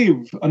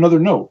crave another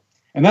note,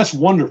 and that's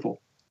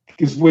wonderful.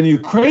 Because when you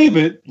crave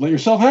it, let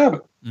yourself have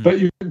it.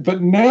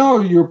 But now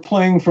you're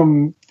playing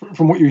from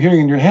what you're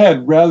hearing in your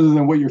head rather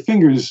than what your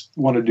fingers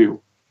want to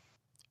do.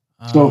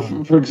 So,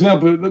 for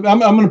example, I'm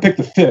going to pick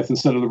the fifth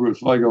instead of the root.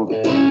 So I go,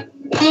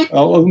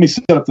 let me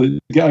set up I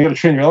got to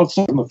train you. I'll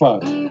start from the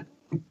five.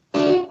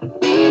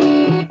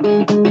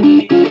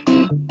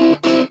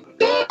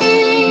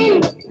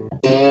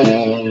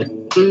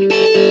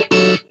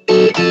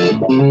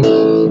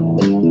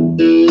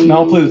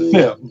 Now I'll play the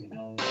fifth.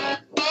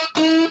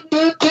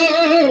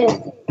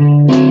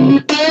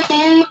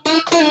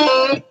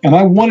 And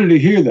I wanted to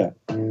hear that.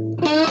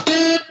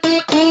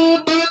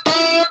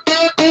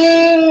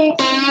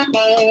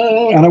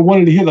 And I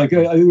wanted to hear, like,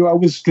 I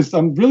was, because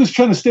I'm really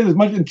trying to stand as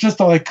much, and just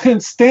I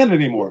couldn't stand it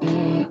anymore.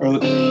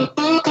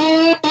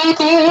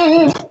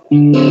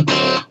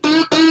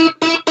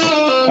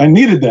 I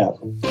needed that.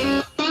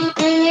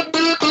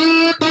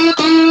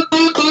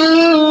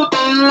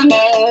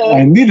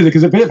 I needed it,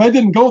 because if I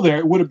didn't go there,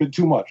 it would have been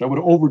too much. I would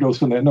have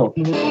overdosed on that note.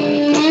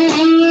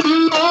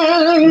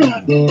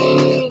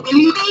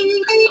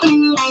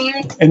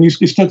 And you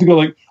start to go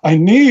like, I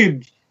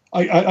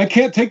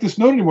can't take this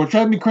note anymore. It's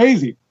driving me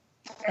crazy.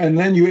 And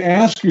then you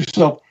ask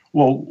yourself,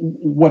 well,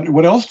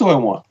 what else do I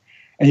want?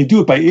 And you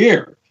do it by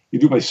ear. You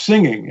do it by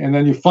singing, and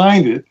then you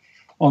find it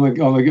on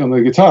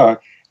the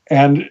guitar.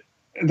 And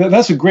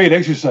that's a great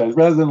exercise,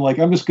 rather than like,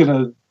 I'm just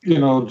gonna,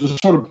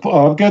 just sort of,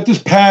 I've got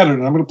this pattern,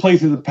 and I'm gonna play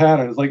through the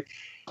pattern. It's like,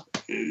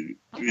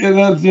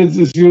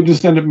 you'll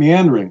just end up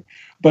meandering.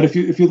 But if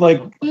you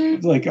like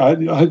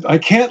I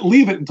can't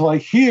leave it until I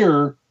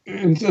hear,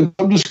 and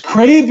I'm just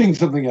craving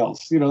something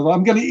else.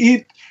 I'm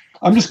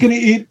just gonna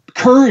eat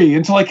curry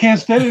until I can't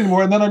stand it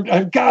anymore, and then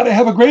I've got to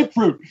have a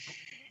grapefruit,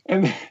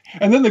 and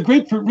then the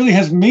grapefruit really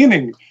has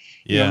meaning.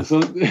 Yeah.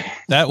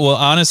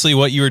 Honestly,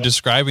 what you were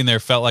describing there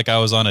felt like I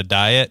was on a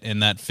diet,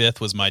 and that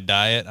fifth was my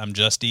diet. I'm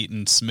just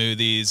eating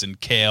smoothies and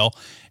kale,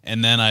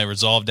 and then I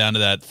resolved down to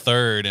that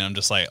third, and I'm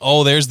just like,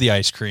 oh, there's the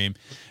ice cream.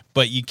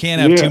 But you can't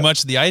have too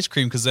much of the ice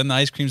cream, because then the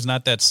ice cream's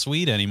not that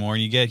sweet anymore,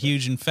 and you get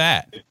huge and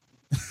fat.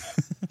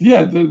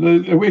 Yeah,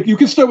 you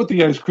can start with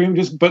the ice cream,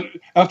 but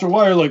after a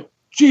while, you're like,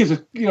 geez,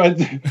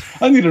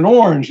 I need an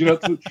orange.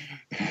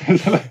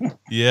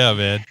 Yeah,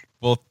 man.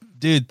 Well,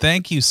 dude,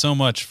 thank you so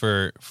much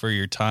for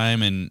your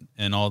time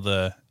and all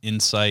the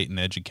insight and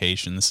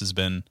education. This has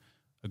been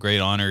a great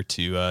honor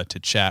to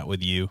chat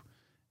with you.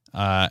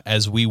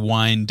 As we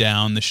wind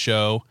down the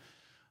show,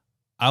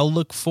 I'll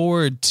look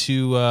forward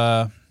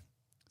to.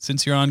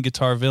 Since you're on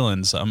Guitar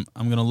Villains, I'm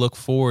going to look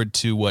forward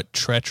to what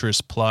treacherous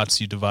plots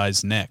you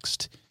devise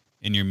next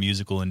in your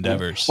musical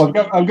endeavors. Well,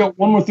 I've got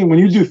one more thing. When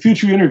you do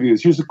future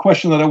interviews, here's a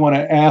question that I want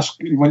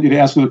you to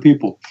ask other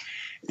people.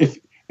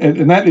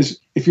 And that is,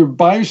 if you're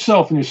by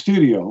yourself in your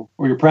studio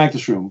or your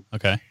practice room,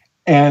 okay,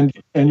 and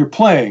you're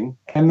playing,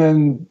 and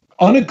then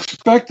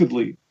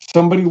unexpectedly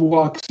somebody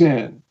walks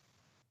in,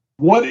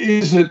 what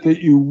is it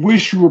that you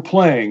wish you were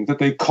playing that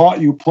they caught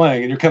you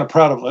playing, and you're kind of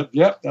proud of it?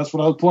 Yep, that's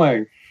what I was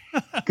playing.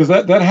 Because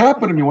that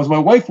happened to me once. My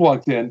wife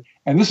walked in,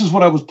 and this is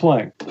what I was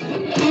playing.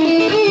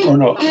 Or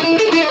no.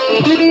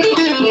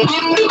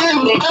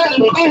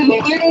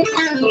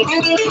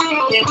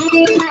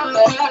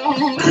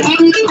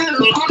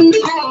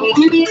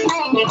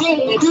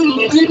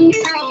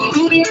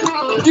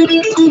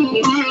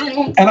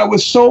 And I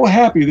was so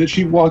happy that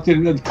she walked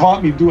in and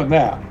caught me doing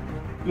that.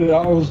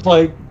 I was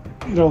like,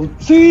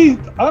 see,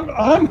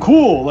 I'm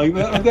cool. Like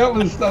that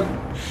was,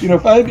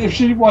 if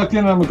she walked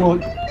in, I'm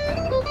going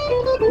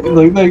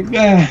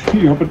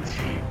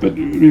but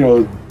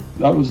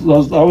I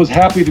was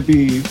happy to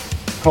be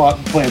caught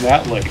playing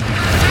that lick.